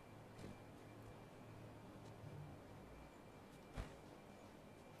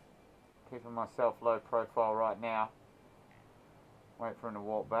 Keeping myself low profile right now. Wait for him to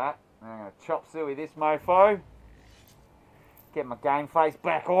walk back. I'm going to chop suey this mofo. Get my game face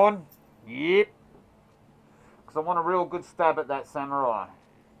back on. Yep. Because I want a real good stab at that samurai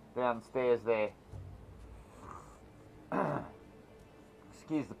downstairs there.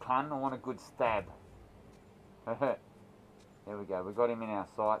 Excuse the pun, I want a good stab. There we go, we got him in our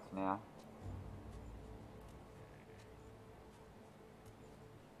sights now.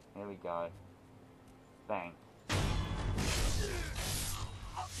 There we go. Bang.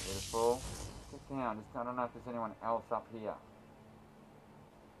 Beautiful. Get down, I don't know if there's anyone else up here.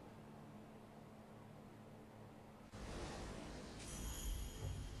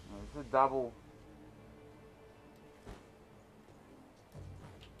 This is a double.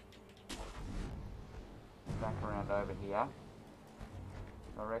 Back around over here.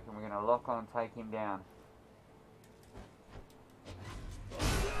 I reckon we're going to lock on and take him down.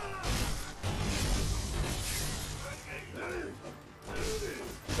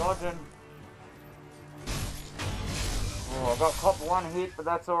 Dodging. Oh, I got copped one hit, but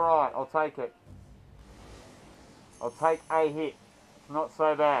that's alright. I'll take it. I'll take a hit. It's not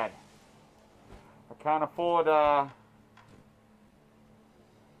so bad. I can't afford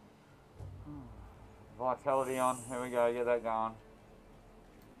vitality on. Here we go, get that going.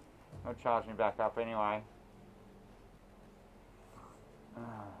 I'll charge me back up anyway.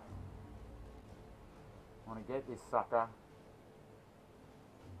 Want to get this sucker.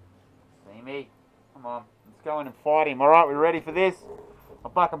 See me? Come on, let's go in and fight him. Alright, we ready for this?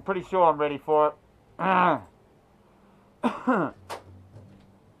 I'm pretty sure I'm ready for it. Oh.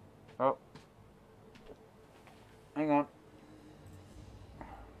 Hang on.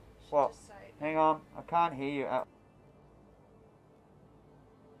 What? Hang on, I can't hear you.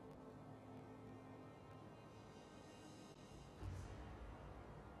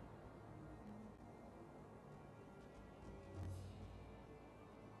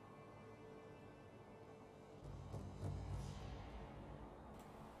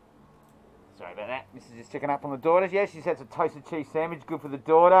 Sorry about that. Mrs. is checking up on the daughters. Yeah, she said it's a toasted cheese sandwich. Good for the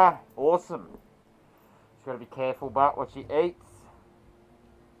daughter. Awesome. She's got to be careful about what she eats.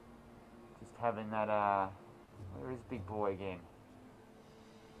 Just having that, where is big boy again?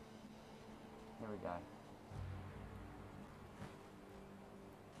 Here we go.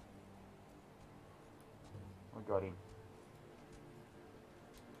 We got him.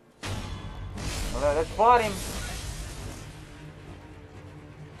 Well, let's fight him.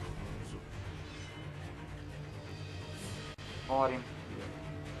 Fight him.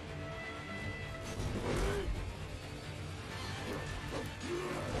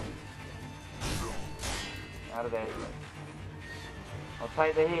 Out of there. I'll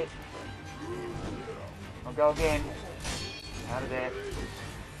take the hit. I'll go again. Out of there.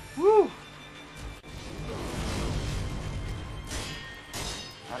 Woo!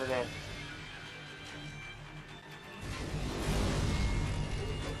 Out of there.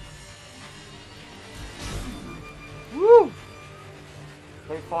 Woo!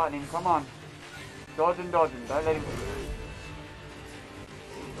 Keep fighting him, come on. Dodging, don't let him.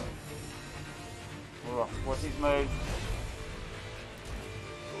 Oh, what's his move?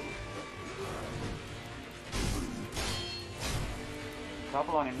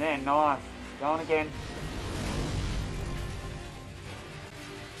 Couple on him there, nice. Going again.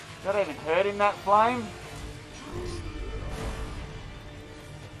 Not even hurt him, that flame.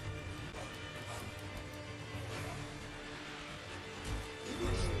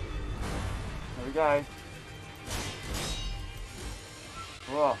 There we go.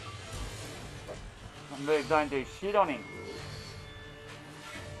 Whoa. That move don't do shit on him.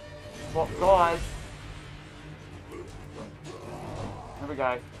 Swap sides. There we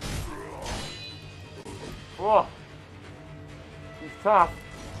go. Whoa. He's tough.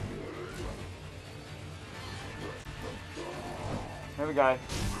 There we go.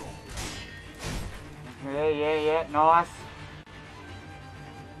 Yeah, nice.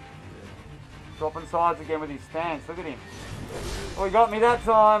 Dropping sides again with his stance, look at him. Oh, he got me that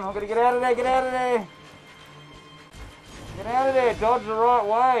time. I've got to get out of there, get out of there. Get out of there, dodge the right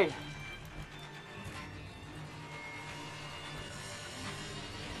way.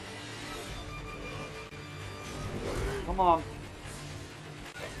 Come on.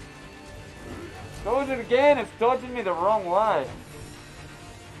 Dodge it again, it's dodging me the wrong way.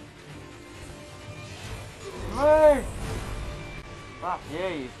 Move! Fuck yeah,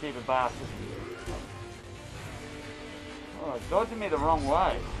 you stupid bastard. Oh, it's dodging me the wrong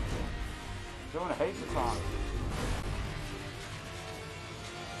way. Doing it heaps of times.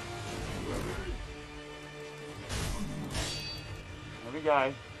 There we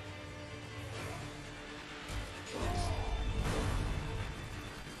go.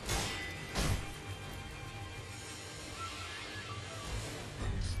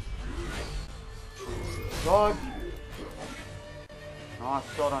 God.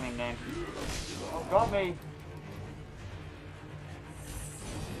 Nice shot on him then. Oh, got me.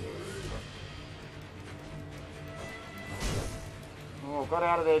 Oh, got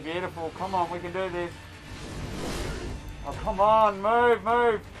out of there, beautiful. Come on, we can do this. Oh, come on, move,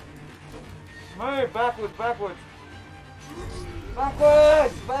 move. Move, backwards, backwards.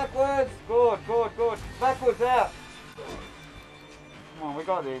 Backwards, backwards. Good, good, good. Backwards out. Come on, we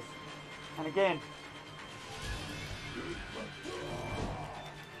got this. And again.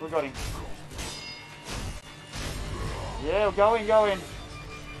 We got him. Yeah, we're going, going.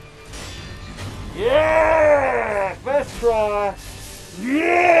 Yeah! First try.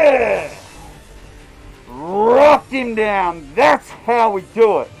 Yeah! Rocked him down. That's how we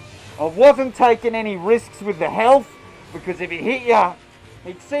do it. I wasn't taking any risks with the health, because if he hit ya,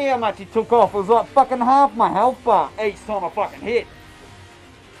 you'd see how much he took off. It was like fucking half my health bar each time I fucking hit.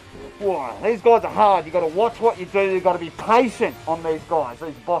 Wow, these guys are hard. You got to watch what you do. You got to be patient on these guys,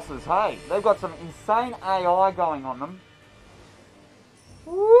 these bosses. Hey, they've got some insane AI going on them.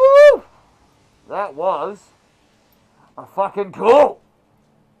 Woo! That was a fucking cool.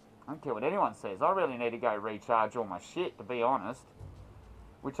 I don't care what anyone says. I really need to go recharge all my shit, to be honest.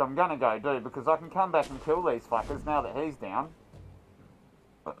 Which I'm going to go do, because I can come back and kill these fuckers now that he's down.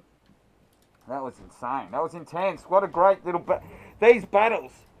 That was insane. That was intense. What a great little... These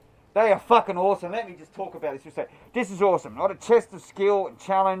battles, they are fucking awesome. Let me just talk about this for a sec. This is awesome. Not a chest of skill and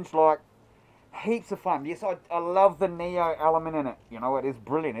challenge, like, heaps of fun. Yes, I love the Neo element in it. You know, it is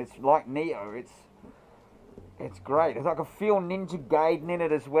brilliant. It's like Neo. It's great. It's like I feel Ninja Gaiden in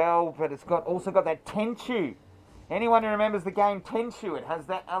it as well, but it's also got that Tenchu. Anyone who remembers the game Tenchu, it has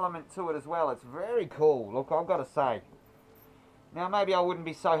that element to it as well. It's very cool. Look, I've got to say. Now, maybe I wouldn't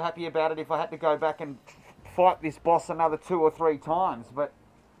be so happy about it if I had to go back and fight this boss another 2 or 3 times, but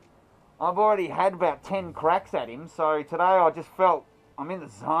I've already had about 10 cracks at him, so today I just felt I'm in the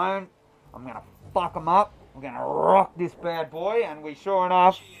zone. I'm going to fuck him up. We're going to rock this bad boy, and we sure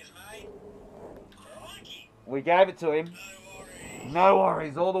enough, we gave it to him. No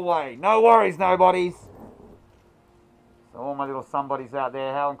worries all the way. No worries, nobodies. So all my little somebodies out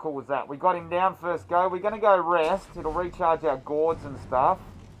there, how cool was that? We got him down first go. We're going to go rest. It'll recharge our gourds and stuff.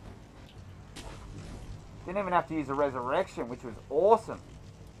 Didn't even have to use a resurrection, which was awesome.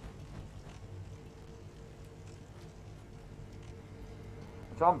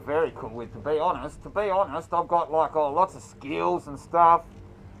 Which I'm very cool with, to be honest. To be honest, I've got like lots of skills and stuff.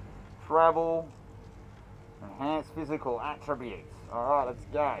 Travel. Enhanced physical attributes. Alright, let's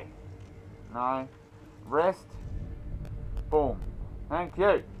go. No. Rest. Boom. Thank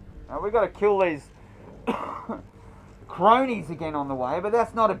you. Now we've got to kill these cronies again on the way, but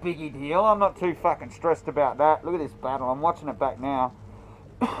that's not a biggie deal. I'm not too fucking stressed about that. Look at this battle. I'm watching it back now.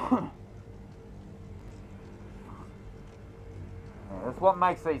 Yeah, that's what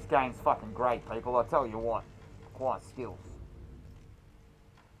makes these games fucking great, people. I tell you what. Quite skills.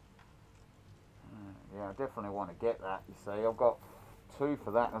 Yeah, I definitely want to get that, you see. I've got 2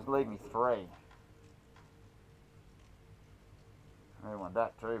 for that, and it's leaving me 3. I really want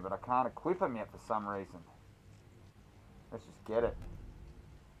that too, but I can't equip them yet for some reason. Let's just get it.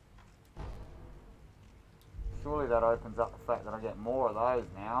 Surely that opens up the fact that I get more of those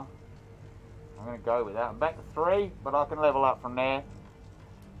now. I'm going to go with that. I'm back to 3, but I can level up from there.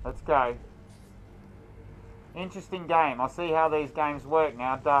 Let's go. Interesting game. I see how these games work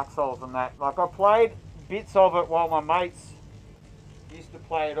now, Dark Souls and that. Like, I played bits of it while my mates used to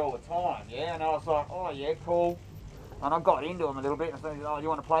play it all the time, yeah? And I was like, oh yeah, cool. And I got into them a little bit and said, oh, you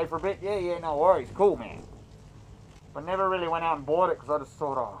want to play for a bit? Yeah, yeah, no worries. Cool, man. But never really went out and bought it because I just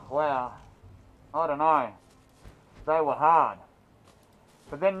thought, oh, wow. I don't know. They were hard.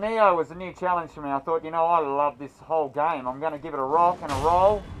 But then Neo was a new challenge for me. I thought, you know, I love this whole game. I'm going to give it a rock and a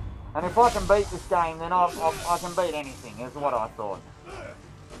roll. And if I can beat this game, then I can beat anything, is what I thought.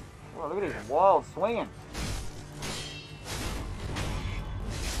 Well, look at his wild swinging.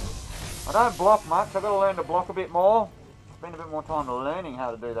 I don't block much. I've got to learn to block a bit more. Spend a bit more time learning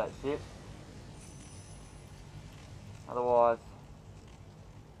how to do that shit. Otherwise,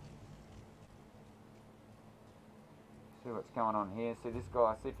 see what's going on here. See this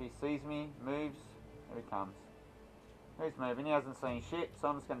guy. See if he sees me, moves. There he comes. He's moving. He hasn't seen shit, so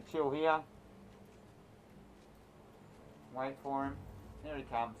I'm just going to chill here. Wait for him. There he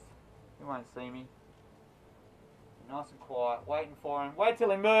comes. He won't see me. Nice and quiet, waiting for him. Wait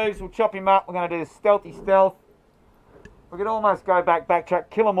till he moves, we'll chop him up. We're going to do stealthy stealth. We could almost go backtrack,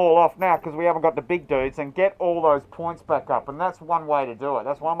 kill them all off now because we haven't got the big dudes and get all those points back up. And that's one way to do it.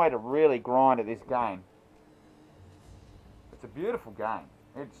 That's one way to really grind at this game. It's a beautiful game.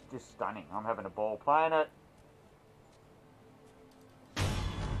 It's just stunning. I'm having a ball playing it.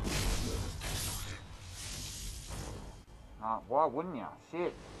 Why wouldn't you?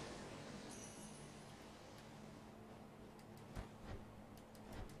 Shit.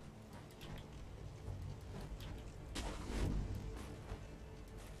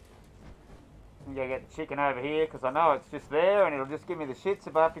 I'm gonna get the chicken over here because I know it's just there and it'll just give me the shits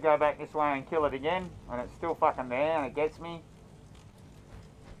if I have to go back this way and kill it again and it's still fucking there and it gets me.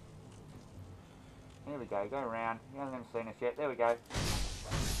 Here we go, go around. You haven't seen us yet. There we go.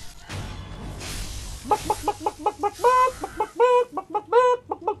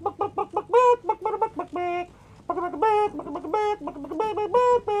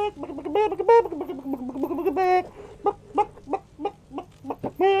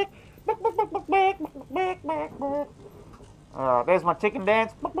 There's my chicken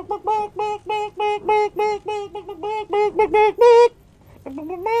dance.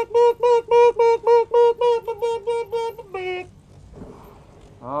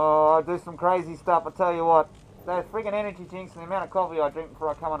 Oh, I do some crazy stuff, I tell you what. Those friggin' energy drinks and the amount of coffee I drink before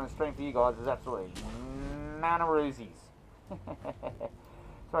I come on and stream for you guys is absolutely none of roozies.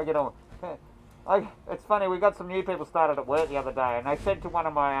 So I get on. It's funny, we got some new people started at work the other day and they said to one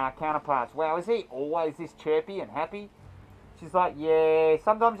of my counterparts, wow, is he always this chirpy and happy? She's like, yeah,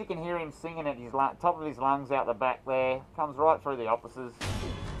 sometimes you can hear him singing at his top of his lungs out the back there. Comes right through the offices.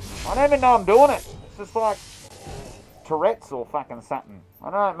 I don't even know I'm doing it. It's just like Tourette's or fucking something.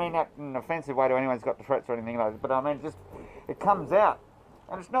 I don't mean that in an offensive way to anyone who's got Tourette's or anything like that, but I mean just, it comes out.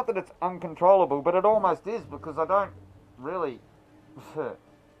 And it's not that it's uncontrollable, but it almost is because I don't really, I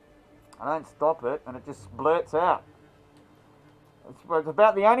don't stop it and it just blurts out. It's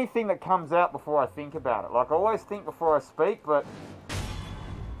about the only thing that comes out before I think about it. Like, I always think before I speak, but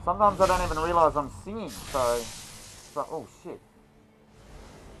sometimes I don't even realise I'm singing, so it's like, oh shit.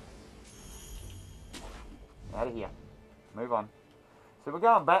 Out of here. Move on. So we're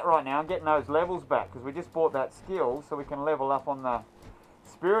going back right now and getting those levels back, because we just bought that skill so we can level up on the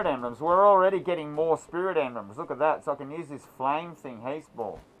spirit emblems. We're already getting more spirit emblems. Look at that. So I can use this flame thing, Haste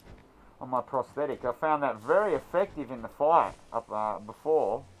Ball, on my prosthetic. I found that very effective in the fight up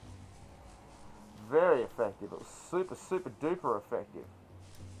before. Very effective. It was super, super duper effective.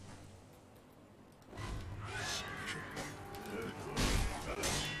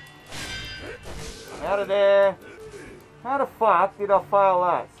 Out of there. How the fuck did I fail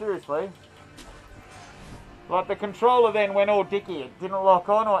that? Seriously. Like, the controller then went all dicky. It didn't lock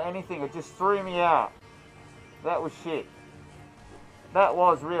on or anything. It just threw me out. That was shit. That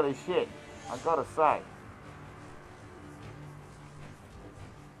was really shit, I gotta say.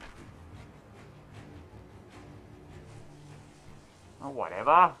 Oh,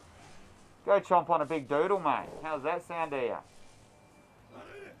 whatever. Go chomp on a big doodle, mate. How's that sound to you?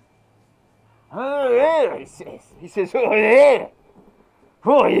 Oh, yeah, he says. He says, oh, yeah.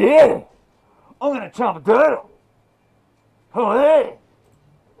 Oh, yeah. I'm gonna chomp a doodle. Oh, yeah.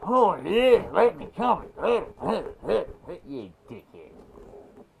 Oh, yeah. Let me chomp it. You dickhead.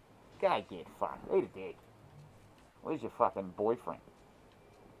 Go get fucked. Eat a dick. Where's your fucking boyfriend?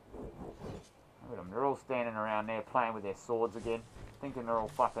 Look at them. They're all standing around there playing with their swords again. Thinking they're all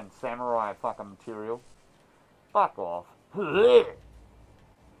fucking samurai fucking material. Fuck off. You're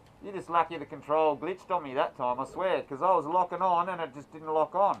just lucky the control glitched on me that time, I swear. Because I was locking on and it just didn't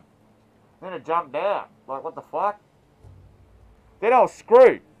lock on. Then it jumped out. Like, what the fuck? Then I was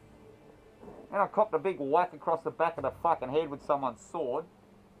screwed. Then I copped a big whack across the back of the fucking head with someone's sword.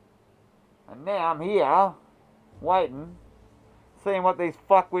 And now I'm here, waiting, seeing what these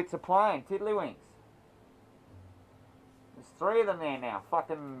fuckwits are playing, tiddlywinks. There's 3 of them there now,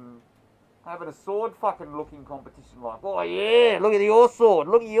 fucking having a sword fucking looking competition like, oh yeah, look at your sword,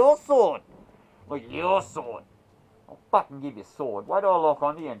 look at your sword, look at your sword. I'll fucking give you a sword. Wait till I lock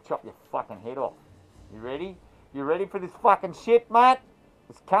onto you and chop your fucking head off. You ready? You ready for this fucking shit, mate?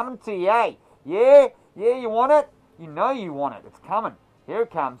 It's coming to you, eh? Yeah? Yeah, you want it? You know you want it. It's coming. Here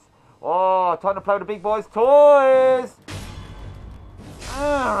it comes. Oh, time to play with the big boys' toys.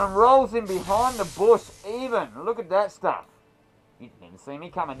 Rolls in behind the bush even. Look at that stuff. You didn't see me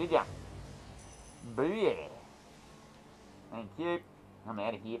coming, did ya? Booyah. Thank you. I'm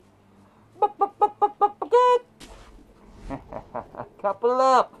out of here. Couple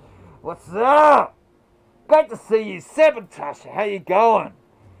up. What's up? Great to see you, Sabotage. How you going?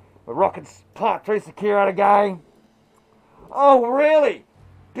 We're rocking Part 3 SEKIRO again. Oh, really?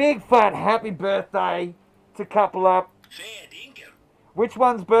 Big fat happy birthday to Couple Up. Fair dinkum. Which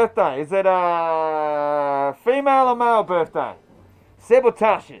one's birthday? Is it female or male birthday?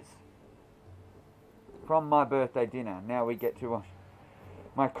 Sabotage's. From my birthday dinner. Now we get to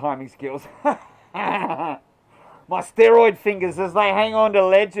my climbing skills. My steroid fingers as they hang on to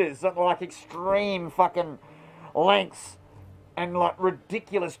ledges at like extreme fucking lengths. and like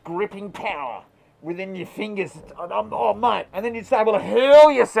ridiculous gripping power within your fingers. Oh, mate. And then you'd be able to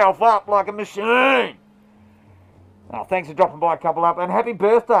heal yourself up like a machine. Oh, thanks for dropping by a couple up, and happy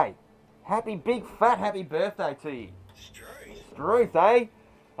birthday. Happy big fat happy birthday to you. Struth, eh?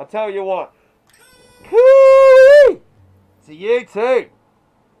 I'll tell you what. Coo-ee! To you too.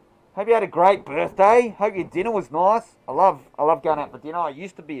 Hope you had a great birthday. Hope your dinner was nice. I love going out for dinner. I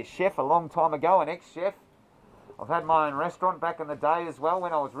used to be a chef a long time ago, an ex-chef. I've had my own restaurant back in the day as well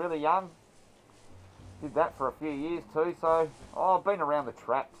when I was really young. Did that for a few years too, so I've been around the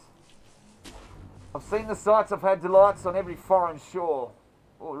traps. I've seen the sights, I've had delights on every foreign shore.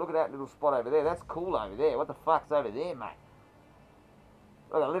 Oh, look at that little spot over there. That's cool over there. What the fuck's over there, mate?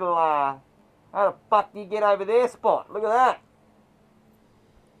 Look, a little, how the fuck do you get over there spot? Look at that.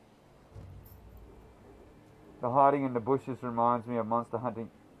 The hiding in the bushes reminds me of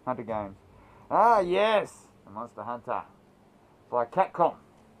Hunter games. Ah, yes. The Monster Hunter. By Capcom.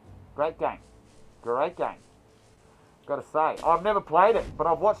 Great game. Great game. Gotta say. I've never played it, but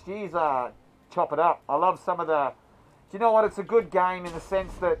I've watched you chop it up. I love some of the... Do you know what? It's a good game in the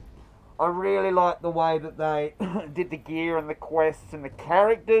sense that I really like the way that they did the gear and the quests and the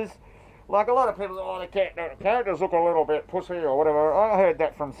characters. Like a lot of people, the characters look a little bit pussy or whatever. I heard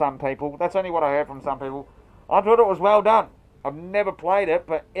that from some people. That's only what I heard from some people. I thought it was well done. I've never played it,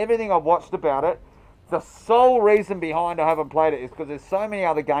 but everything I've watched about it, the sole reason behind I haven't played it is because there's so many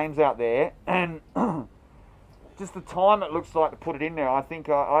other games out there, and just the time it looks like to put it in there, I think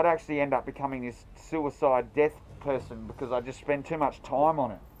I'd actually end up becoming this suicide death person because I just spend too much time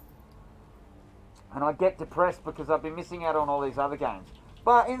on it. And I get depressed because I've been missing out on all these other games.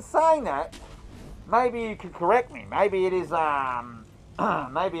 But in saying that, maybe you could correct me. Maybe it is,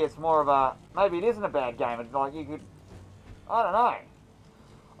 maybe it's more of a, maybe it isn't a bad game. It's like you could, I don't know.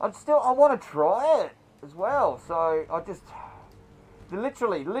 I want to try it as well. So I just,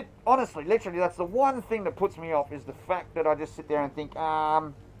 honestly, that's the one thing that puts me off is the fact that I just sit there and think,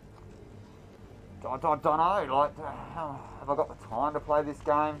 I don't know, like, have I got the time to play this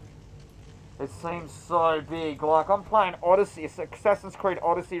game? It seems so big. Like, I'm playing Odyssey, Assassin's Creed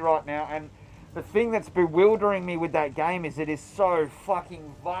Odyssey right now, and the thing that's bewildering me with that game is it is so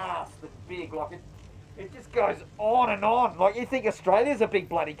fucking vast and big. Like, it just goes on and on. Like, you think Australia's a big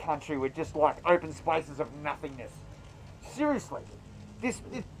bloody country with just, like, open spaces of nothingness. Seriously. This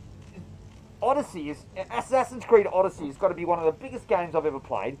Odyssey is... Assassin's Creed Odyssey has got to be one of the biggest games I've ever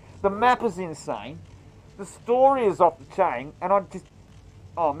played. The map is insane. The story is off the chain, and I just...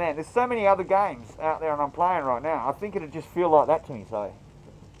 Oh man, there's so many other games out there and I'm playing right now. I think it'd just feel like that to me, so...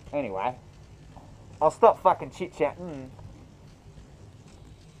 Anyway. I'll stop fucking chit-chatting.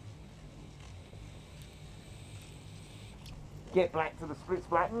 Get back to the split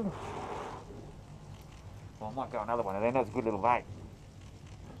splatting. Well, I might go another one of them. That's a good little vape.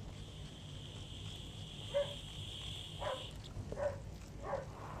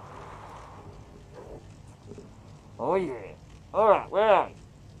 Oh yeah. Alright, where are we?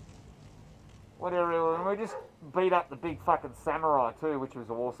 What area? We just beat up the big fucking samurai too, which was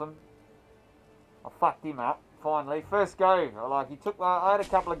awesome. I fucked him up, finally. First go, I had a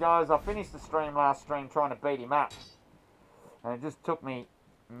couple of goes. I finished the last stream trying to beat him up. And it just took me,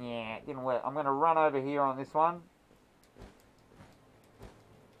 it didn't work. I'm going to run over here on this one.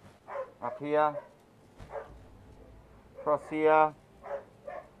 Up here. Across here.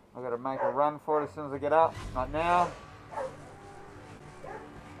 I've got to make a run for it as soon as I get up. Not now.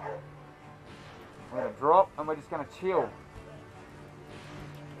 I'm going to drop and we're just going to chill.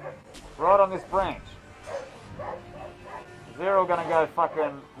 Right on this branch. They're all going to go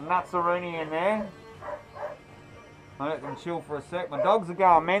fucking nuts-a-rooney in there. I let them chill for a sec. My dogs are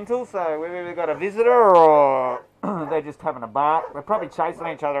going mental, so we've either got a visitor or they're just having a bark. They're probably chasing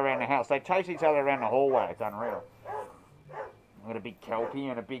each other around the house. They chase each other around the hallway. It's unreal. I've got a big Kelpie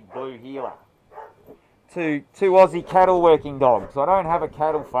and a big blue heeler. Two Aussie cattle working dogs. I don't have a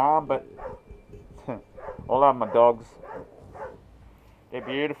cattle farm, but I love my dogs. They're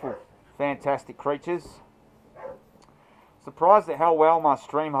beautiful, fantastic creatures. Surprised at how well my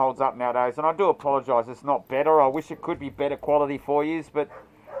stream holds up nowadays, and I do apologise, it's not better. I wish it could be better quality for you, but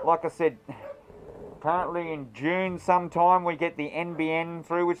like I said, apparently in June sometime we get the NBN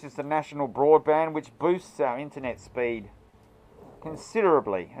through, which is the national broadband, which boosts our internet speed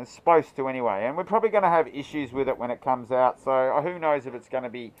considerably. It's supposed to anyway, and we're probably going to have issues with it when it comes out, so who knows if it's going to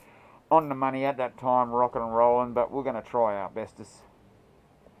be on the money at that time, rocking and rolling, but we're going to try our bestest.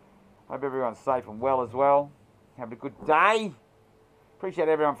 Hope everyone's safe and well as well. Have a good day. Appreciate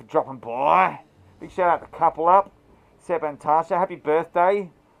everyone for dropping by. Big shout out to Couple Up, Seb and Tasha. Happy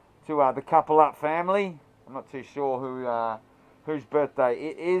birthday to the Couple Up family. I'm not too sure whose birthday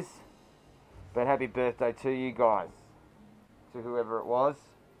it is. But happy birthday to you guys. To whoever it was.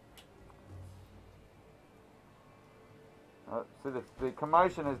 So the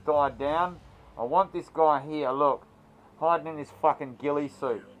commotion has died down. I want this guy here, look, hiding in this fucking ghillie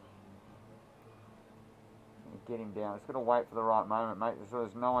suit. Get him down. Just got to wait for the right moment, mate.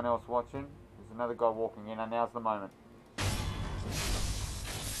 There's no one else watching. There's another guy walking in, and now's the moment.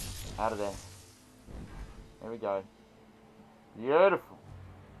 Out of there. There we go. Beautiful.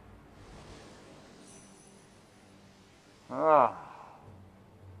 Ah.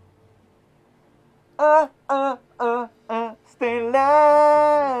 Stay alive.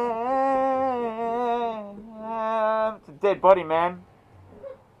 It's a dead body, man.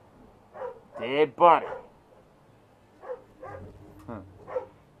 Dead body.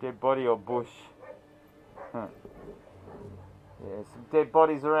 Dead body or bush. Yeah, some dead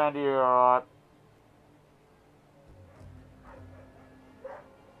bodies around here, alright.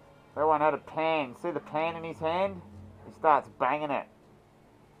 That one had a pan. See the pan in his hand? He starts banging it.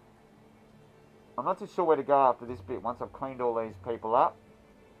 I'm not too sure where to go after this bit once I've cleaned all these people up.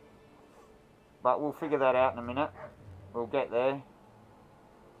 But we'll figure that out in a minute. We'll get there.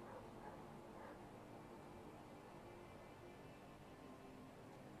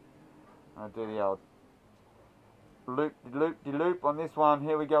 I'll do the old loop on this one.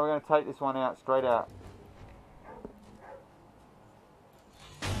 Here we go. We're going to take this one out, straight out.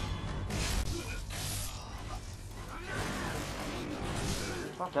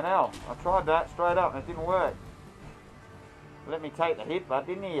 Fucking hell. I tried that straight up and it didn't work. Let me take the hit, but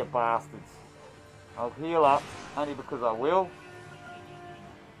didn't he, you bastards? I'll heal up, only because I will.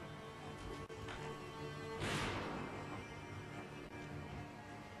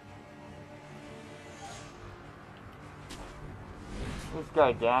 Let's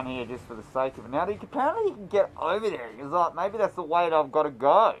go down here just for the sake of it. Now, apparently you can get over there. Because like, maybe that's the way that I've got to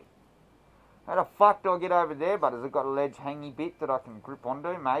go. How the fuck do I get over there? But has it got a ledge hangy bit that I can grip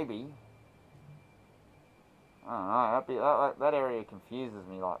onto? Maybe. I don't know. That area confuses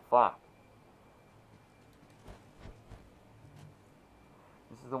me like fuck.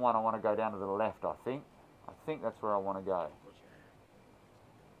 This is the one I want to go down to the left, I think. I think that's where I want to go.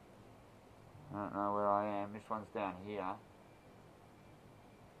 I don't know where I am. This one's down here.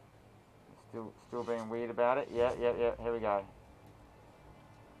 Still being weird about it. Yeah. Here we go.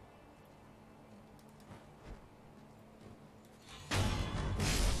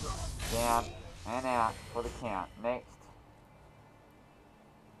 Down and out for the count. Next.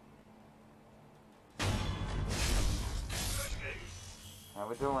 How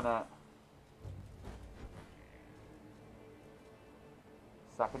we're doing it.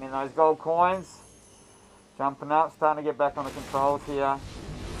 Sucking in those gold coins. Jumping up, starting to get back on the controls here.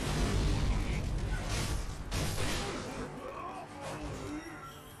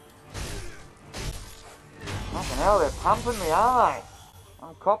 Fucking hell, they're pumping me, aren't they?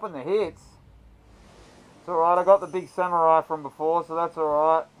 I'm copping the hits. It's alright, I got the big samurai from before, so that's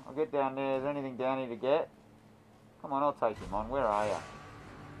alright. I'll get down there. Is there anything down here to get? Come on, I'll take him on. Where are you?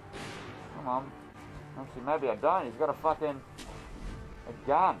 Come on. Actually, maybe I don't. He's got a fucking... a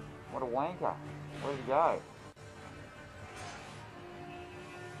gun. What a wanker. Where'd he go?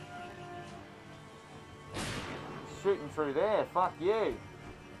 He's shooting through there. Fuck you.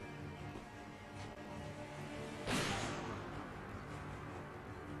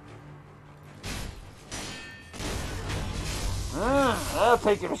 That'll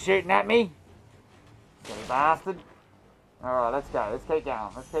teach him shooting at me. Silly bastard. Alright, let's go. Let's keep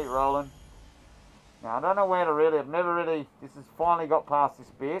going. Let's keep rolling. Now, I don't know where to really... I've never really... This has finally got past this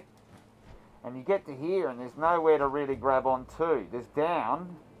bit. And you get to here and there's nowhere to really grab on to. There's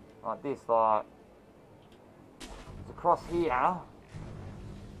down. Like this, like... It's across here.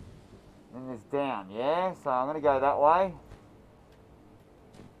 Then there's down, yeah? So I'm going to go that way.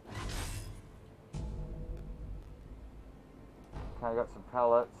 Okay, got some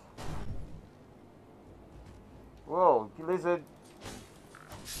pellets. Whoa, lizard.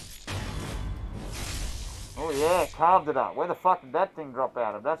 Oh yeah, carved it up. Where the fuck did that thing drop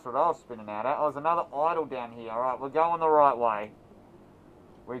out of? That's what I was spinning out at. Oh, there's another idol down here. Alright, we're going the right way.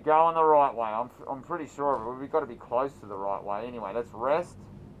 We're going the right way. I'm pretty sure of it. We've got to be close to the right way. Anyway, let's rest.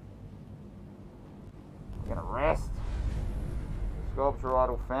 We're going to rest. Sculpture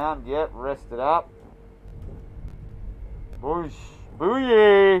idol found. Yep, rest it up. Boosh.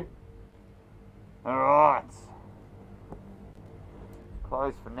 Booyah! Alright.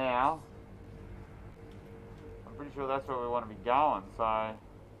 Closed for now. I'm pretty sure that's where we want to be going, so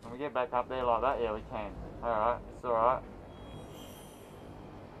when we get back up there like that, yeah, we can. Alright, it's alright.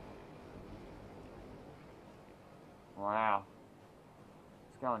 Wow.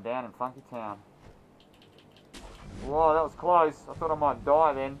 going down in Funky Town. Whoa, that was close. I thought I might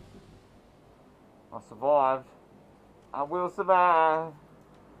die then. I survived. I will survive.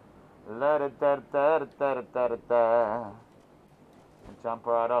 La da da da da da da da da. And jump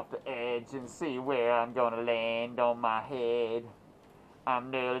right off the edge and see where I'm gonna land on my head.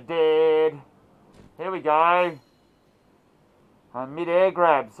 I'm nearly dead. Here we go. A mid-air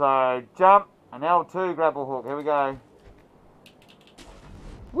grab, so jump, an L2 grapple hook. Here we go.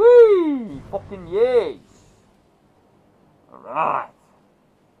 Whee! Fucking yes! Alright.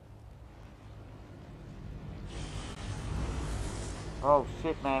 Oh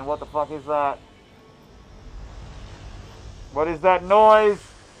shit, man, what the fuck is that? What is that noise?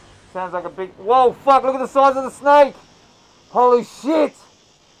 Sounds like a big... Whoa, fuck, look at the size of the snake! Holy shit!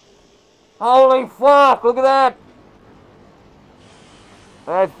 Holy fuck, look at that!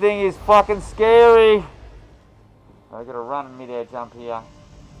 That thing is fucking scary. I gotta run in mid-air jump here.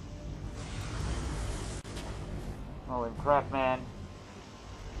 Holy crap, man.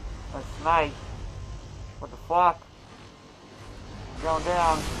 A snake. What the fuck? I'm going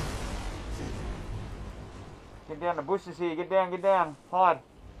down. Get down the bushes here. Get down, get down. Hide.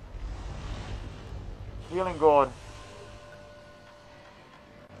 Healing gourd.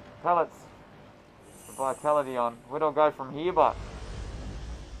 Pellets. The vitality on. Where do I go from here, but?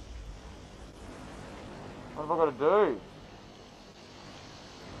 What have I got to do?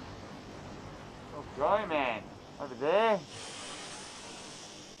 Oh, go, man. Over there.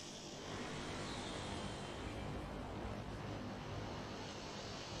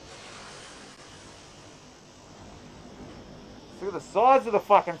 Look at the size of the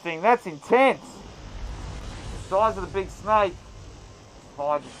fucking thing. That's intense. The size of the big snake.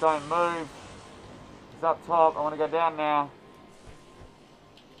 Oh, just don't move. It's up top. I want to go down now.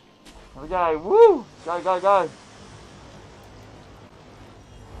 Here we go. Woo! Go, go, go.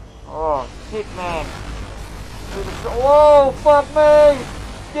 Oh, shit, man. Whoa, fuck me!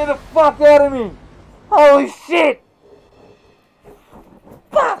 Get the fuck out of me! Holy shit!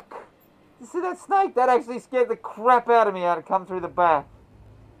 Fuck! You see that snake? That actually scared the crap out of me how to come through the back.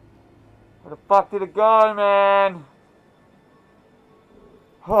 Where the fuck did it go, man?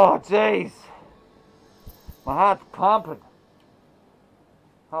 Oh, jeez. My heart's pumping.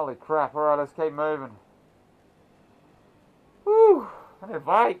 Holy crap. Alright, let's keep moving. Whew. I need a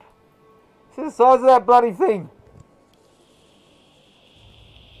vape. See the size of that bloody thing?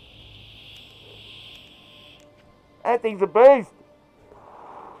 That thing's a beast.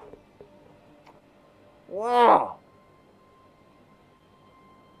 Wow.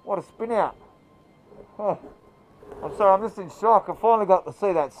 What a spin out. Oh. I'm sorry, I'm just in shock. I finally got to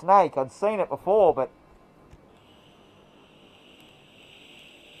see that snake. I'd seen it before, but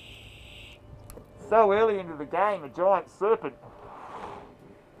so early into the game, a giant serpent.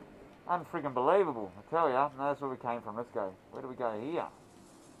 Unfriggin' believable, I tell ya. No, that's where we came from. Let's go. Where do we go here?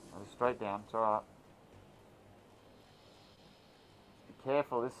 Oh, straight down. It's alright. Be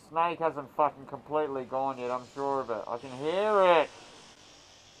careful. This snake hasn't fucking completely gone yet. I'm sure of it. I can hear it.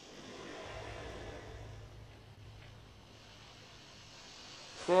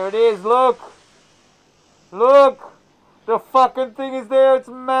 There it is. Look. Look. The fucking thing is there. It's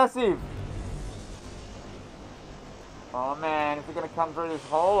massive. Oh man, is it going to come through this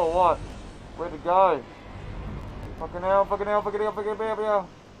hole or what? Where'd it go? Fucking hell, fucking hell, fucking hell, fucking hell, fucking hell.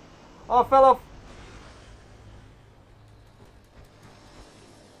 Oh, I fell off.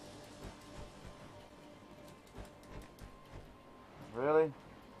 Really?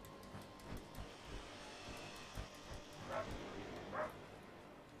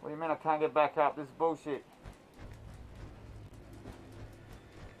 What do you mean I can't get back up? This is bullshit.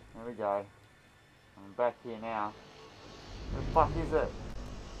 There we go. I'm back here now. Where the fuck is it?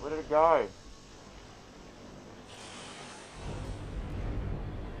 Where did it go?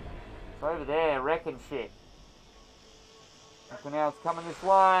 It's over there, wrecking shit. Okay, now it's coming this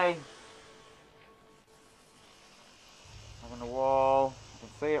way. Up on the wall. I can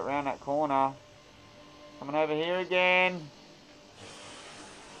see it around that corner. Coming over here again.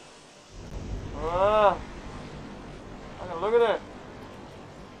 Whoa. I can look at it.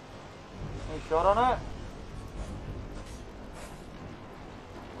 Any shot on it?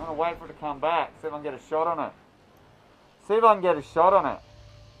 I'm gonna wait for it to come back, see if I can get a shot on it. See if I can get a shot on it.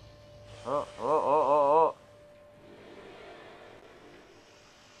 Oh, oh, oh, oh, oh.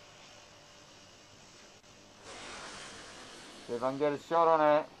 See if I can get a shot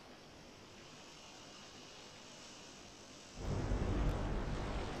on it.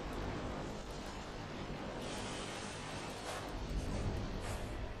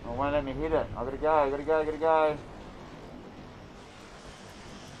 Oh, it won't let me hit it. I gotta go, gotta go, gotta go.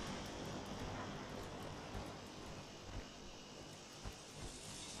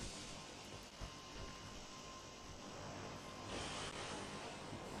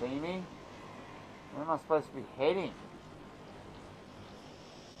 see me. Where am I supposed to be heading?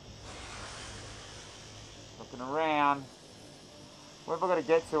 Looking around. Where have I got to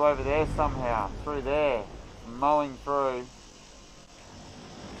get to over there somehow? Through there. Mowing through.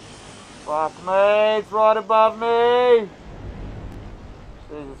 Fuck me, it's right above me!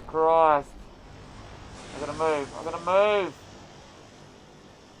 Jesus Christ. I gotta move.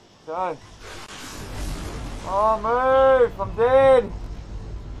 Go. Oh, move! I'm dead!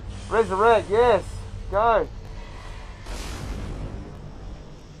 Resurrect, yes. Go.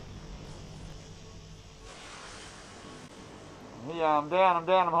 Here, I'm down, I'm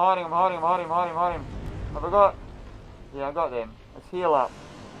hiding. I forgot. Yeah, I got them. Let's heal up.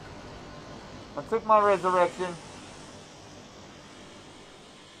 I took my resurrection.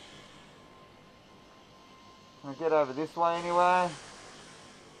 I'll get over this way anyway.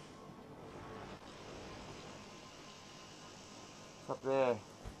 It's up there.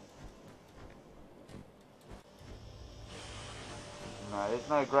 No, there's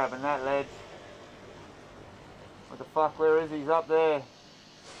no grabbing that ledge. What the fuck, where is he? He's up there.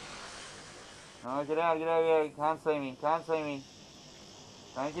 No, get out, yeah. He can't see me.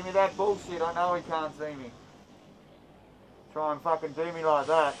 Don't give me that bullshit, I know he can't see me. Try and fucking do me like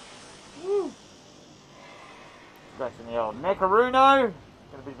that. Woo! Scratching the old neckaruno.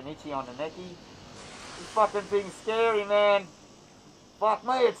 Got a bit of an itchy on the necky. This fucking thing's scary, man. Fuck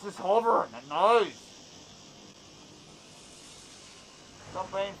me, it's just hovering, it knows.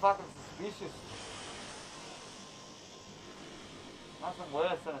 Stop being fucking suspicious. Nothing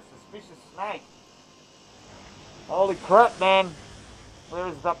worse than a suspicious snake. Holy crap, man. Where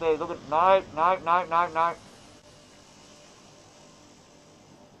is it up there? Look at... No.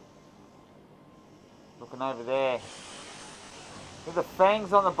 Looking over there. Look at the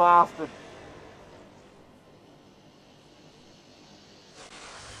fangs on the bastard.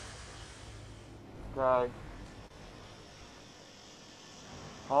 Go.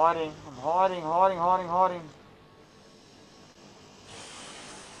 Hiding. I'm hiding. Hiding.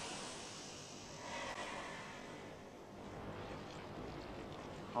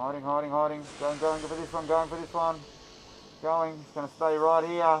 Going for this one. It's going to stay right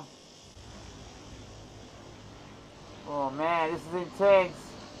here. Oh man, this is intense.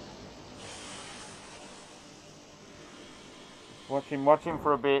 Watch him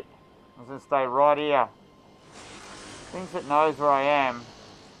for a bit. I'm going to stay right here. Thinks it knows where I am.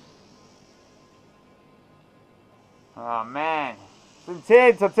 Oh man. It's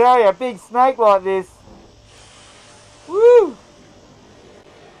intense, I tell you. A big snake like this. Woo!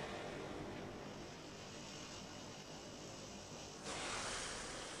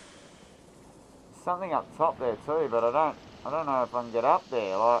 Something up top there too, but I don't know if I can get up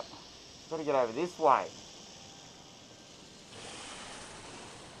there. Like, got to get over this way.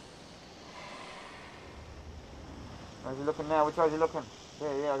 Where's he looking now? Which way is he looking?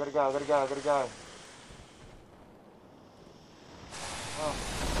 Yeah, I gotta go. Oh.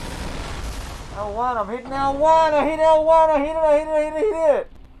 L1, I'm hitting L1, I hit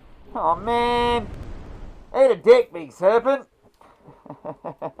it. Oh man. Eat a dick, big serpent.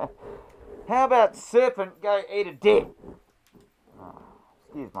 How about serpent go eat a dick? Oh,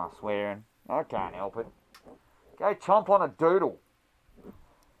 excuse my swearing. I can't help it. Go chomp on a doodle.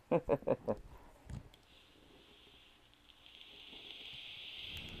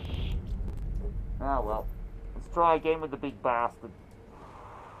 Oh well. Let's try again with the big bastard.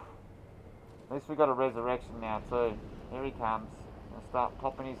 At least we got a resurrection now too. Here he comes. Gonna start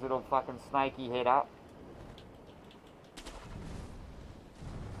popping his little fucking snaky head up.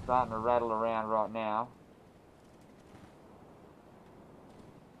 Starting to rattle around right now.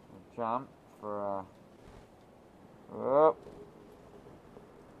 Jump for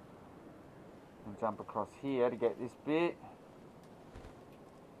and jump across here to get this bit.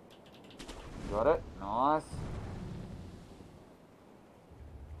 Got it, nice.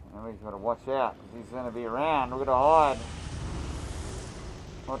 Now we've got to watch out because he's going to be around. We've got to hide.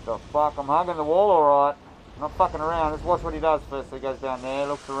 What the fuck? I'm hugging the wall alright. Not fucking around. Let's watch what he does first. So he goes down there,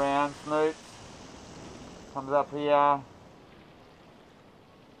 looks around, snoops, comes up here.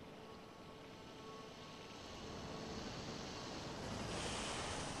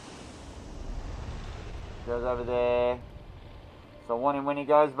 Goes over there. So I want him when he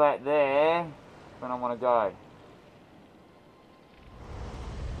goes back there, then I want to go.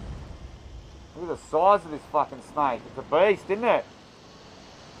 Look at the size of this fucking snake. It's a beast, isn't it?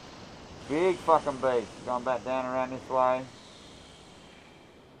 Big fucking beast. Going back down around this way. I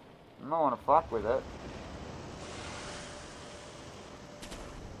don't want to fuck with it.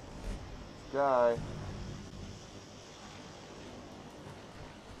 Let's go.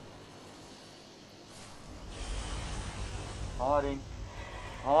 Hiding.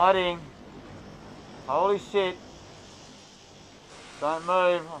 Hiding. Holy shit. Don't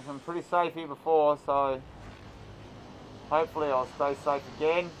move. I'm pretty safe here before, so hopefully I'll stay safe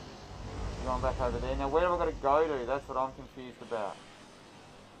again. Going back over there. Now where have I got to go to? That's what I'm confused about.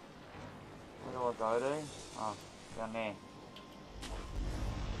 Where do I go to? Oh, down there.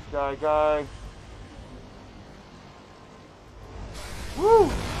 Let's go. Woo!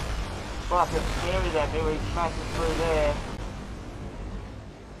 Fuck, it's scary that bit. He smashes through there.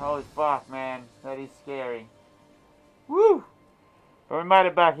 Holy fuck, man. That is scary. Woo! But we made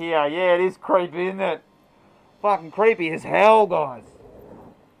it back here. Yeah, it is creepy, isn't it? Fucking creepy as hell, guys.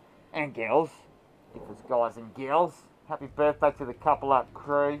 And girls. If it's guys and girls. Happy birthday to the couple up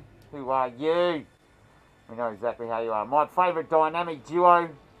crew. Who are you? We know exactly how you are. My favourite dynamic duo.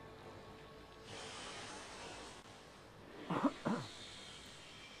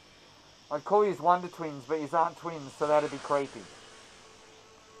 I'd call you Wonder Twins, but you aren't twins, so that'd be creepy.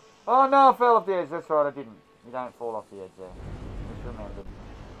 Oh no, I fell off the edge. That's right, I didn't. You don't fall off the edge there. Just remembered.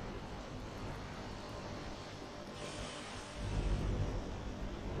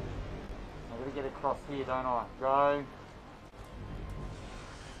 I've got to get across here, don't I? Go.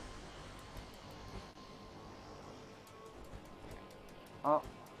 Oh.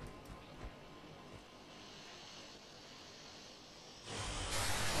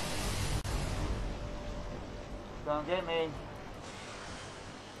 Don't get me.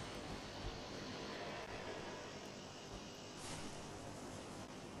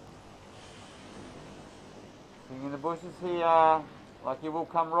 Sitting in the bushes here. Like he will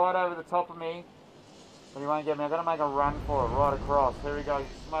come right over the top of me. But he won't get me. I've got to make a run for it right across. Here we go,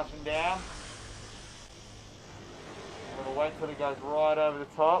 smashing down. I'm going to wait till he goes right over the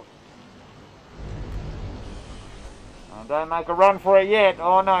top. And don't make a run for it yet.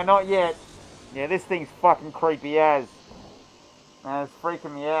 Oh no, not yet. Yeah, this thing's fucking creepy as. Man, it's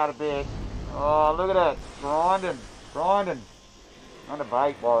freaking me out a bit. Oh, look at it. Grinding. On the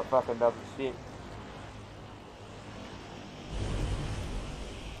bait while it fucking does the shit.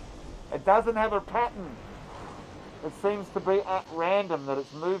 It doesn't have a pattern. It seems to be at random that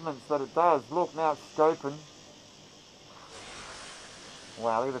its movements that it does. Look, now it's scoping.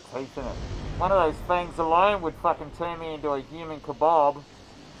 Wow, look at the teeth in it. One of those fangs alone would fucking turn me into a human kebab.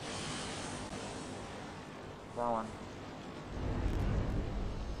 Going.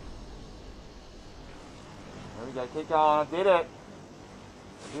 There we go, keep going. I did it.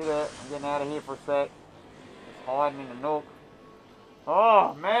 I'm getting out of here for a sec. Just hiding in the nook.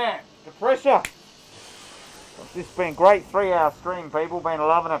 Oh man, the pressure. This has been a great 3-hour stream, people. Been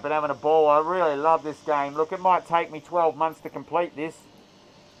loving it, been having a ball. I really love this game. Look, it might take me 12 months to complete this.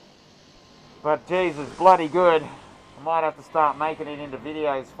 But Jesus, bloody good. I might have to start making it into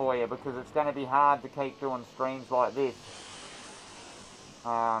videos for you because it's going to be hard to keep doing streams like this.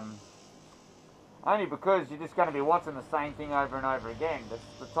 Only because you're just going to be watching the same thing over and over again. That's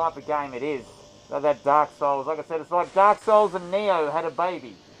the type of game it is. That Dark Souls, like I said, it's like Dark Souls and Neo had a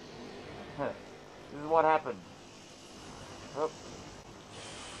baby. This is what happened. Oop.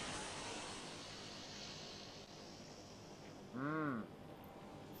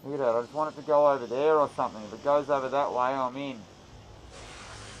 Look at that, I just want it to go over there or something. If it goes over that way, I'm in.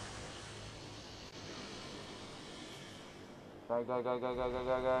 Go.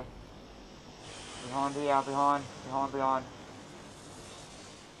 Behind here, behind.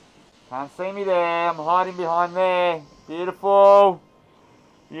 Can't see me there, I'm hiding behind there. Beautiful.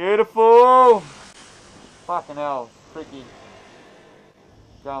 Fucking hell, it's tricky.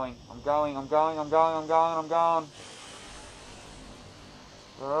 I'm going.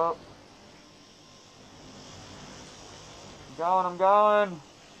 Oh. I'm going.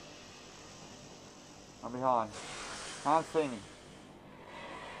 I'm behind. Can't see me.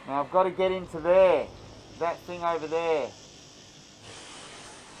 Now I've got to get into there. That thing over there.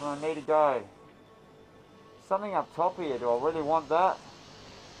 That's where I need to go. Something up top here. Do I really want that?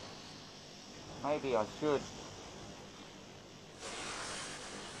 Maybe I should.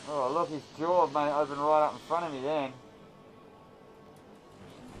 Oh look, his jaw may open right up in front of me then.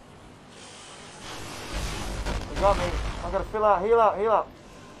 He got me. I've got to fill up, heal up.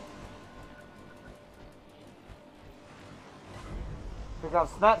 Pick up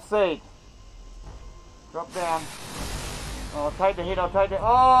snap seed. Drop down. Oh, I'll take the hit, Oh,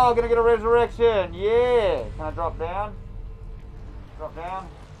 I'm going to get a resurrection. Yeah. Can I drop down?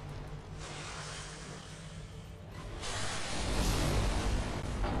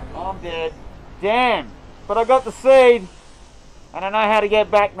 I'm dead. Damn. But I got the seed. And I know how to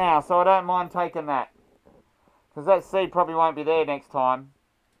get back now, so I don't mind taking that. Because that seed probably won't be there next time.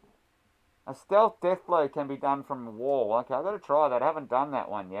 A stealth death blow can be done from a wall. Okay, I've got to try that. I haven't done that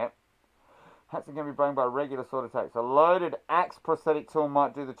one yet. Hats can be broken by a regular sword attacks. A loaded axe prosthetic tool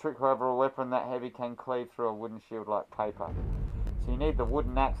might do the trick, however a weapon that heavy can cleave through a wooden shield like paper. So you need the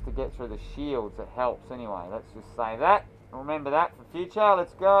wooden axe to get through the shields. It helps anyway. Let's just say that. Remember that for future.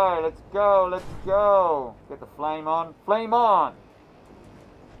 Let's go, let's go, let's go. Get the flame on. Flame on!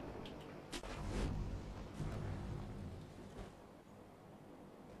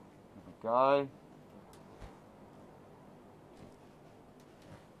 There we go.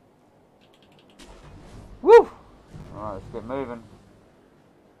 Woo! Alright, let's get moving.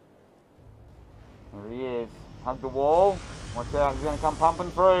 There he is. Hug the wall. Watch out, he's going to come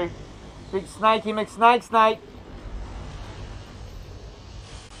pumping through. Big snakey McSnake snake.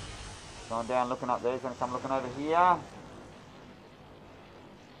 Going down, looking up there. He's going to come looking over here.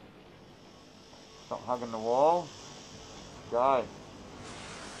 Stop hugging the wall. Go.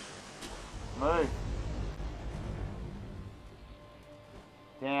 Move.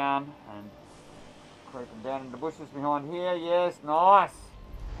 Down and creeping down in the bushes behind here. Yes, nice.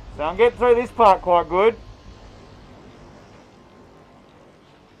 So I'm getting through this part quite good.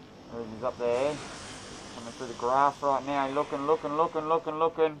 He's up there. Coming through the grass right now. Looking. Where's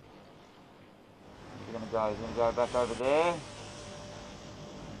he going to go? He's going to go back over there.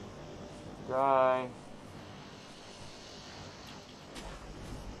 Go.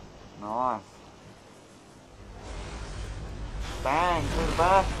 Nice. Bang, through the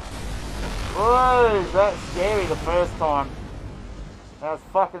back. Whoa, that's scary the first time. That was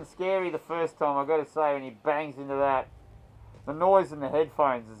fucking scary the first time, I've got to say, when he bangs into that. The noise in the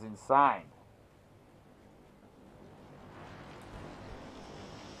headphones is insane.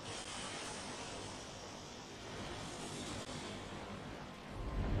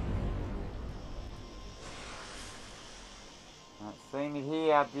 See me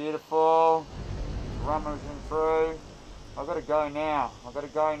here, beautiful. Rummaging through. I've got to go now.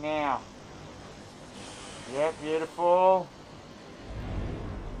 Yep, beautiful.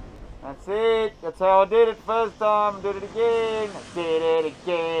 That's it. That's how I did it first time. Did it again.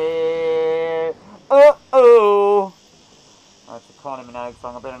 Uh-oh. That's a Kylie Minogue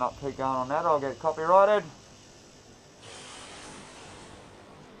song. I better not keep going on that. I'll get copyrighted.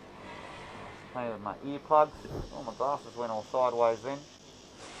 Playing with my earplugs. Oh, my glasses went all sideways then.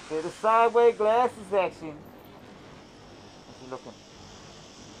 See the sideways glasses action. What's he looking?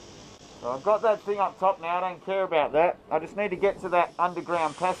 So I've got that thing up top now. I don't care about that. I just need to get to that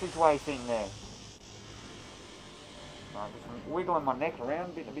underground passageway thing there. I'm just wiggling my neck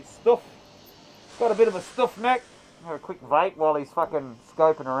around, getting a bit stuffed. Got a bit of a stuffed neck. Have a quick vape while he's fucking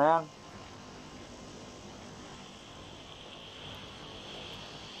scoping around.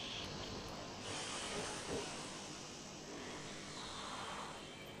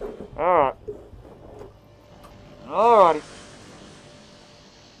 Alright. Alrighty.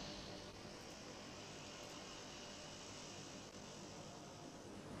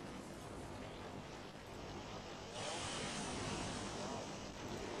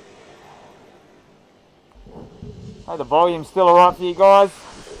 Hey, the volume's still alright for you guys.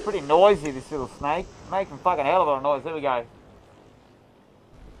 It's pretty noisy, this little snake. Making fucking hell of a noise. There we go.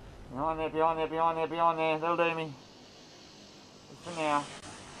 Behind there. That'll do me. Just for now.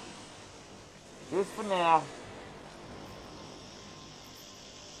 Just for now.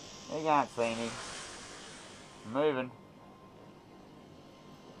 You can't see me. Moving,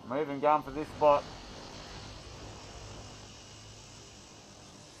 going for this spot.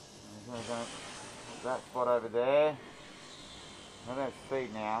 That spot over there. Now that's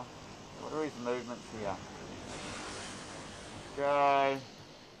speed now. What are his movements here? Go.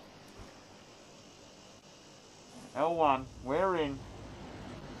 L1, we're in.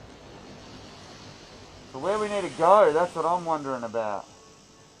 So where we need to go, that's what I'm wondering about.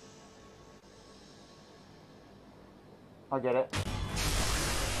 I get it.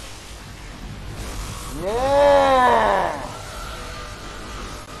 Yeah!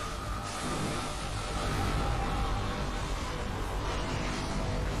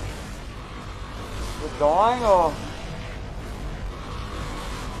 We're dying or?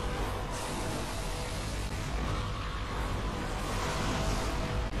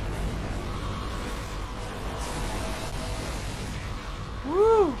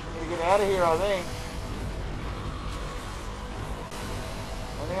 Woo! Gotta get out of here, I think.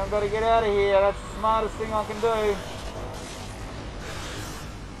 I've got to get out of here. That's the smartest thing I can do.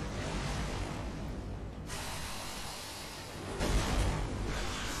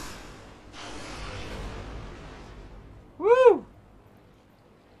 Woo!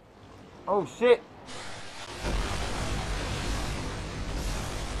 Oh shit.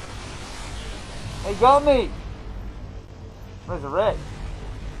 He got me! Resurrect.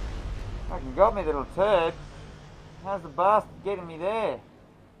 Fucking got me, little turd. How's the bastard getting me there?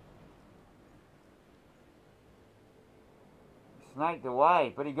 He snaked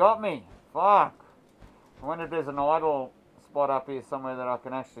away, but he got me. Fuck. I wonder if there's an idle spot up here somewhere that I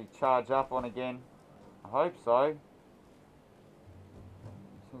can actually charge up on again. I hope so.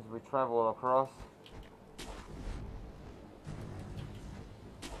 Since we travel across.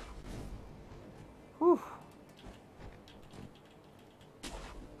 Whew.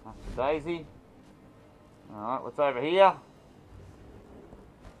 After Daisy. Alright, what's over here?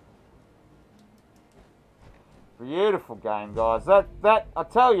 Beautiful game, guys. That I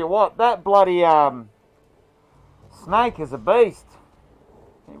tell you what, that bloody snake is a beast.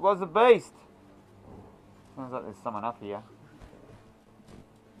 He was a beast. Sounds like there's someone up here.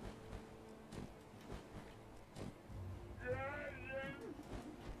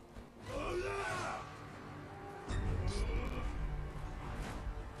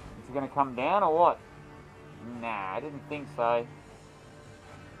 Is he gonna come down or what? Nah, I didn't think so.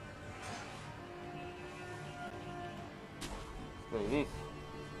 Let's do this.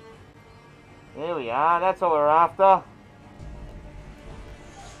 There we are, that's all we're after.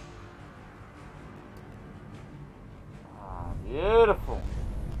 Ah, beautiful.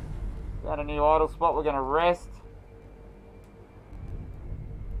 Got a new idle spot, we're gonna rest.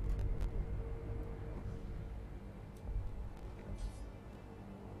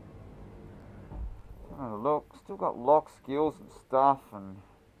 Oh, look, still got lock skills and stuff, and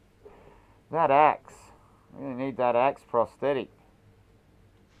that axe. Really need that axe prosthetic.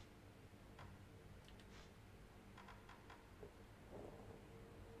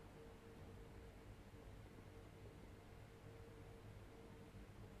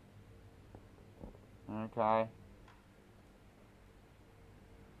 Okay.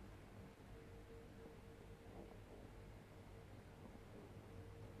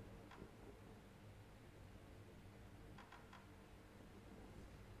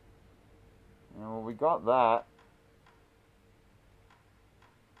 Well, we got that.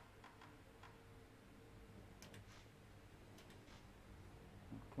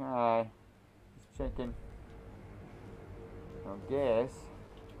 Okay. Just checking. I guess.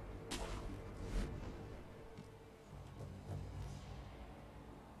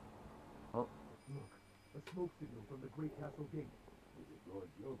 Oh. Look, a smoke signal from the Great Castle Gate. Is it Lord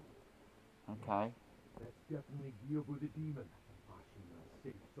Yobu? Okay. That's definitely Yobu the demon. Ashina's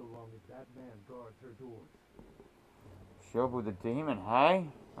safe so long as that man guards her doors. Shovel the demon, hey?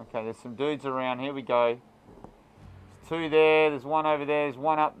 Okay, there's some dudes around. Here we go. There's two there. There's one over there. There's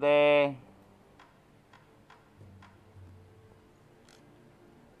one up there.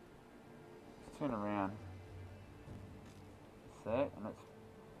 Let's turn around. Set, and let's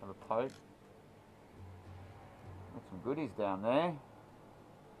have a poke. Got some goodies down there.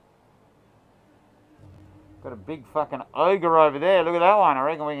 Got a big fucking ogre over there. Look at that one. I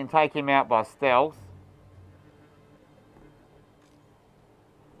reckon we can take him out by stealth.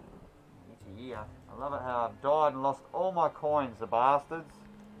 Yeah, I love it how I've died and lost all my coins, the bastards.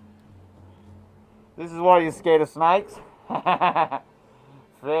 This is why you're scared of snakes.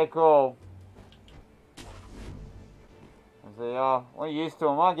 Fair call. We're used to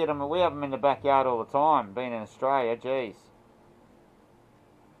them. I get them. We have them in the backyard all the time. Being in Australia, jeez.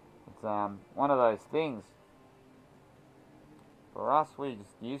 It's one of those things. For us, we're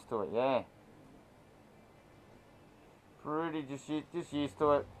just used to it. Yeah. Pretty just used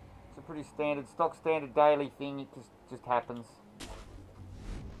to it. It's a pretty stock standard daily thing. It just happens.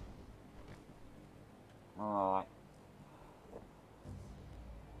 Alright.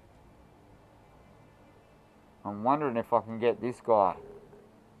 I'm wondering if I can get this guy.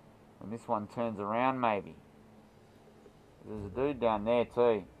 When this one turns around, maybe. There's a dude down there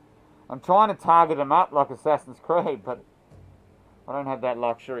too. I'm trying to target him up like Assassin's Creed, but I don't have that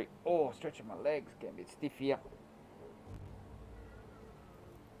luxury. Oh, stretching my legs. Getting a bit stiff here.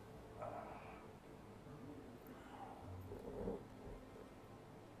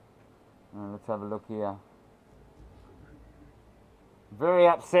 Let's have a look here. Very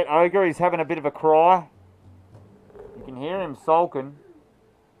upset ogre. He's having a bit of a cry. You can hear him sulking.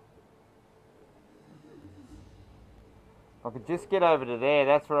 If I could just get over to there,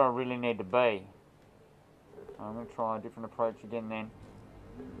 that's where I really need to be. I'm going to try a different approach again then.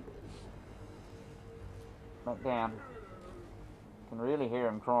 Back down. Can really hear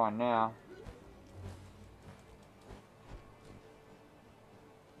him crying now.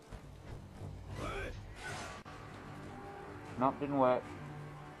 Nope, didn't work.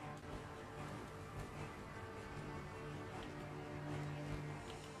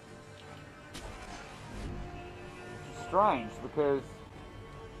 strange because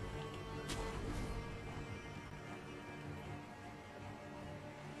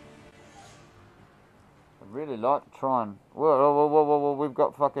I'd really like to try and... Whoa, we've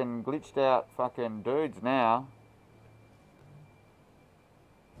got fucking glitched out fucking dudes now.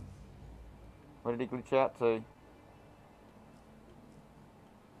 Where did he glitch out to?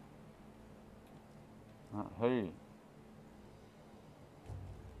 Who?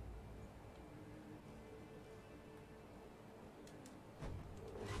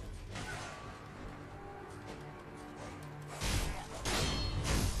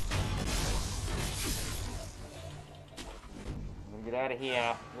 Get out of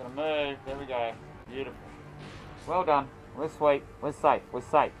here. We're gonna move. There we go. Beautiful. Well done. We're sweet. We're safe. We're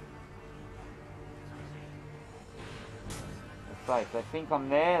safe. We're safe. They think I'm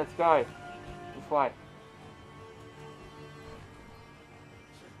there. Let's go. This way.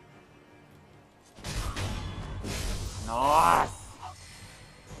 Nice.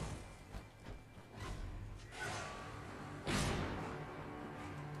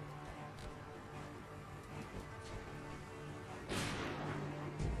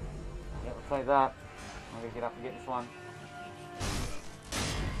 Take that. I'm gonna get up and get this one.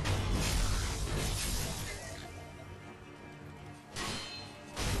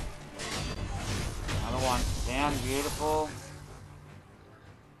 Another one. Down, beautiful.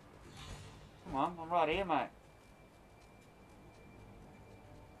 Come on, I'm right here, mate.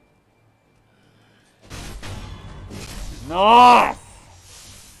 Nice!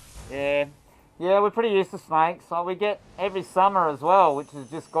 Yeah. Yeah, we're pretty used to snakes. So we get every summer as well, which is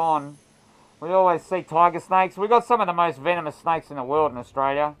just gone. We always see tiger snakes. We've got some of the most venomous snakes in the world in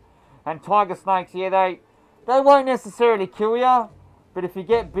Australia. And tiger snakes, yeah, they won't necessarily kill you. But if you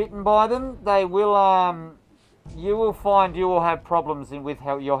get bitten by them, they will, you will find you will have problems with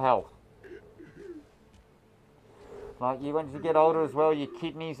your health. Like, once you get older as well, your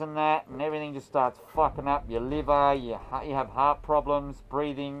kidneys and that, and everything just starts fucking up. Your liver, you have heart problems,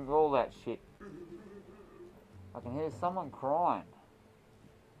 breathing, all that shit. I can hear someone crying.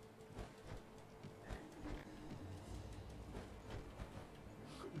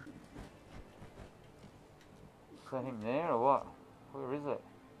 Is that him there or what? Where is it?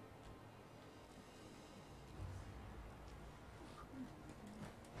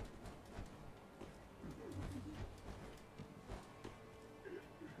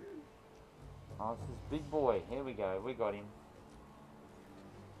 Oh, it's this big boy. Here we go. We got him.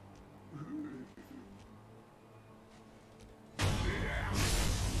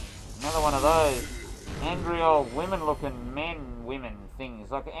 Another one of those angry old women looking women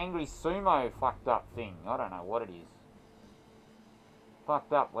things. Like an angry sumo fucked up thing. I don't know what it is.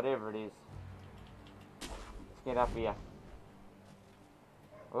 Fucked up, whatever it is. Let's get up here.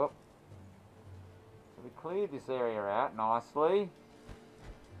 Oh. So we cleared this area out nicely.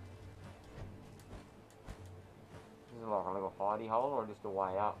 This is like a little hidey hole or just a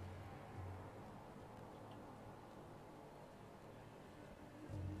way up.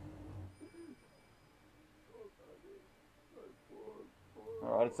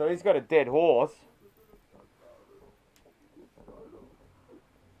 Alright, so he's got a dead horse.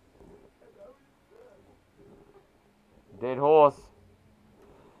 Dead horse.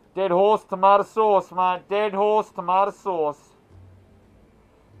 Dead horse, tomato sauce, mate. Dead horse, tomato sauce.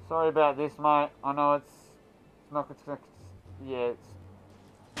 Sorry about this, mate. I know it's not, yeah, it's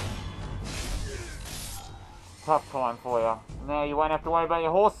a tough time for you. Now you won't have to worry about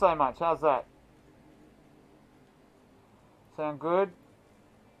your horse so much. How's that? Sound good?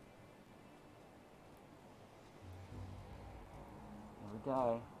 There we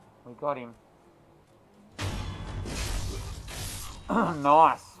go. We got him.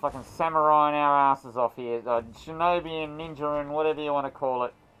 Nice. Fucking samuraiing our asses off here. Shinobi and ninja and whatever you want to call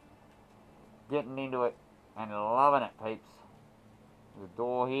it. Getting into it and loving it, peeps. There's a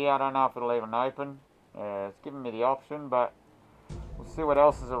door here. I don't know if it'll even open. It's giving me the option, but we'll see what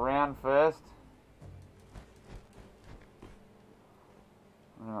else is around first.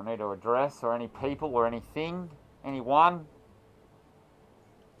 I don't need to address or any people or anything. Anyone.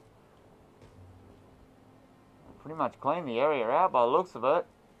 Pretty much cleaned the area out by the looks of it.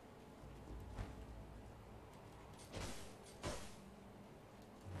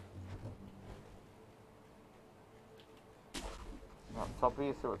 Up top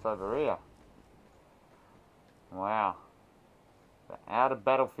here, see what's over here. Wow. The outer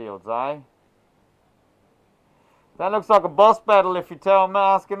battlefields, eh? That looks like a boss battle if you're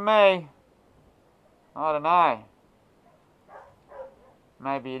asking me. I don't know.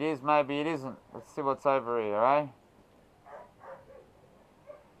 Maybe it is, maybe it isn't. Let's see what's over here, eh?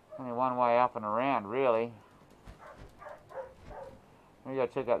 Only one way up and around, really. We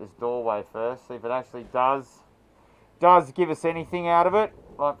gotta check out this doorway first, see if it actually does give us anything out of it.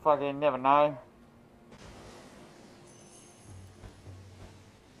 Like fucking never know.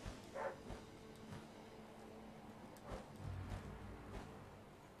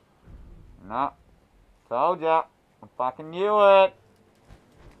 No. Told ya. I fucking knew it.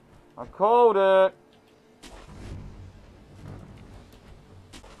 I called it.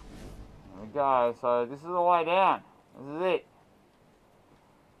 There we go. So this is the way down. This is it.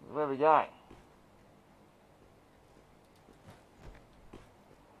 This is where we go.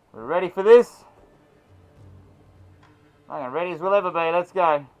 We're ready for this? I'm ready as we'll ever be. Let's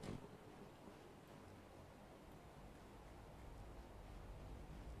go.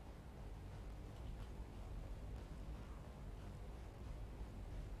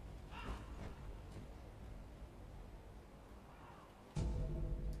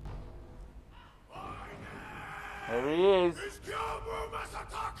 There he is.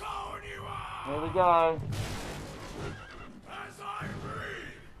 Here we go.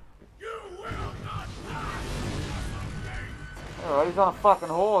 Alright, he's on a fucking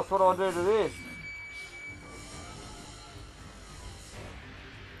horse. What do I do to this?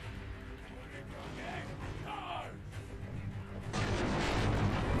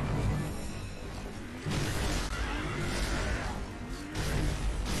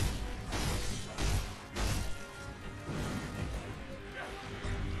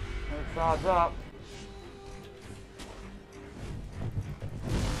 Let's charge up.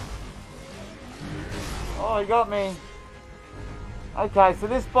 Oh, he got me. Okay, so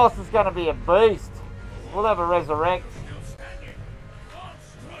this boss is going to be a beast. We'll have a resurrect.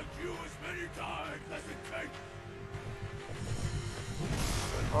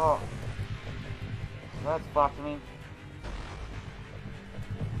 Oh. That's fucked me.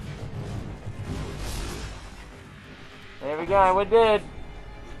 There we go, we're dead.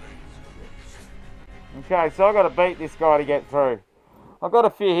 Okay, so I've got to beat this guy to get through. I got a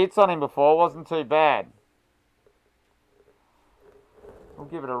few hits on him before, wasn't too bad. We'll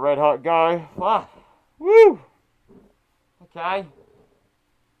give it a red hot go. Ah, woo! Okay.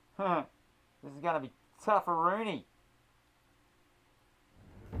 Huh. This is going to be tough-a-rooney.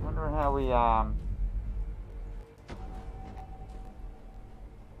 Wonder how we,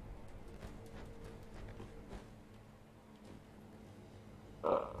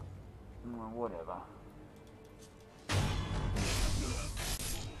 whatever.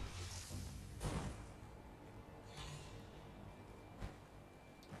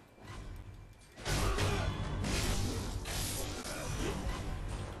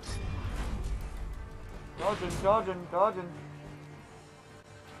 Dodging.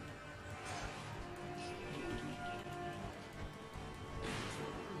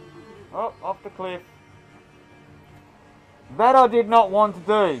 Oh, off the cliff. That I did not want to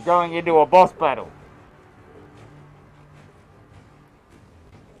do, going into a boss battle.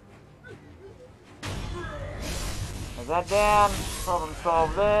 Is that down? Problem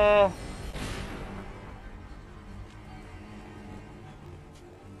solved there.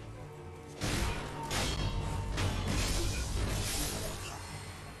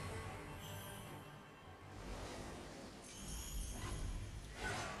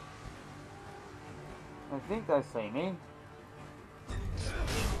 I think they see me.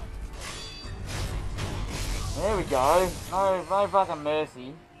 There we go. No fucking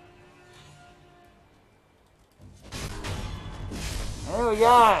mercy. There we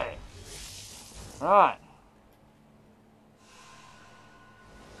go. Right.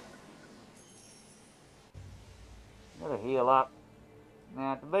 Gotta heal up.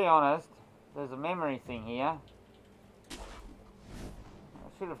 Now, to be honest, there's a memory thing here. I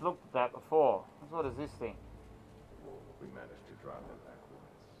should have looked at that before. What is this thing? We managed to drive them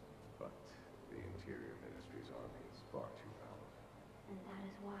backwards, but the Interior Ministry's army is far too powerful. And that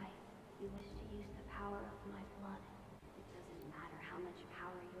is why you wish to use the power of my blood. It doesn't matter how much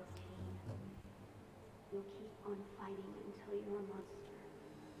power you obtain. You'll keep on fighting until you're a monster,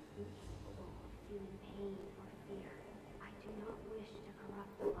 incapable of feeling pain or fear. I do not wish to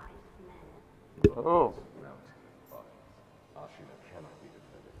corrupt the lives of men. Oh. Mountain of bodies. Ashina cannot be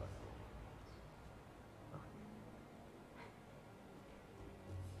defended by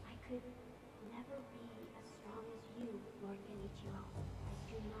I could never be as strong as you, Lord Genichiro.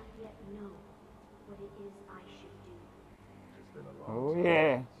 I do not yet know what it is I should do. It's been a long Oh time.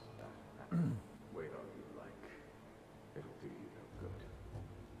 yeah. Wait on you like. It'll do you no good.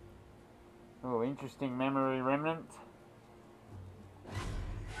 Oh, interesting memory remnant.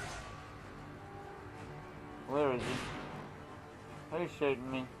 Where is he? Who's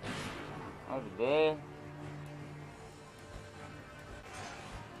shooting me? Over there.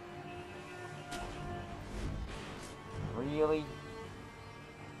 Really?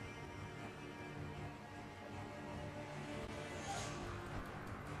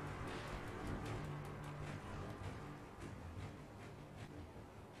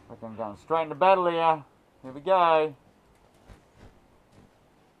 Like I'm going straight into battle here. Here we go.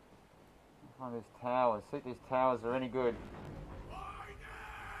 Find these towers. See if these towers are any good.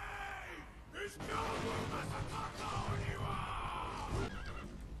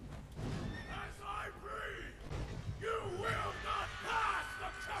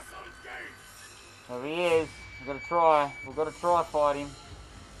 There he is. We've got to try. We've got to try fight him.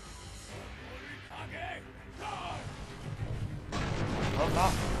 Oh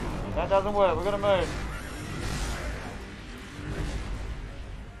no, that doesn't work. We're gonna move.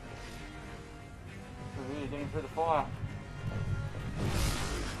 Over here, getting through the fire.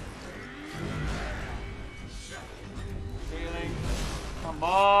 Healing. Come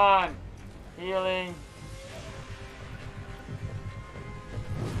on. Healing.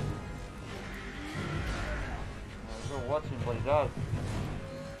 We're still watching what he does.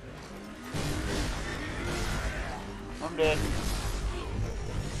 I'm dead.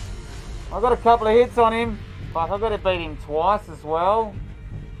 I got a couple of hits on him. Fuck, I've got to beat him twice as well.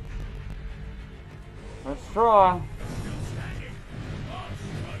 Let's try.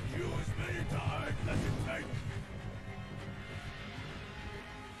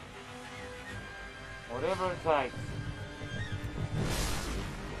 Whatever it takes.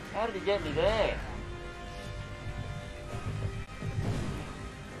 How did he get me there?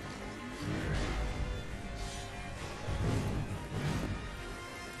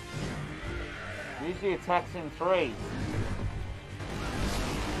 Usually attacks in threes.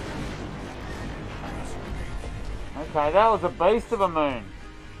 Okay, that was a beast of a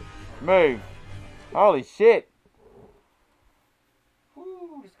move. Holy shit.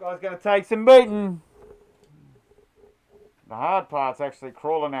 Woo, this guy's gonna take some beating. The hard part's actually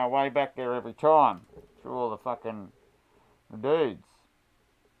crawling our way back there every time. Through all the fucking dudes.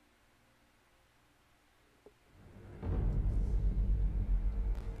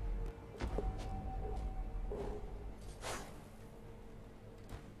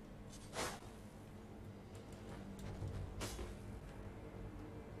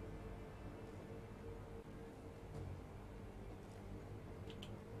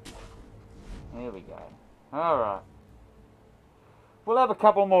 There we go. Alright. We'll have a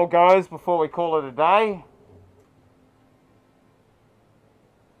couple more goes before we call it a day.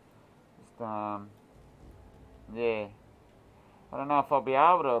 Just, yeah. I don't know if I'll be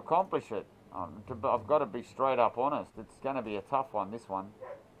able to accomplish it. I've got to be straight up honest. It's going to be a tough one, this one.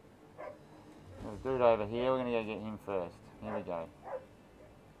 There's a dude over here. We're going to go get him first. Here we go.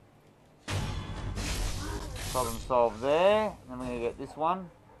 Problem solved there. Then we're going to get this one.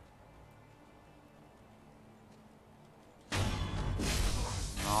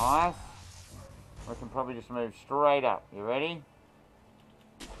 Nice. We can probably just move straight up. You ready?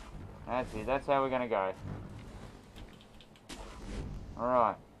 That's it. That's how we're going to go.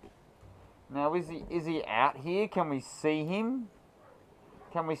 Alright. Now, is he out here? Can we see him?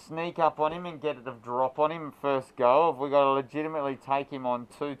 Can we sneak up on him and get a drop on him first go? Have we got to legitimately take him on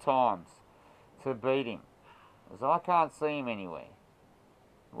 2 times to beat him? Because I can't see him anywhere.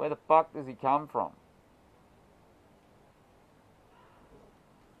 Where the fuck does he come from?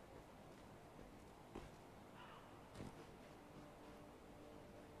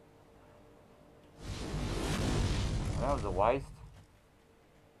 That was a waste.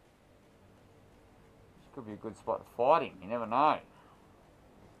 This could be a good spot to fight him. You never know.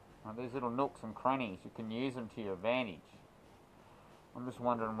 Like these little nooks and crannies, you can use them to your advantage. I'm just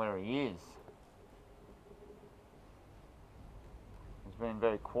wondering where he is. He's been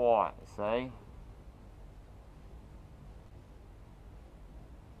very quiet, you see.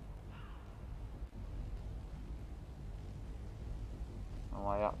 The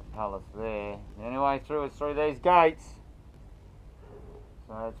way up the palace there. The only way through is through these gates.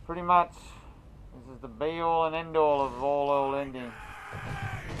 So it's pretty much, this is the be all and end all of all ending.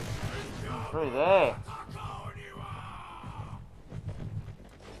 Through there.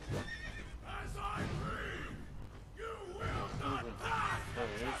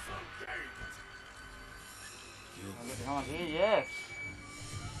 Behind here, yes.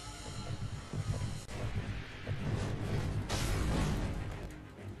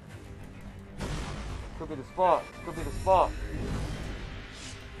 Could be the spot. Could be the spot.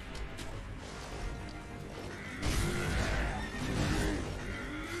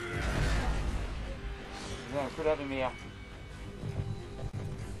 Yeah, could have him here.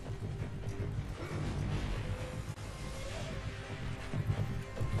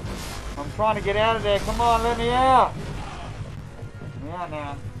 I'm trying to get out of there. Come on, let me out. me out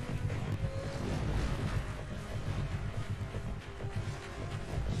now.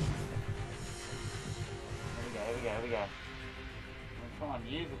 Here we go. I'm trying to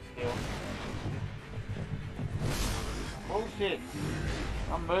use it still. Bullshit.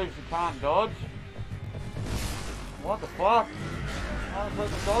 Some moves you can't dodge. What the fuck? How am I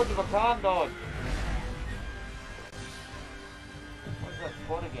supposed to dodge if I can't dodge? What's that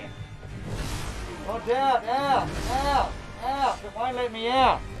spot again? Watch out! Out! It won't let me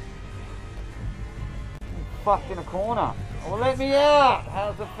out. I'm fucked in a corner. Well, let me out!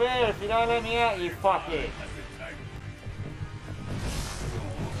 How's it fair if you don't let me out, you fuckhead?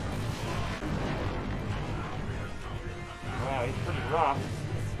 Wow, he's pretty rough.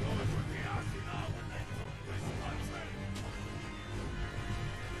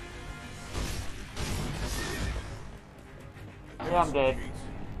 Yeah, I'm dead.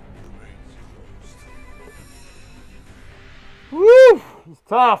 Woo! He's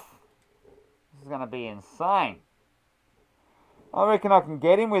tough. This is gonna be insane. I reckon I can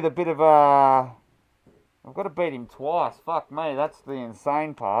get him with a bit of a... I've got to beat him twice. Fuck me, that's the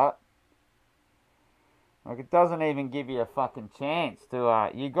insane part. Like, it doesn't even give you a fucking chance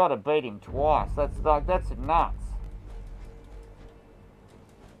to, you got to beat him twice. That's nuts.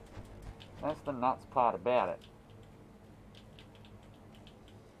 That's the nuts part about it.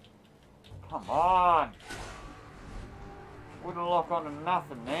 Come on. Wouldn't lock onto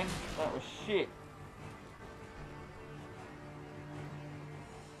nothing then. That was shit.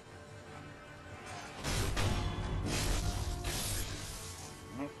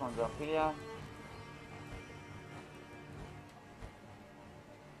 Next one's up here.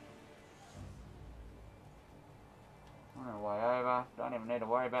 On our way over. Don't even need to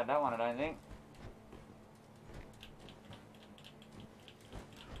worry about that one, I don't think.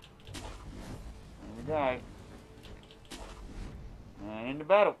 There we go. And into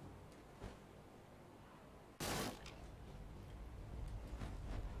battle.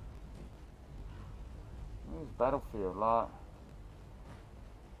 Where's Battlefield like?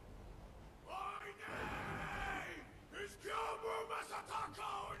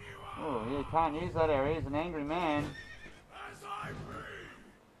 Oh, you can't use that area. He's an angry man.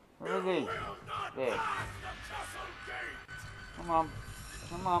 Where is he? There. Come on.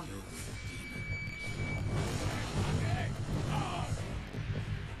 Come on.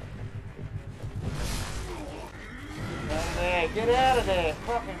 Out of there. Get out of there.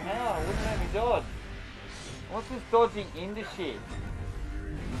 Fucking hell. Wouldn't let me dodge. What's this dodging into shit?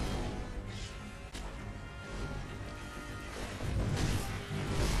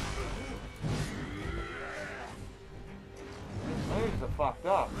 These moves are fucked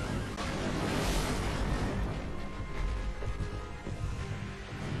up.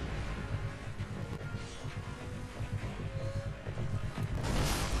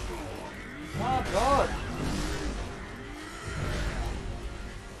 Oh god!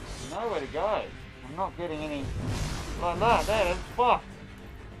 Nowhere to go. I'm not getting any like that. That is fucked.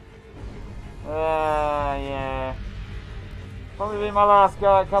 Yeah. Probably be my last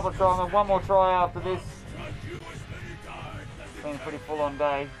go. A couple of tries. One more try after this. It's been a pretty full on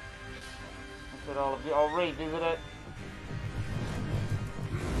day. I said I'll revisit it.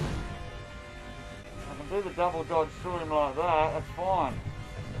 I can do the double dodge through him like that. That's fine.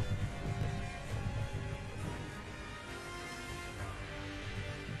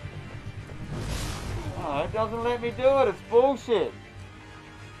 No, it doesn't let me do it. It's bullshit.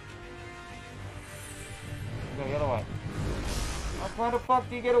 Go the other way. How the fuck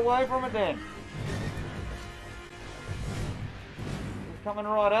do you get away from it then? It's coming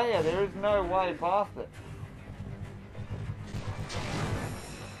right at you. There is no way past it.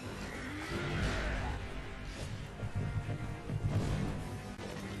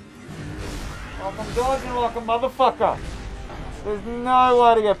 Like I'm dodging like a motherfucker. There's no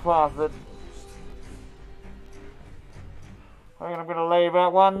way to get past it. I reckon I'm going to leave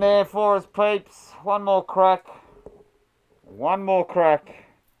out one there for us, peeps. One more crack. One more crack.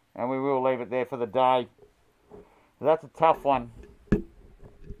 And we will leave it there for the day. That's a tough one.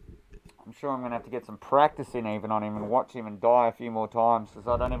 I'm sure I'm going to have to get some practice in even on him and watch him and die a few more times. Because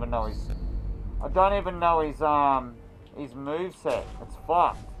I don't even know his moveset. It's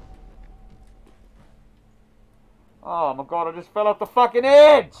fucked. Oh my god, I just fell off the fucking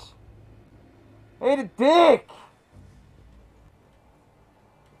edge! Eat a dick!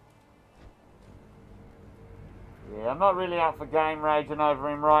 Yeah, I'm not really up for game raging over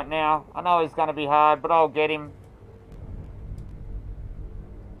him right now. I know he's going to be hard, but I'll get him.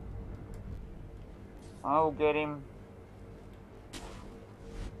 I'll get him.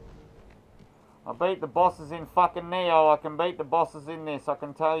 I beat the bosses in fucking Neo. I can beat the bosses in this. I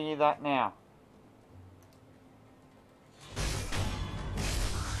can tell you that now.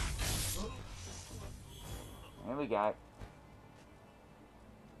 There we go.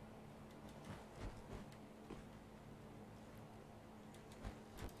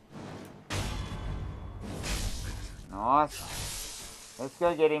 Nice. Let's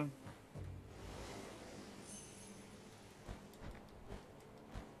go get him.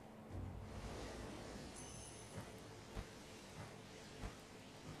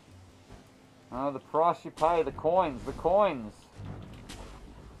 Oh, the price you pay, the coins, the coins.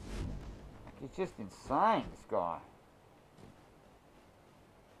 He's just insane, this guy.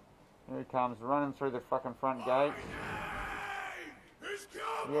 Here he comes, running through the fucking front gates.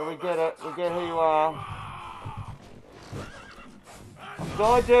 Yeah, we get it. We get who you are. I'm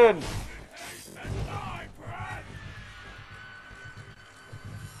dodging.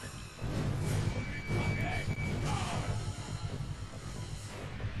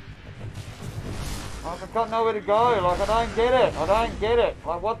 I've got nowhere to go. Like, I don't get it. I don't get it.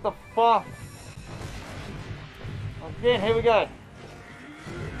 Like, what the fuck? Again, here we go.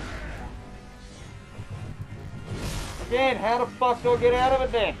 Again, how the fuck do I get out of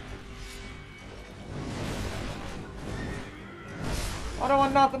it then? I don't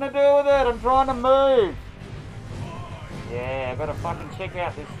want nothing to do with it. I'm trying to move. Yeah, I better fucking check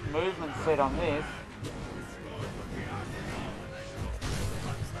out this movement set on this.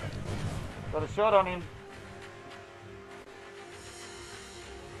 Got a shot on him.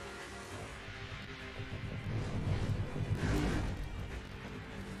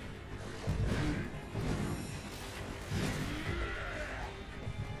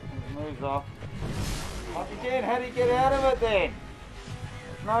 Moves off. Like again, how do you get out of it then?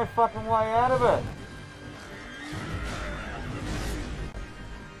 There's no fucking way out of it.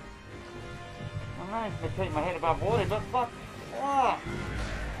 I'm managing to keep my head above water, but fuck.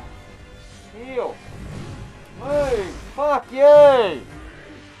 Heal. Move. Fuck you.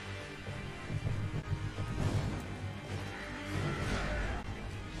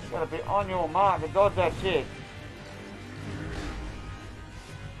 Gotta be on your mark and dodge that shit.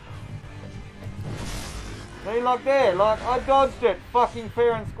 See, like there, like I dodged it fucking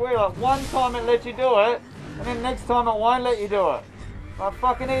fair and square. Like one time it lets you do it, and then next time it won't let you do it. I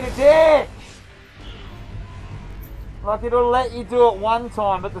fucking eat a dick. Like it'll let you do it one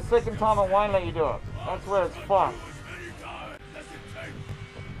time, but the second time it won't let you do it. That's where it's fucked.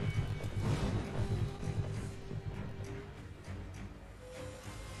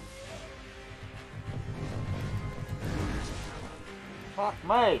 Fuck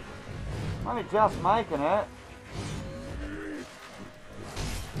me. I'm only just making it.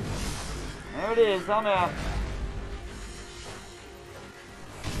 There it is, I'm out.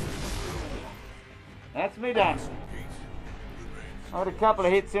 That's me done. I had a couple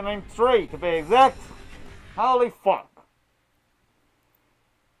of hits in him, 3 to be exact. Holy fuck.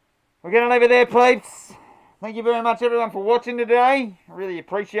 We're going to leave it there, peeps. Thank you very much, everyone, for watching today. I really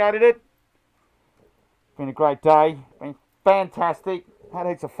appreciated it. It's been a great day. Been fantastic. Had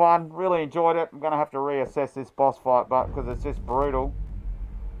heaps of fun. Really enjoyed it. I'm going to have to reassess this boss fight, but because it's just brutal.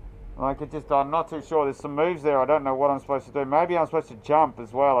 Like, it just, I'm not too sure. There's some moves there. I don't know what I'm supposed to do. Maybe I'm supposed to jump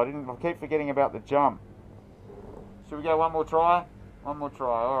as well. I keep forgetting about the jump. Should we go one more try? One more try,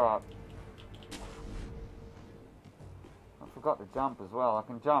 alright. I forgot to jump as well. I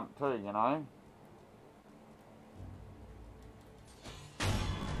can jump too, you know.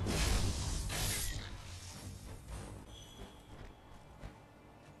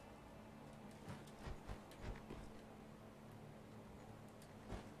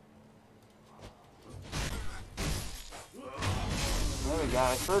 There we go,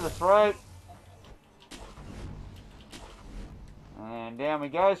 through the throat. And down we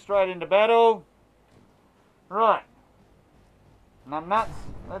go, straight into battle. Right. Numb nuts,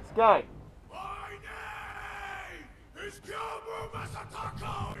 let's go. My name is Gilbert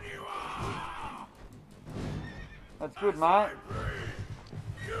Masataka Oniwa. That's good, mate.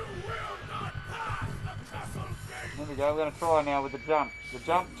 You will not pass the castle gate. Here we go, we're going to try now with the jump. The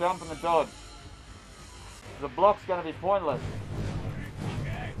jump and the dodge. The block's going to be pointless.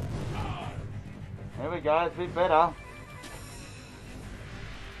 There we go, it's a bit better.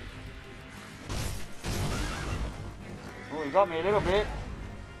 Oh, you got me a little bit.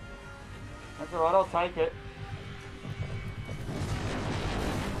 That's alright, I'll take it.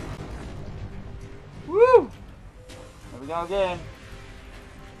 Woo! There we go again.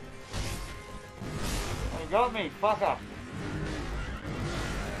 Oh, you got me, fucker.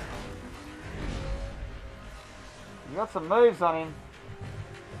 You got some moves on him.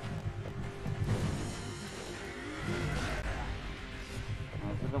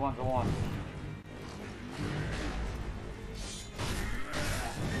 ones I want.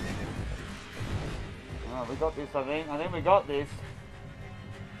 Oh, we got this, I think. I think we got this.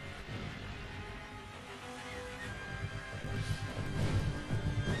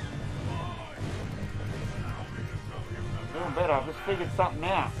 Doing better. I've just figured something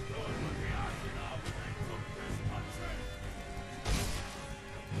out.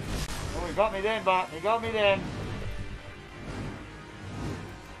 Oh, he got me then, but he got me then.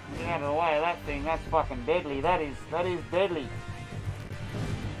 Get out of the way of that thing. That's fucking deadly. That is deadly.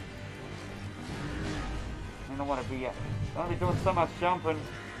 I don't want to be doing so much jumping.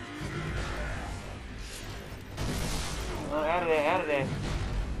 Oh, out of there, out of there.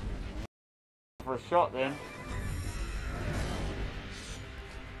 For a shot then.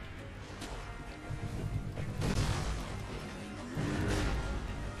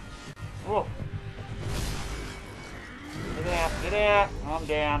 Whoa. Get out, get out. I'm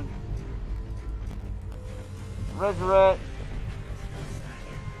down. Resurrect.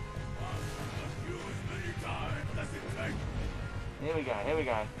 Here we go, here we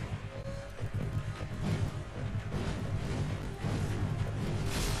go.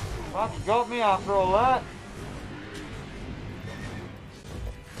 Fuck, you got me after all that.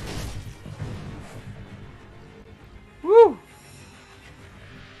 Woo!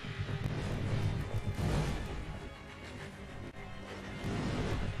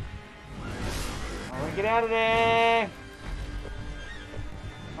 I'm gonna get out of there.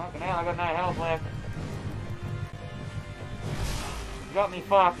 Fucking hell, I got no health left. You got me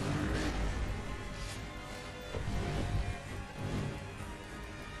fucked.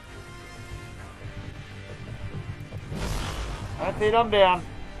 That's it, I'm down.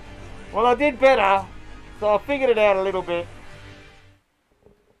 Well, I did better, so I figured it out a little bit.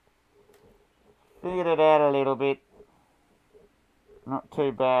 Not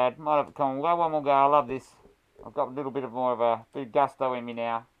too bad. Might have to come. We'll go one more go. I love this. I've got a little bit of more of a bit of gusto in me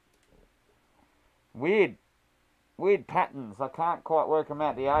now. Weird patterns. I can't quite work them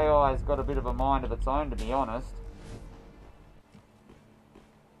out. The AI's got a bit of a mind of its own, to be honest.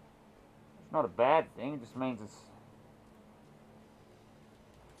 It's not a bad thing. It just means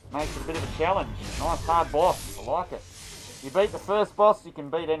makes it a bit of a challenge. Nice hard boss. I like it. You beat the first boss, you can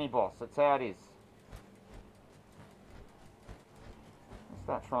beat any boss. That's how it is. I'll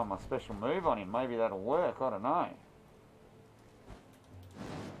start trying my special move on him. Maybe that'll work. I don't know.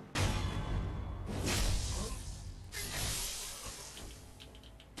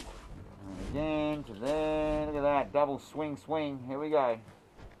 Again to there. Look at that. Double swing, swing. Here we go.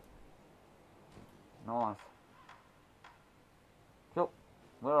 Nice. Cool.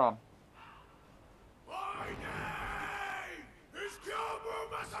 We're on. My name is Kyobu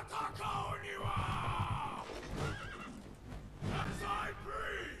Masataka Oniwa. As I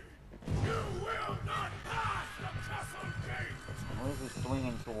breathe, you will not pass the castle gate. Where's he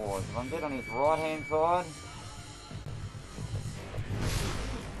swinging towards? If I can get on his right hand side.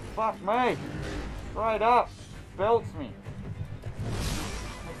 Fuck me. Straight up. Belts me.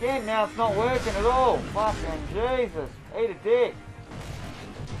 Again, now it's not working at all. Fucking Jesus. Eat a dick.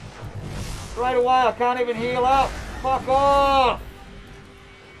 Straight away, I can't even heal up. Fuck off.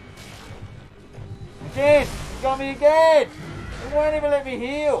 Again. You got me again. You won't even let me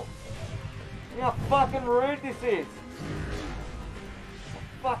heal. See how fucking rude this is.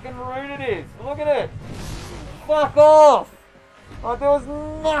 How fucking rude it is. Look at it. Fuck off. Like there was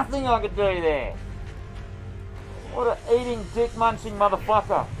nothing I could do there. What a eating, dick munching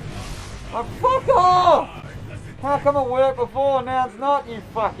motherfucker. Like, fuck off! How come it worked before, now it's not, you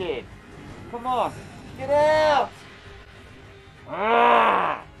fuckhead? Come on, get out!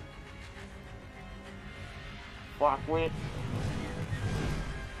 Ah! Fuckwit.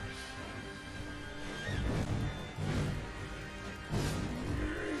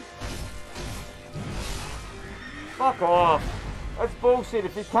 Fuck off. That's bullshit.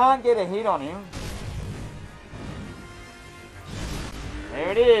 If you can't get a hit on him. There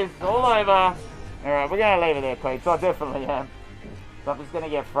it is. All over. Alright, we're going to leave it there, Pete. I definitely am. So I'm just going to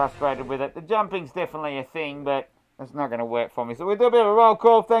get frustrated with it. The jumping's definitely a thing, but it's not going to work for me. So we'll do a bit of a roll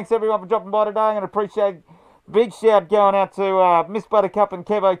call. Thanks everyone for dropping by today. I'm going to appreciate big shout going out to Miss Buttercup and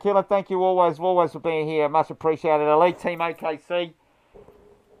Kevo Killer. Thank you always for being here. Much appreciated. Elite Team AKC.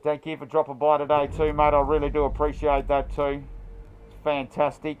 Thank you for dropping by today too, mate. I really do appreciate that too. It's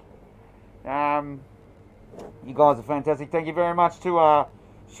fantastic. You guys are fantastic. Thank you very much to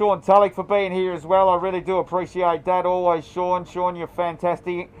Sean Tulloch for being here as well. I really do appreciate that. Always, Sean. Sean, you're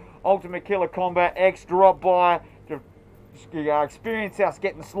fantastic. Ultimate Killer Combat X dropped by to experience us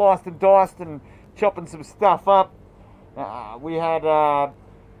getting sliced and diced and chopping some stuff up. We had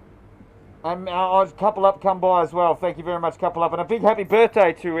And Couple Up come by as well. Thank you very much, Couple Up. And a big happy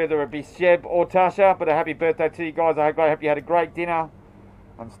birthday to whether it be Sheb or Tasha. But a happy birthday to you guys. I hope you had a great dinner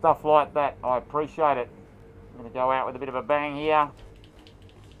and stuff like that. I appreciate it. I'm going to go out with a bit of a bang here.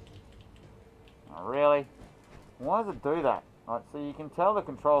 Oh, really? Why does it do that? Like, so you can tell the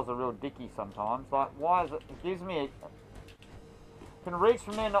controls are real dicky sometimes. Like, why is it? It gives me... can reach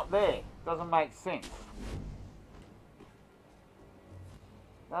from there, not there. Doesn't make sense.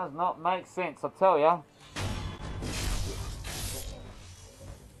 Does not make sense, I tell ya.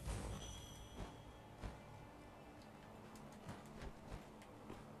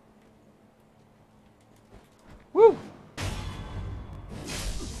 Woo!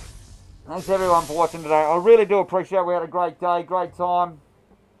 Thanks everyone for watching today. I really do appreciate it. We had a great day, great time.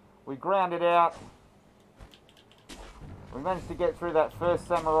 We grounded out. We managed to get through that first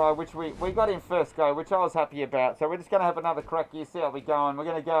samurai, which we got in first go, which I was happy about. So we're just going to have another crack here, see how we're going. We're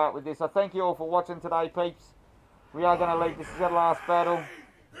going to go out with this. I thank you all for watching today, peeps. We are going to leave. This is our last battle.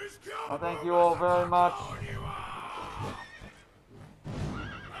 I thank you all very much.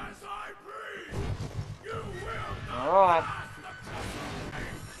 Alright.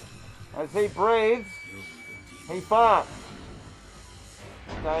 As he breathes, he farts.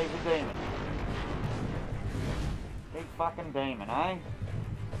 Okay, he's a demon. Big fucking demon, eh?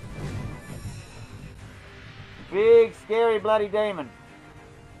 Big, scary, bloody demon.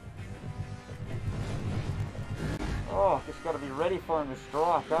 Oh, just got to be ready for him to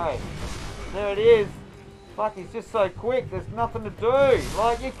strike, eh? There it is. Fuck, he's just so quick. There's nothing to do.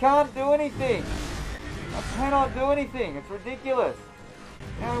 Like, you can't do anything. I cannot do anything. It's ridiculous.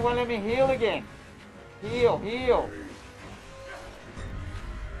 Now he won't let me heal again. Heal, heal.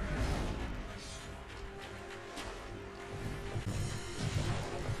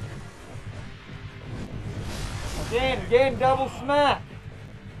 Again, double smack.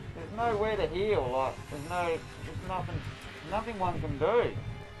 There's nowhere to heal. Like, there's nothing one can do.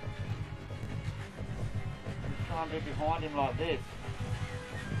 Just try and be behind him like this.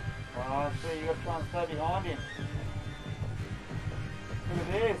 Oh, see, you got to try and stay behind him. Look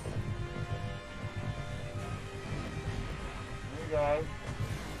at this. There you go.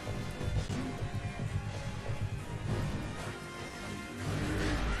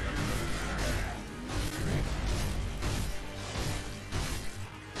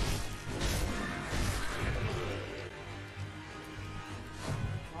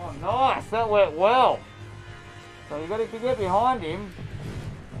 Oh, nice. That worked well. So you got to get behind him.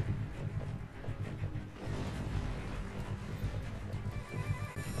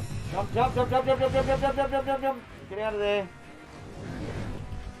 Jump, jump, jump, jump, jump, jump, jump, jump, jump, jump, jump, jump. Get out of there.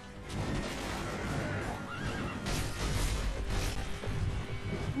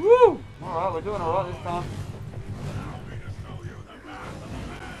 Woo! Alright, we're doing alright this time.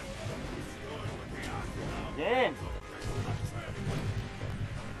 Again.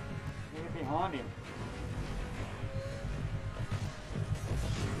 Get behind him.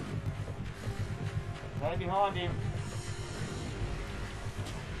 Stay behind him.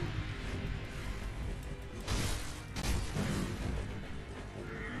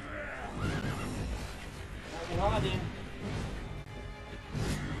 Behind him.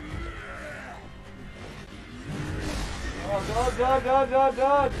 Oh,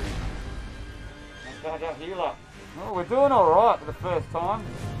 dodge. Dodge, healer. Oh, we're doing alright for the first time.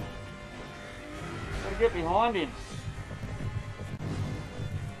 Gotta get behind him.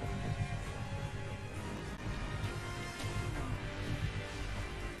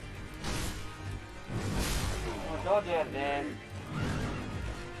 Oh, dodge out there.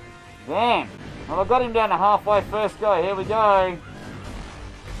 Damn. Well, I got him down to halfway first go. Here we go. I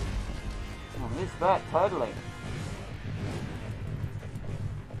missed that totally.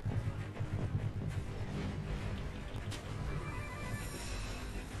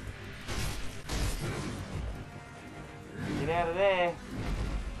 Get out of there.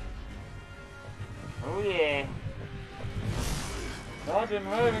 Oh yeah. Dodging,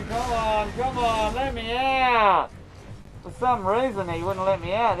 moving. Come on. Let me out. For some reason he wouldn't let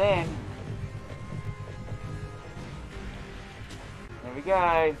me out then. There we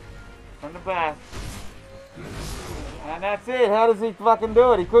go. From the back. And that's it. How does he fucking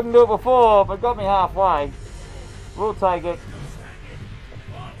do it? He couldn't do it before, but got me halfway. We'll take it.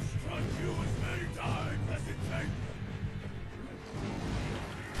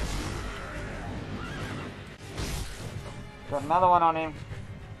 Got another one on him.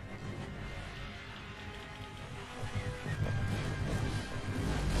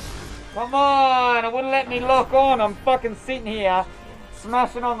 Come on! It wouldn't let me lock on. I'm fucking sitting here,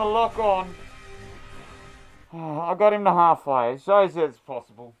 smashing on the lock on. I got him to halfway. It shows you it's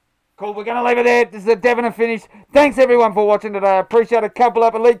possible. Cool, we're going to leave it there. This is a definite finish. Thanks everyone for watching today. I appreciate it. Couple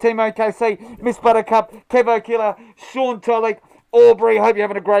up, Elite Team OKC, Miss Buttercup, Kevo Killer, Sean Tolick, Aubrey. Hope you're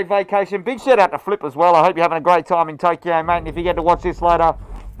having a great vacation. Big shout out to Flip as well. I hope you're having a great time in Tokyo, mate. And if you get to watch this later,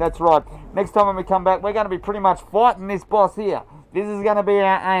 that's right. Next time when we come back, we're going to be pretty much fighting this boss here. This is going to be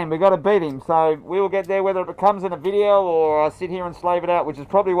our aim. We've got to beat him. So we will get there, whether it becomes in a video or I sit here and slave it out, which is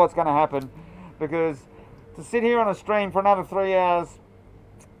probably what's going to happen. Because to sit here on a stream for another 3 hours,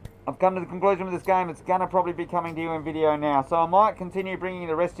 I've come to the conclusion with this game, it's going to probably be coming to you in video now. So I might continue bringing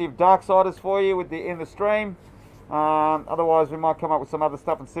the rest of Darksiders for you in the stream. Otherwise, we might come up with some other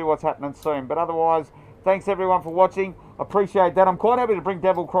stuff and see what's happening soon. But otherwise, thanks everyone for watching. Appreciate that. I'm quite happy to bring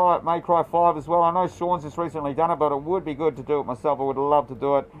Devil May Cry 5 as well. I know Sean's just recently done it, but it would be good to do it myself. I would love to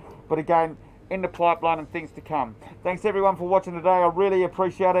do it. But again, in the pipeline and things to come. Thanks everyone for watching today. I really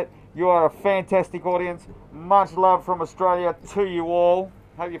appreciate it. You are a fantastic audience. Much love from Australia to you all.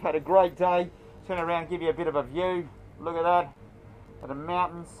 Hope you've had a great day. Turn around and give you a bit of a view. Look at that. At the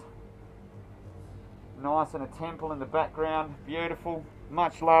mountains. Nice, and a temple in the background. Beautiful.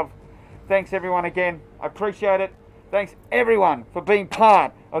 Much love. Thanks everyone again. I appreciate it. Thanks everyone for being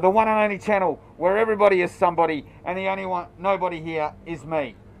part of the one and only channel where everybody is somebody and the only one, nobody here is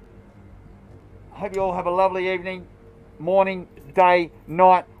me. I hope you all have a lovely evening, morning, day,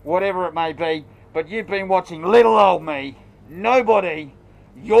 night, whatever it may be. But you've been watching little old me, nobody,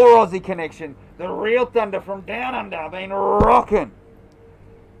 your Aussie connection, the real thunder from down under, been rocking.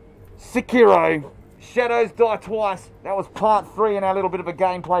 SEKIRO, Shadows Die Twice. That was part 3 in our little bit of a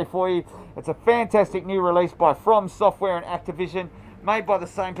gameplay for you. It's a fantastic new release by From Software and Activision, made by the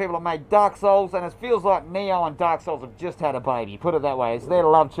same people that made Dark Souls, and it feels like Neo and Dark Souls have just had a baby. Put it that way. It's their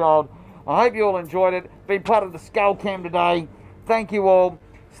love child. I hope you all enjoyed it. Been part of the Skull Cam today. Thank you all.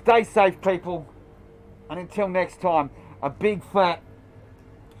 Stay safe, people. And until next time, a big fat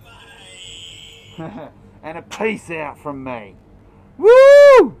and a peace out from me.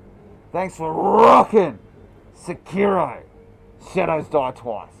 Woo! Thanks for rocking SEKIRO, Shadows Die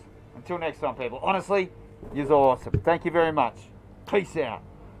Twice. Until next time, people. Honestly, you're awesome. Thank you very much. Peace out.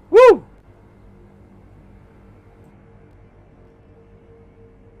 Woo!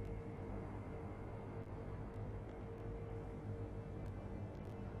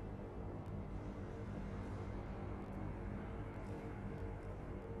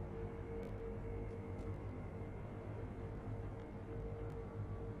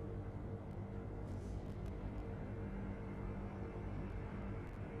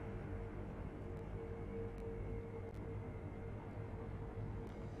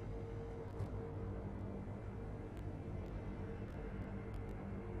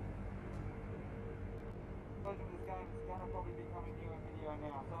 This game is going to probably be coming to you in video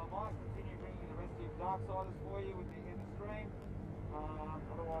now, so I might continue bringing the rest of Darksiders for you in the stream.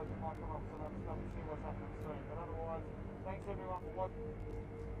 Otherwise, we might come up with some other stuff and see what's happening soon. But otherwise, thanks everyone for watching.